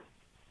comes from.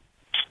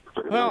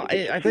 Well,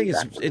 I think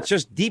it's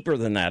just deeper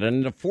than that,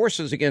 and the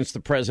forces against the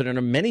president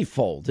are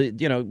manyfold.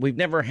 We've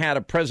never had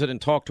a president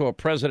talk to a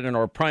president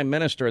or a prime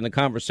minister and the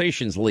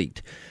conversations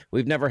leaked.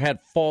 We've never had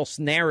false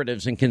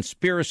narratives and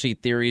conspiracy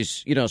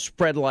theories,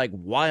 spread like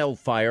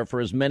wildfire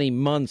for as many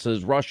months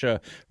as Russia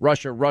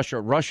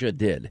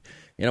did.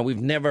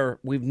 We've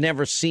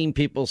never seen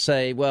people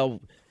say,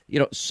 well,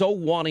 so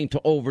wanting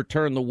to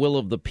overturn the will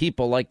of the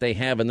people like they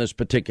have in this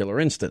particular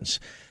instance.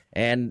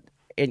 And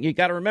you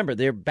got to remember,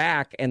 they're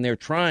back and they're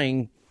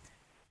trying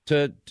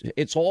to,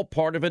 it's all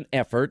part of an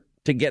effort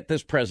to get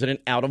this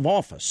president out of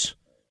office.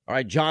 All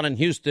right, John in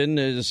Houston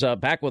is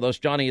back with us.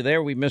 John, are you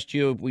there? We missed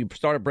you. We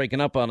started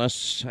breaking up on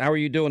us. How are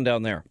you doing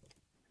down there?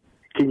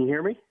 Can you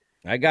hear me?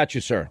 I got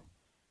you, sir.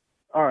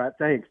 All right,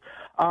 thanks.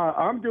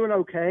 I'm doing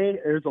okay.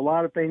 There's a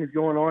lot of things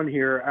going on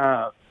here.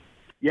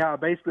 I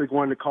basically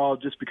wanted to call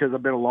just because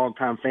I've been a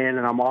long-time fan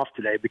and I'm off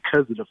today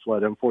because of the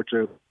flood,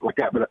 unfortunately, like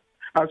that. But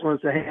I just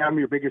want to say, hey, I'm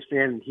your biggest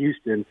fan in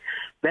Houston.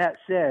 That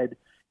said,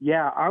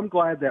 I'm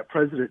glad that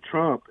President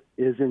Trump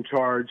is in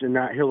charge and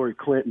not Hillary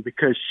Clinton,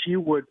 because she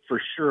would for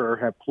sure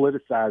have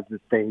politicized this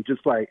thing,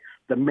 just like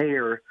the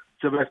mayor,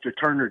 Sylvester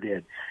Turner,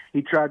 did.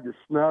 He tried to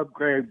snub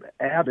Greg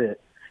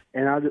Abbott,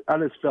 and I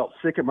just felt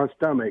sick at my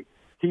stomach.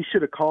 He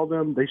should have called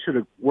them. They should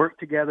have worked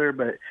together,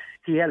 but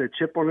he had a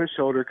chip on his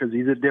shoulder because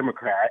he's a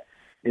Democrat.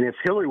 And if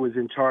Hillary was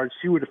in charge,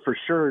 she would have for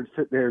sure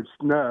sit there and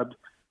snubbed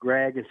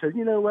Greg and said,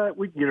 you know what,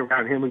 we can get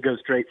around him and go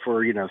straight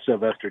for,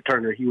 Sylvester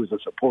Turner. He was a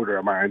supporter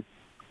of mine.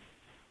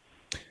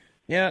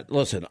 Yeah,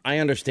 listen, I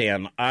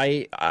understand.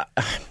 We got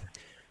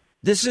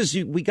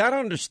to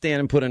understand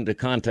and put into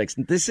context.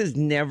 This has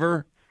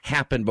never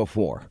happened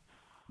before.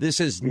 This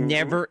has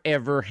never,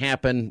 ever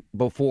happened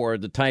before,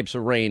 the types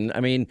of rain. I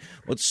mean,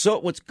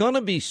 what's going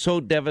to be so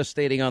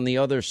devastating on the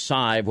other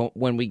side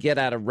when we get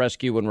out of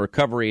rescue and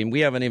recovery, and we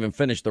haven't even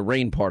finished the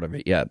rain part of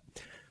it yet.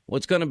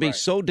 What's going to be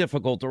so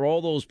difficult are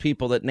all those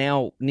people that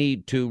now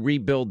need to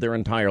rebuild their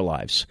entire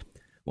lives.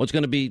 What's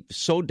going to be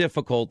so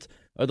difficult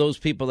are those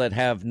people that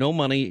have no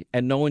money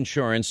and no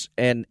insurance,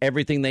 and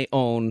everything they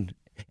own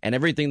and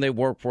everything they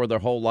work for their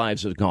whole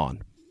lives is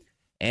gone.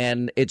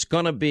 And it's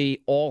going to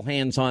be all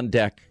hands on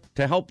deck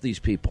to help these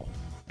people.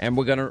 And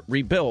we're going to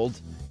rebuild.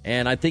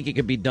 And I think it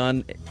can be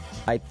done.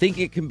 I think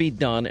it can be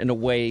done in a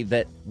way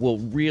that will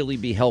really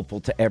be helpful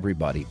to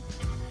everybody.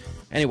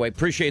 Anyway,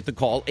 appreciate the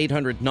call.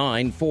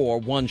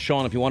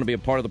 800-941-SEAN if you want to be a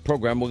part of the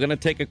program. We're going to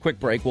take a quick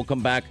break. We'll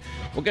come back.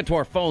 We'll get to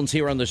our phones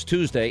here on this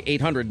Tuesday.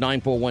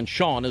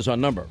 800-941-SEAN is our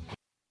number.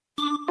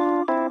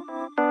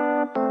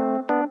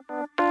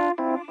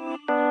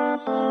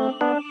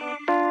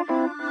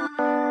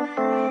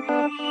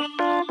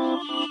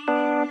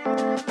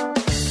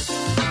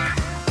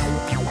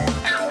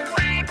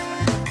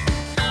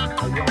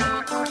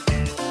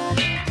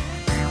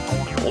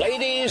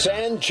 Ladies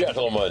and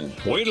gentlemen,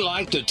 we'd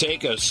like to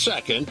take a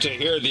second to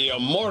hear the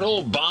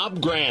immortal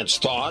Bob Grant's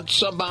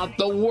thoughts about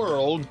the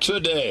world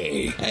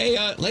today. Hey,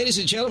 ladies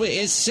and gentlemen,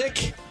 it's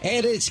sick,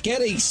 and it's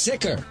getting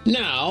sicker.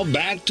 Now,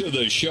 back to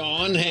the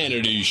Sean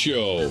Hannity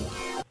Show.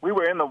 We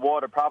were in the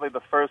water, probably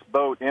the first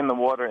boat in the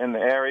water in the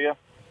area.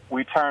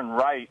 We turned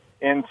right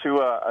into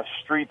a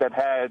street that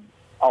had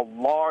a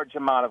large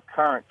amount of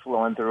current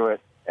flowing through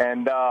it,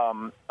 and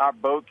our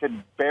boat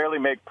could barely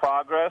make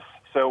progress.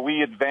 So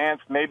we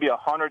advanced maybe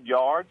 100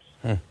 yards,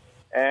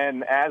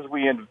 and as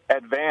we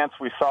advanced,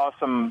 we saw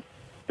some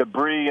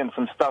debris and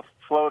some stuff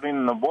floating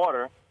in the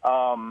water,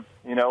 and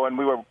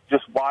we were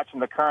just watching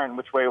the current,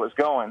 which way it was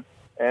going.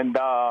 And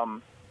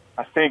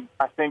I think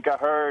I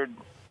heard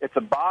it's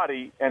a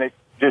body, and it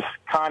just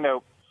kind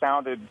of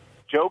sounded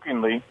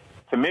jokingly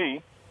to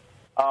me.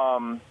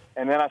 And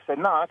then I said,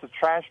 no, that's a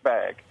trash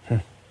bag.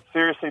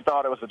 Seriously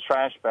thought it was a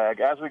trash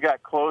bag. As we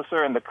got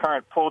closer and the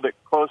current pulled it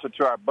closer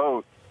to our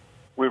boat,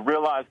 we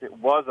realized it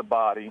was a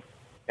body,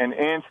 and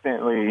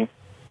instantly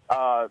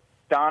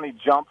Donnie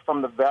jumped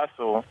from the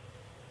vessel,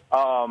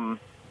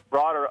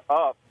 brought her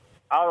up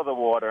out of the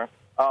water.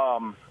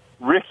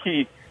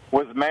 Ricky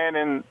was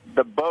manning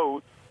the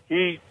boat.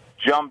 He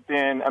jumped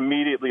in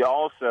immediately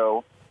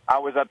also. I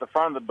was at the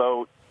front of the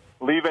boat,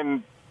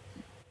 leaving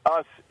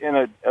us in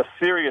a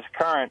serious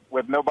current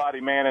with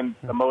nobody manning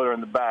the motor in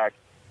the back.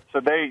 So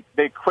they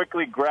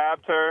quickly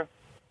grabbed her,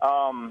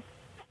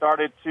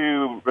 started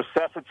to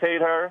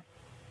resuscitate her,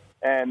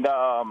 and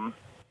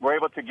were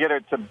able to get her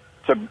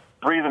to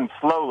breathing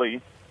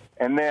slowly,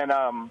 and then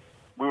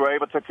we were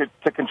able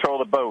to control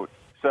the boat.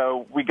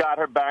 So we got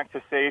her back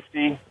to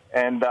safety,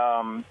 and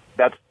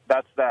that's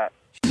that.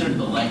 Consider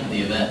the length of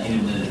the event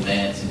in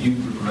advance. Did you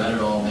regret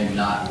at all maybe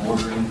not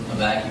ordering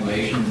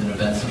evacuations in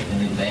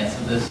advance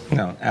of this?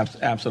 No,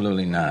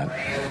 absolutely not.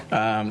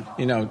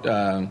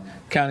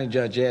 County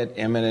Judge Ed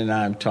Emmett and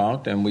I have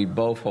talked, and we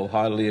both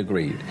wholeheartedly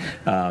agreed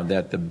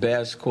that the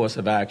best course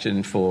of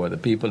action for the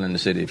people in the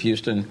city of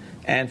Houston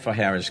and for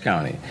Harris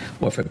County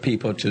were for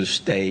people to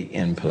stay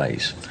in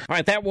place. All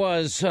right, that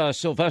was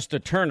Sylvester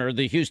Turner,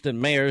 the Houston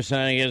mayor,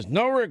 saying he has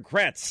no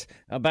regrets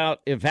about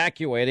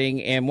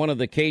evacuating, and one of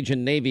the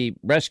Cajun Navy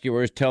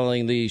rescuers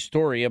telling the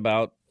story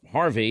about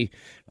Harvey.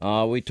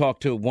 We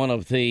talked to one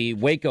of the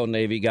Waco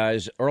Navy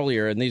guys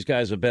earlier, and these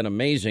guys have been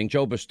amazing.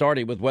 Joe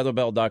Bastardi with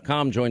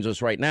weatherbell.com joins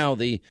us right now,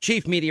 the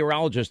chief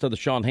meteorologist of the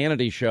Sean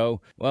Hannity Show.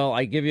 Well,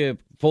 I give you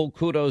full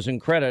kudos and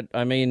credit.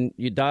 I mean,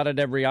 you dotted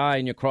every I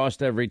and you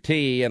crossed every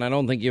T, and I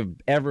don't think you've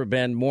ever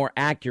been more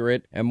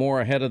accurate and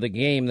more ahead of the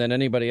game than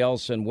anybody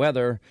else in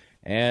weather.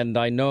 And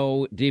I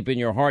know deep in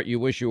your heart you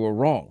wish you were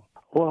wrong.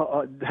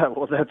 Well,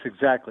 that's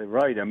exactly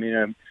right. I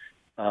mean,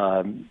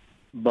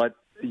 but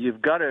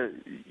you've got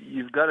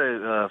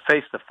to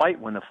face the fight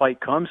when the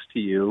fight comes to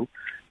you.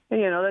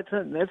 And,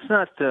 that's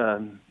not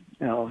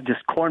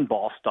just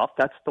cornball stuff.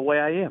 That's the way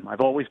I am.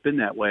 I've always been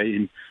that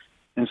way,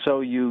 and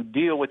so you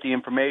deal with the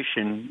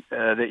information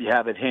that you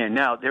have at hand.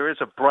 Now, there is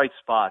a bright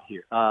spot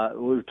here.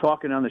 We were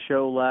talking on the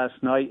show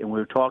last night, and we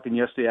were talking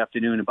yesterday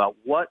afternoon about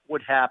what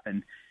would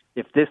happen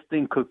if this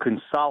thing could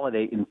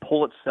consolidate and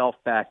pull itself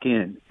back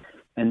in.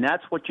 And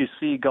that's what you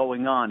see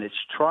going on. It's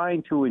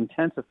trying to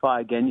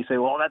intensify again. You say,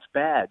 well, that's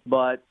bad.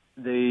 But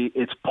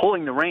it's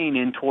pulling the rain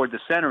in toward the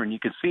center, and you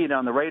can see it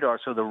on the radar.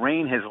 So the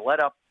rain has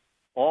let up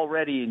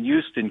already in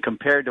Houston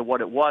compared to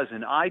what it was,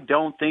 and I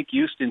don't think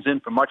Houston's in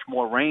for much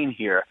more rain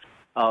here.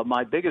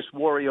 My biggest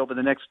worry over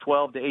the next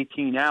 12 to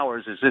 18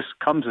 hours is this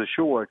comes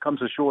ashore. It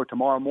comes ashore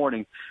tomorrow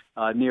morning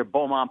near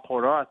Beaumont,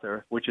 Port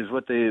Arthur, which is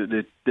what there's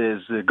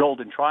the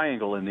Golden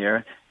Triangle in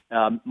there.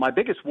 My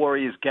biggest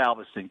worry is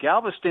Galveston.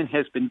 Galveston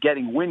has been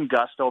getting wind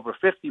gusts over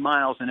 50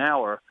 miles an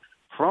hour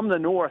from the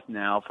north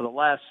now for the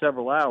last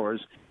several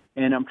hours,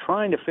 and I'm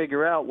trying to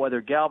figure out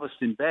whether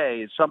Galveston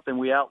Bay is something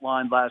we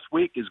outlined last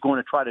week is going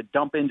to try to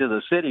dump into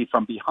the city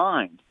from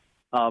behind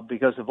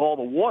because of all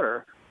the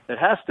water that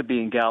has to be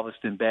in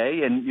Galveston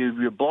Bay. And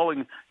you're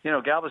blowing,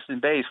 Galveston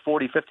Bay is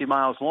 40, 50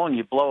 miles long.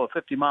 You blow a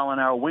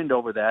 50-mile-an-hour wind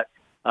over that.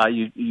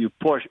 You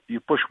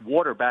push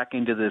water back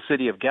into the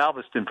city of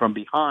Galveston from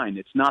behind.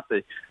 It's not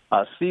the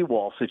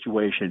seawall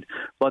situation.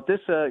 But this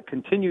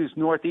continues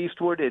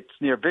northeastward. It's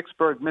near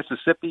Vicksburg,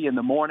 Mississippi in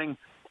the morning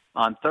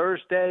on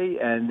Thursday,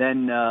 and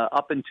then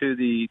up into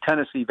the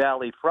Tennessee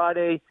Valley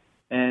Friday.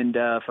 And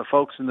for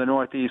folks in the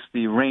Northeast,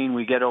 the rain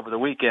we get over the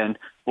weekend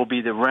will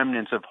be the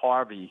remnants of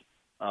Harvey.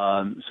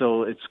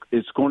 So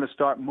it's going to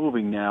start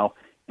moving now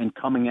and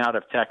coming out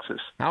of Texas.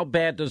 How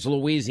bad does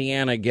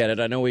Louisiana get it?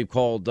 I know we've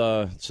called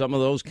some of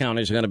those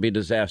counties are going to be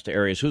disaster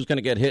areas. Who's going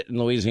to get hit in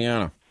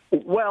Louisiana?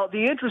 Well,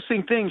 the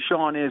interesting thing,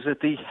 Sean, is that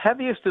the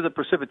heaviest of the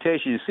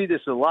precipitation, you see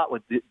this a lot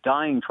with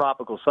dying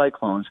tropical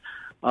cyclones,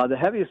 the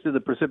heaviest of the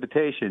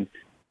precipitation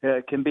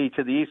can be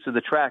to the east of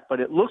the track, but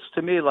it looks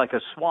to me like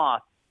a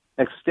swath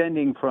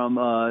extending from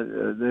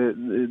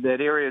that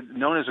area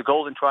known as the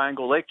Golden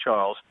Triangle, Lake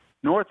Charles,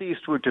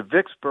 northeastward to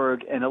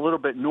Vicksburg and a little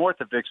bit north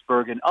of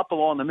Vicksburg and up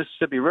along the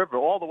Mississippi River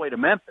all the way to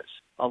Memphis.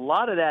 A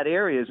lot of that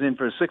area is in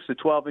for 6 to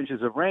 12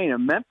 inches of rain,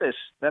 and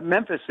that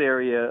Memphis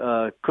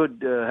area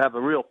could have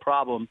a real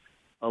problem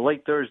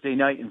late Thursday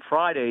night and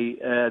Friday.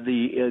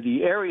 The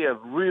area of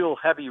real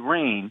heavy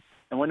rain,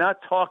 and we're not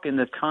talking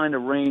the kind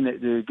of rain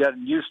that you got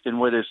in Houston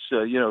where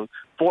there's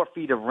 4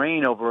 feet of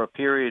rain over a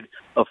period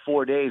of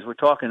 4 days. We're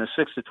talking a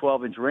 6 to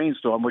 12 inch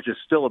rainstorm, which is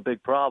still a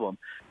big problem.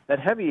 That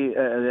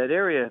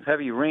area of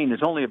heavy rain is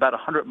only about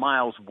 100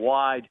 miles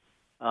wide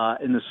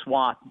in the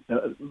swath,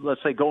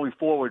 let's say going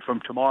forward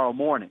from tomorrow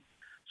morning.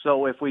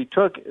 So if we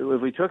took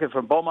it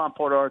from Beaumont,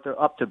 Port Arthur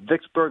up to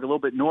Vicksburg, a little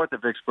bit north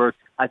of Vicksburg,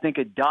 I think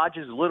it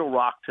dodges Little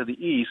Rock to the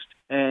east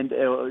and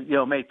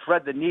may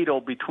thread the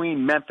needle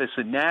between Memphis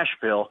and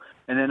Nashville,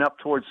 and then up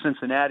towards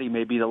Cincinnati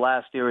may be the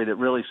last area that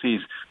really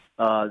sees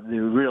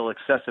the real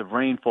excessive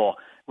rainfall.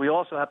 We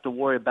also have to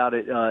worry about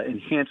it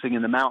enhancing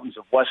in the mountains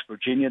of West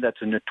Virginia. That's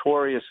a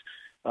notorious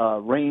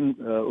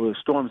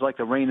storms like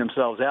to rain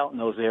themselves out in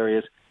those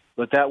areas,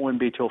 but that wouldn't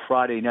be till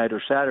Friday night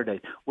or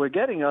Saturday. We're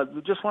getting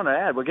just want to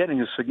add, we're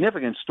getting a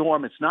significant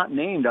storm. It's not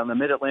named on the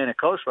mid-Atlantic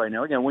coast right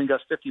now. Again, wind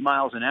gusts 50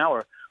 miles an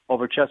hour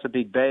over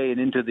Chesapeake Bay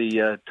and into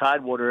the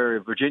Tidewater area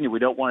of Virginia. We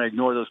don't want to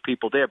ignore those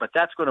people there, but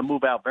that's going to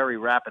move out very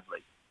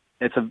rapidly.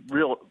 It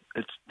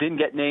didn't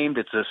get named.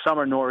 It's a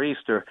summer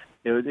nor'easter.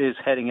 It is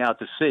heading out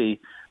to sea.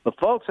 But,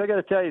 folks, I got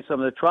to tell you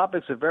something. The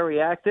tropics are very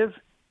active,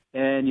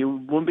 and you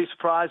wouldn't be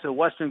surprised if the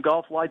Western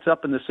Gulf lights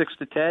up in the 6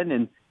 to 10,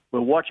 and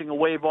we're watching a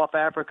wave off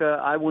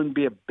Africa. I wouldn't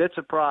be a bit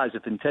surprised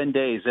if in 10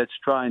 days that's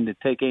trying to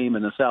take aim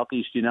in the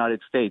southeast United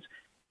States.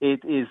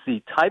 It is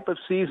the type of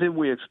season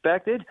we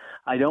expected.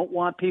 I don't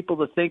want people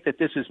to think that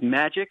this is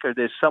magic or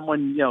there's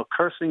someone,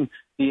 cursing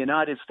the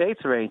United States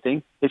or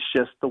anything. It's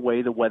just the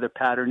way the weather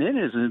pattern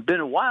is. And it's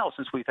been a while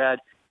since we've had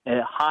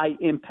a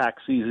high-impact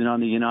season on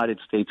the United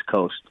States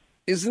coast.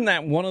 Isn't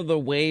that one of the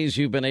ways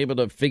you've been able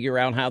to figure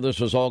out how this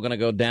was all going to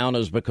go down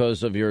is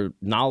because of your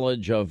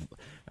knowledge of,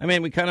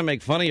 we kind of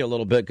make fun of you a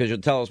little bit because you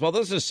tell us, well,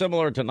 this is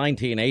similar to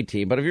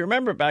 1918. But if you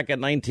remember back in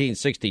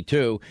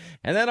 1962,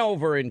 and then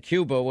over in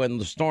Cuba when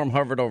the storm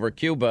hovered over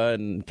Cuba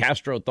and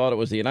Castro thought it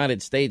was the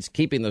United States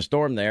keeping the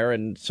storm there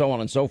and so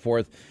on and so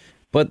forth.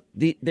 But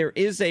there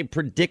is a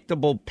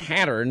predictable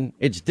pattern.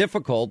 It's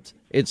difficult.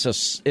 It's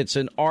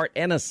an art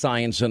and a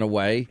science in a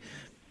way.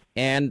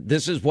 And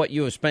this is what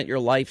you have spent your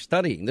life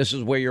studying. This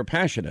is where your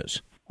passion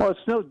is. Well, it's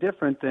no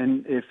different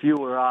than if you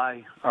or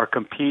I are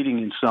competing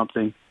in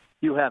something.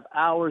 You have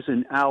hours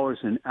and hours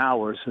and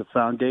hours of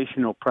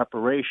foundational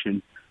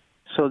preparation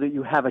so that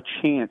you have a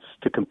chance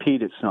to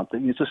compete at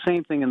something. It's the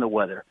same thing in the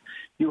weather.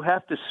 You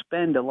have to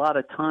spend a lot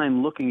of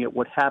time looking at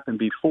what happened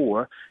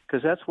before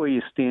because that's where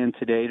you stand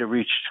today to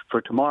reach for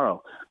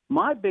tomorrow.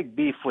 My big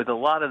beef with a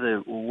lot of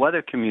the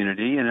weather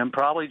community, and I'm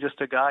probably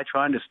just a guy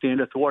trying to stand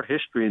athwart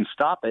history and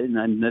stop it,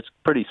 and that's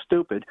pretty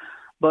stupid,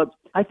 but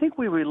I think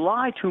we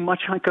rely too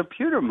much on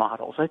computer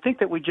models. I think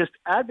that we just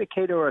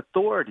advocate our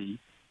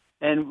authority,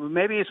 and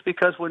maybe it's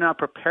because we're not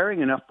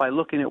preparing enough by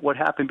looking at what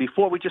happened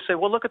before. We just say,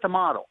 well, look at the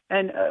model.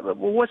 And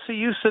what's the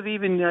use of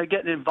even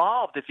getting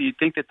involved if you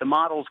think that the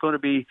model is going to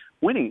be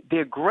winning?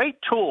 They're great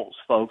tools,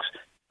 folks,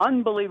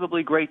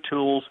 unbelievably great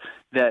tools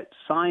that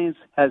science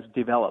has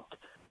developed.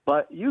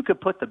 But you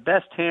could put the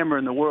best hammer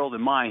in the world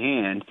in my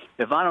hand.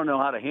 If I don't know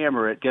how to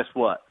hammer it, guess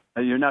what?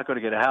 you're not going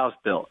to get a house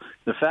built.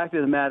 The fact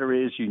of the matter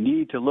is you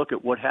need to look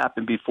at what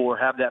happened before,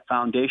 have that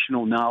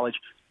foundational knowledge,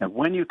 and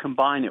when you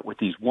combine it with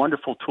these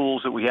wonderful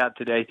tools that we have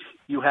today,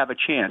 you have a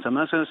chance. I'm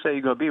not going to say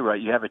you're going to be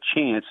right. You have a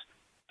chance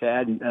to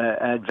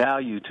add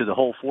value to the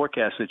whole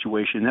forecast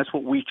situation. That's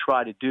what we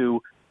try to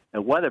do at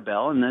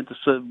Weatherbell, and that's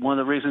one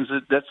of the reasons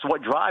that's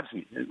what drives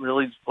me. It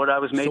really is what I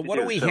was made to do. So what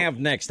do we have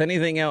next?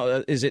 Anything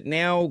else? Is it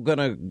now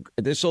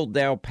this will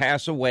now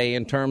pass away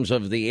in terms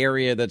of the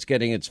area that's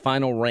getting its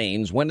final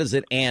rains? When does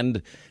it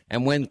end,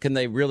 and when can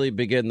they really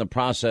begin the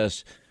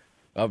process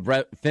of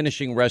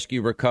finishing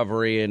rescue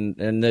recovery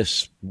and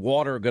this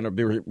water going to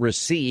be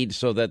recede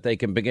so that they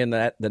can begin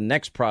the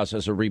next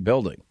process of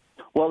rebuilding?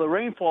 Well, the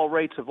rainfall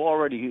rates have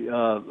already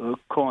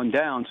gone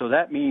down, so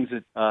that means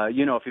that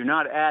if you're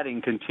not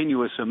adding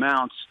continuous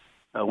amounts,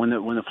 when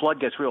the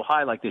flood gets real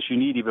high like this, you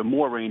need even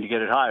more rain to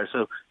get it higher.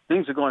 So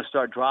things are going to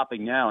start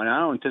dropping now, and I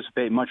don't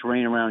anticipate much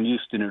rain around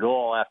Houston at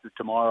all after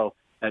tomorrow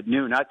at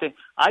noon.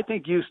 I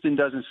think Houston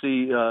doesn't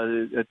see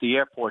at the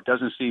airport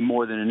doesn't see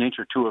more than an inch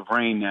or two of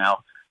rain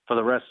now for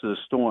the rest of the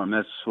storm.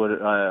 That's what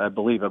I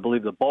believe. I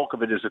believe the bulk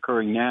of it is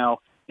occurring now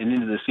and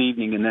into this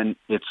evening, and then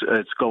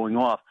it's going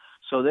off.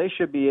 So they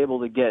should be able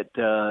to get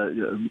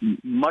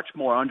much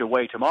more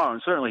underway tomorrow,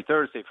 and certainly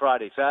Thursday,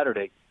 Friday,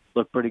 Saturday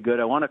look pretty good.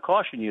 I want to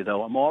caution you,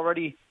 though. I'm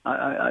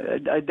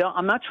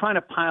not trying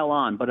to pile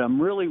on, but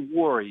I'm really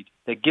worried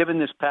that given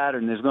this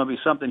pattern, there's going to be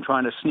something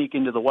trying to sneak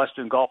into the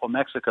western Gulf of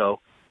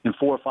Mexico in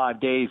 4 or 5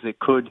 days that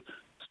could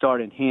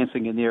start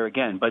enhancing in there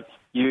again. But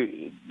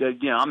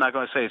I'm not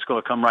going to say it's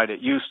going to come right at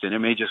Houston. It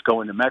may just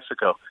go into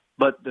Mexico.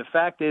 But the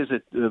fact is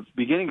that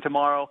beginning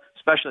tomorrow,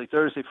 especially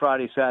Thursday,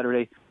 Friday,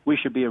 Saturday, we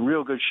should be in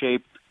real good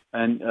shape,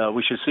 and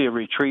we should see a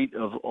retreat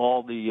of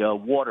all the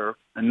water,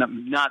 and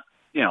not,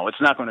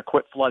 it's not going to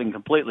quit flooding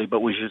completely, but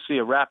we should see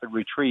a rapid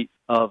retreat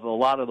of a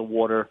lot of the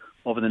water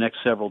over the next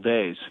several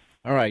days.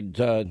 All right.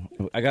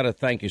 I got to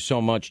thank you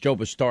so much. Joe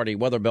Bastardi,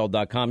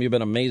 weatherbell.com. You've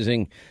been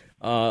amazing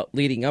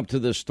leading up to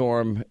this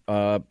storm,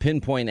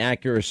 pinpoint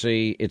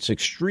accuracy. It's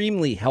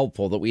extremely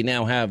helpful that we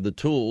now have the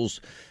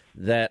tools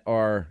that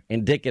are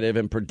indicative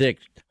and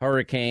predict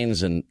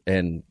hurricanes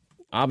and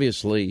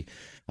obviously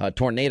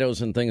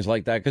tornadoes and things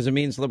like that, because it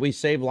means that we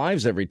save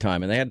lives every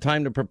time. And they had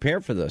time to prepare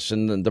for this.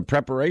 And the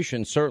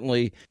preparation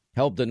certainly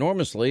helped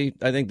enormously.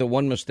 I think the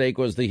one mistake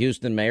was the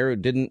Houston mayor, who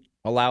didn't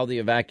allow the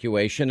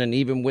evacuation. And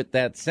even with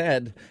that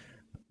said,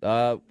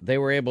 they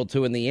were able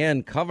to, in the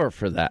end, cover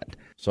for that.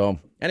 So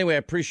anyway, I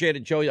appreciate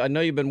it, Joe. I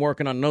know you've been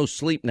working on no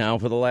sleep now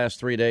for the last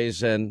 3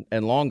 days and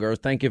longer.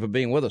 Thank you for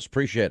being with us.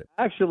 Appreciate it.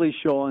 Actually,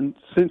 Sean,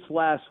 since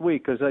last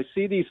week, because I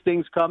see these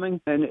things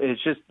coming, and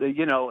it's just,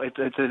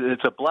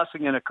 it's a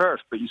blessing and a curse.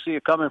 But you see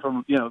it coming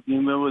from,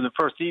 when the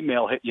first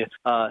email hit you.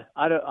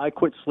 I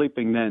quit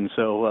sleeping then.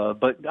 So,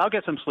 but I'll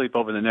get some sleep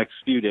over the next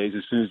few days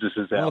as soon as this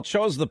is out. Well, it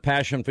shows the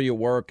passion for your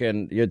work,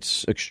 and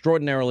it's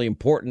extraordinarily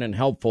important and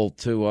helpful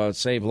to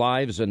save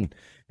lives and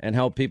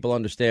help people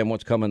understand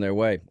what's coming their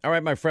way. All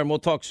right, my friend, we'll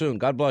talk soon.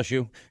 God bless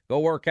you. Go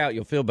work out.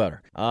 You'll feel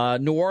better.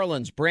 New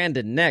Orleans,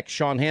 Brandon, next,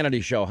 Sean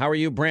Hannity Show. How are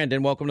you,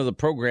 Brandon? Welcome to the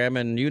program,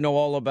 and you know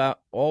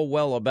all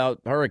well about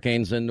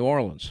hurricanes in New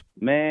Orleans.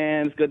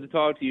 Man, it's good to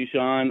talk to you,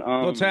 Sean.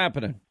 What's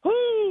happening?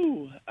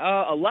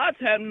 A lot's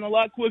happening a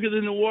lot quicker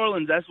than New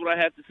Orleans. That's what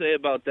I have to say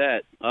about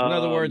that. In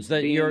other words,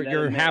 that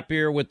you're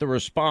happier with the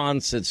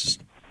response. It's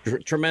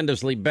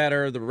tremendously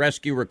better, the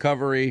rescue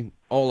recovery,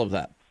 all of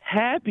that.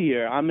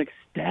 Happier. I'm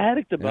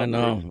ecstatic about. I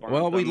know.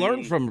 Well,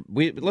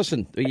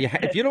 listen.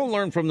 If you don't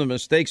learn from the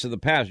mistakes of the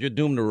past, you're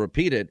doomed to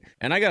repeat it.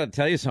 And I got to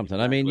tell you something.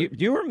 I mean,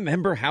 do you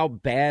remember how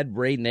bad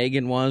Ray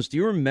Nagin was? Do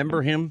you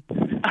remember him?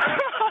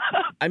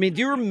 I mean,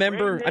 do you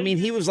remember? I mean,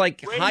 he was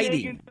like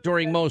hiding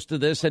during most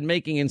of this and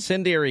making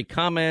incendiary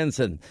comments,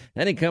 and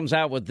then he comes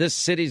out with this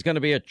city's going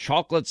to be a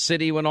chocolate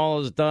city when all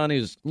is done. He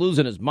was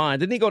losing his mind.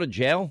 Didn't he go to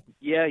jail?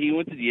 Yeah,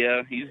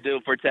 he's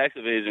due for tax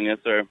evasion, yes,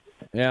 sir.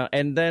 Yeah,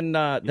 and then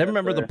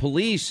remember the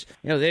police,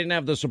 they didn't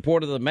have the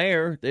support of the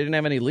mayor. They didn't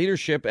have any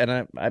leadership,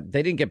 and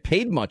they didn't get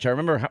paid much. I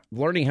remember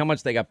learning how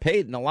much they got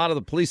paid, and a lot of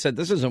the police said,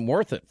 this isn't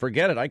worth it.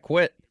 Forget it. I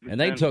quit. And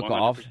they took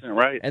off.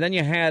 Right. And then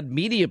you had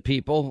media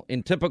people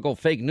in typical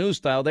fake news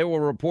style. They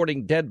were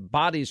reporting dead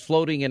bodies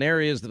floating in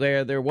areas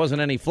there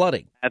wasn't any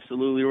flooding.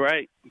 Absolutely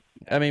right.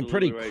 I mean,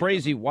 pretty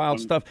crazy, wild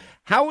stuff.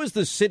 How is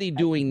the city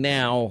doing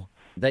now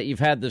that you've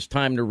had this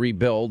time to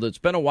rebuild? It's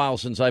been a while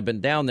since I've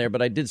been down there,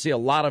 but I did see a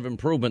lot of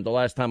improvement the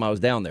last time I was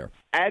down there.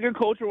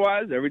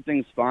 Agriculture-wise,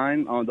 everything's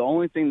fine. The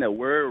only thing that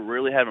we're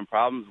really having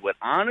problems with,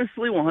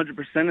 honestly, 100%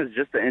 is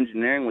just the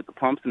engineering with the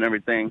pumps and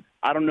everything.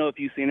 I don't know if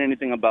you've seen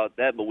anything about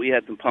that, but we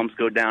had some pumps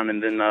go down,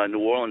 and then New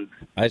Orleans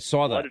I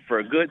saw that flooded for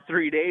a good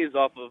 3 days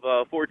off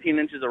of 14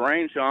 inches of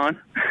rain, Sean.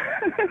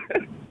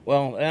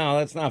 Well, no,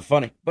 that's not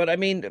funny. But, I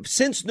mean,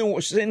 since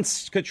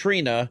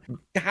Katrina,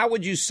 how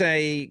would you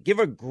say, give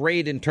a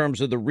grade in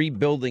terms of the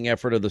rebuilding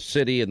effort of the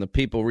city and the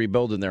people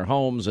rebuilding their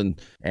homes and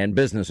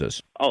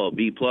businesses? Oh,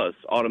 B+,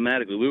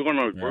 automatically. We're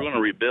gonna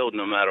rebuild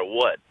no matter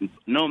what.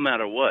 No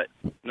matter what.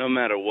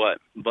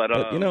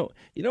 But you know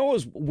what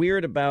was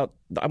weird about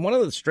one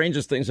of the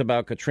strangest things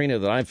about Katrina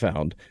that I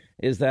found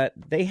is that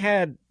they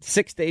had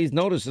 6 days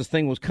notice this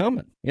thing was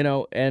coming,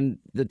 and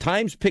the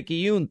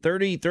Times-Picayune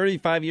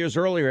 35 years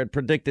earlier had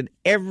predicted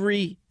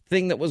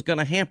everything that was going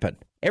to happen.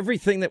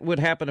 Everything that would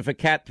happen if a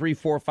Cat 3,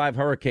 4, 5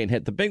 hurricane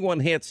hit. The big one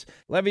hits,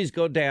 levees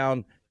go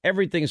down,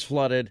 everything's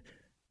flooded.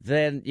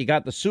 Then you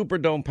got the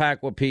Superdome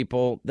packed with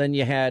people. Then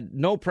you had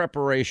no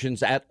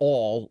preparations at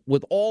all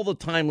with all the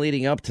time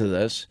leading up to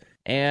this.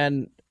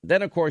 And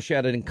then, of course, you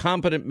had an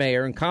incompetent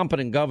mayor,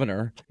 incompetent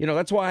governor.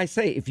 That's why I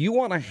say if you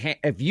want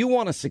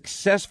to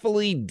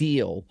successfully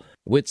deal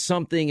with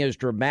something as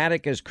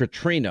dramatic as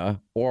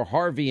Katrina or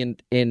Harvey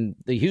in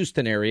the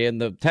Houston area, in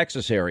the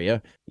Texas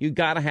area, you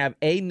got to have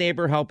a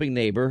neighbor helping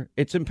neighbor.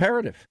 It's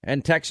imperative.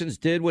 And Texans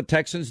did what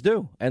Texans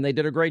do, and they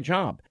did a great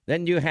job.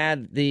 Then you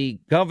had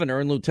the governor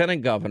and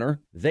lieutenant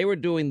governor. They were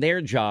doing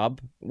their job,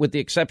 with the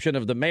exception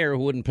of the mayor who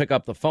wouldn't pick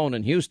up the phone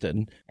in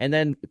Houston, and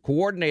then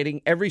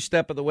coordinating every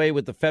step of the way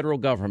with the federal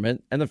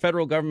government. And the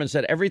federal government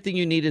said everything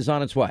you need is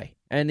on its way.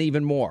 And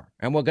even more.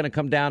 And we're going to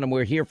come down and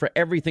we're here for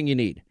everything you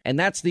need. And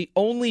that's the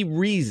only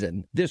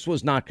reason this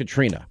was not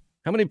Katrina.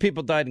 How many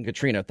people died in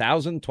Katrina?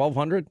 1,000,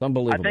 1,200?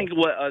 Unbelievable. I think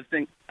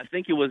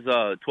it was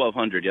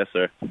 1,200. Yes,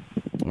 sir.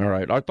 All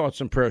right. Our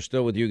thoughts and prayers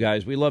still with you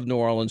guys. We love New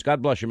Orleans.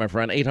 God bless you, my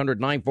friend.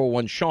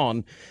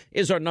 800-941-SEAN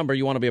is our number.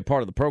 You want to be a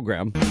part of the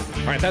program.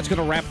 All right. That's going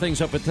to wrap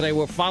things up for today.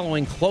 We're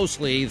following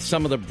closely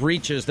some of the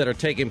breaches that are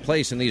taking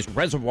place in these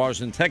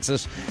reservoirs in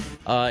Texas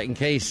in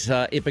case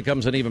it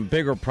becomes an even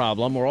bigger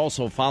problem. We're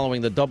also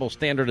following the double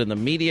standard in the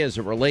media as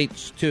it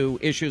relates to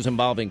issues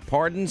involving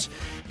pardons.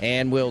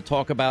 And we'll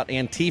talk about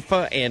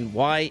Antifa and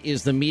why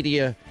is the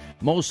media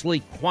mostly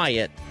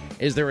quiet.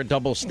 Is there a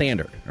double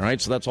standard? All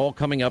right, so that's all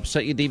coming up.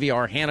 Set your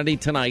DVR. Hannity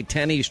tonight,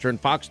 10 Eastern,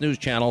 Fox News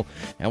Channel.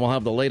 And we'll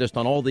have the latest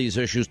on all these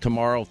issues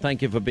tomorrow.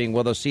 Thank you for being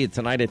with us. See you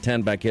tonight at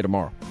 10. Back here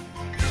tomorrow.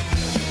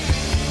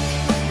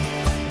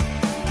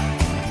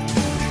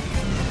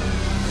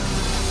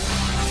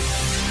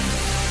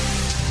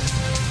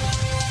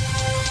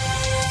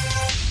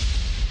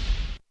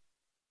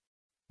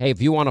 Hey,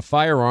 if you want a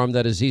firearm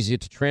that is easy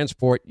to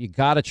transport, you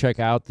got to check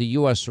out the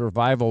U.S.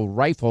 Survival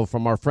Rifle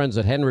from our friends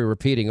at Henry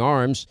Repeating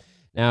Arms.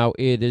 Now,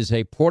 it is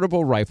a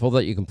portable rifle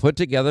that you can put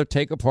together,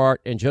 take apart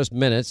in just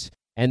minutes,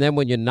 and then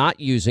when you're not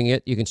using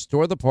it, you can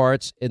store the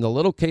parts in the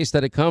little case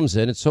that it comes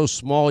in. It's so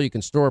small you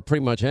can store it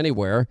pretty much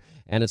anywhere,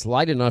 and it's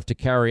light enough to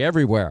carry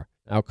everywhere.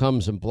 Now, it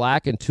comes in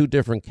black and 2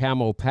 different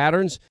camo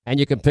patterns, and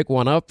you can pick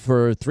one up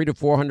for $300 to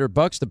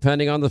 $400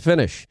 depending on the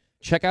finish.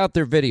 Check out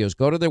their videos.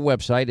 Go to their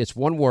website. It's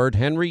one word,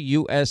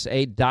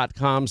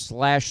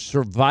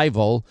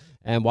 henryusa.com/survival.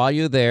 And while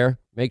you're there,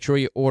 make sure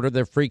you order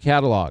their free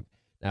catalog.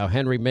 Now,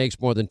 Henry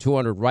makes more than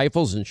 200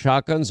 rifles and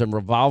shotguns and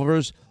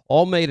revolvers,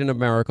 all made in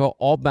America,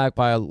 all backed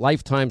by a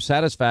lifetime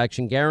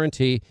satisfaction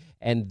guarantee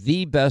and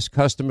the best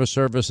customer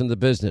service in the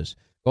business.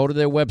 Go to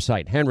their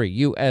website,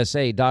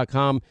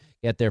 henryusa.com.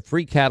 Get their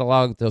free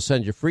catalog. They'll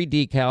send you free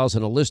decals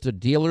and a list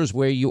of dealers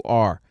where you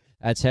are.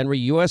 That's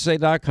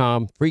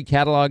henryusa.com. Free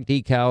catalog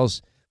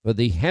decals for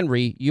the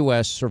Henry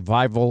U.S.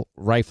 Survival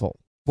Rifle.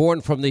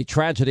 Born from the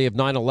tragedy of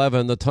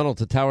 9/11, the Tunnel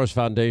to Towers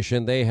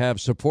Foundation, they have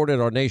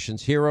supported our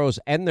nation's heroes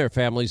and their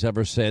families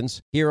ever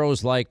since.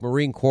 Heroes like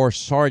Marine Corps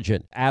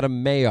Sergeant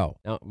Adam Mayo.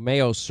 Now,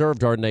 Mayo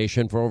served our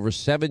nation for over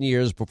 7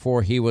 years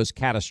before he was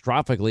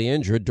catastrophically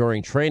injured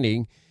during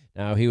training.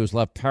 Now, he was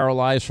left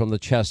paralyzed from the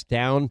chest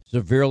down,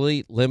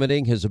 severely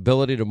limiting his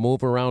ability to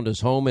move around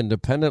his home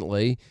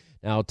independently.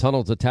 Now,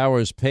 Tunnel to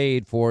Towers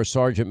paid for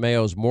Sergeant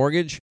Mayo's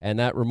mortgage, and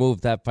that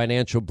removed that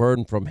financial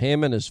burden from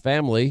him and his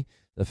family.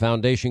 The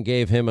foundation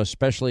gave him a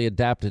specially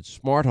adapted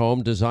smart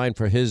home designed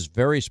for his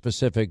very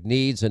specific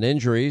needs and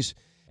injuries.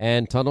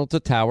 And Tunnel to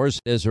Towers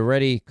has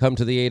already come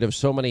to the aid of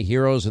so many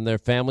heroes and their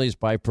families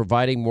by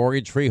providing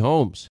mortgage-free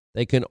homes.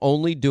 They can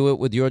only do it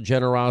with your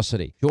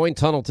generosity. Join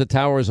Tunnel to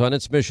Towers on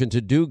its mission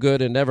to do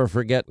good and never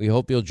forget. We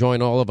hope you'll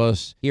join all of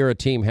us here at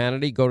Team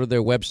Hannity. Go to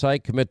their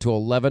website, commit to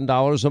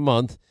 $11 a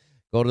month.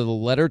 Go to the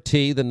letter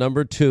T, the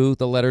number 2,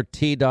 the letter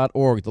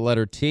T.org. The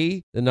letter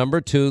T, the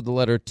number 2, the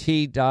letter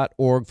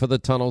T.org for the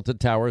Tunnel to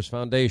Towers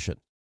Foundation.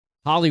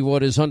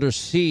 Hollywood is under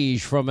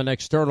siege from an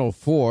external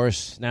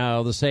force.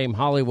 Now, the same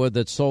Hollywood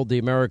that sold the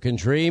American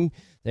dream,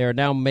 they are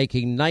now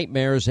making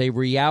nightmares a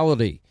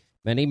reality.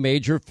 Many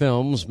major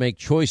films make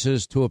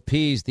choices to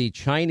appease the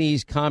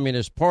Chinese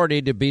Communist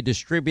Party to be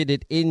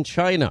distributed in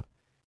China.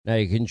 Now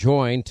you can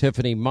join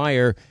Tiffany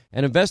Meyer,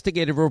 an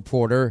investigative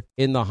reporter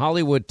in the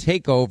Hollywood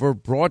Takeover,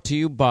 brought to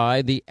you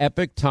by the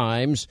Epoch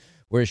Times,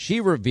 where she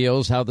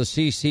reveals how the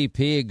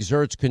CCP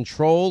exerts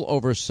control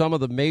over some of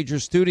the major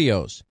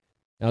studios.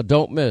 Now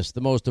don't miss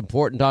the most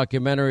important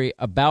documentary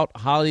about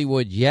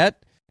Hollywood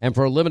yet, and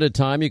for a limited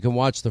time you can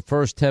watch the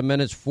first 10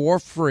 minutes for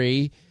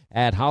free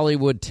at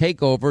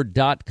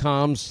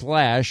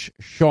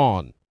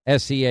HollywoodTakeover.com/Sean,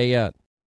 SEAN.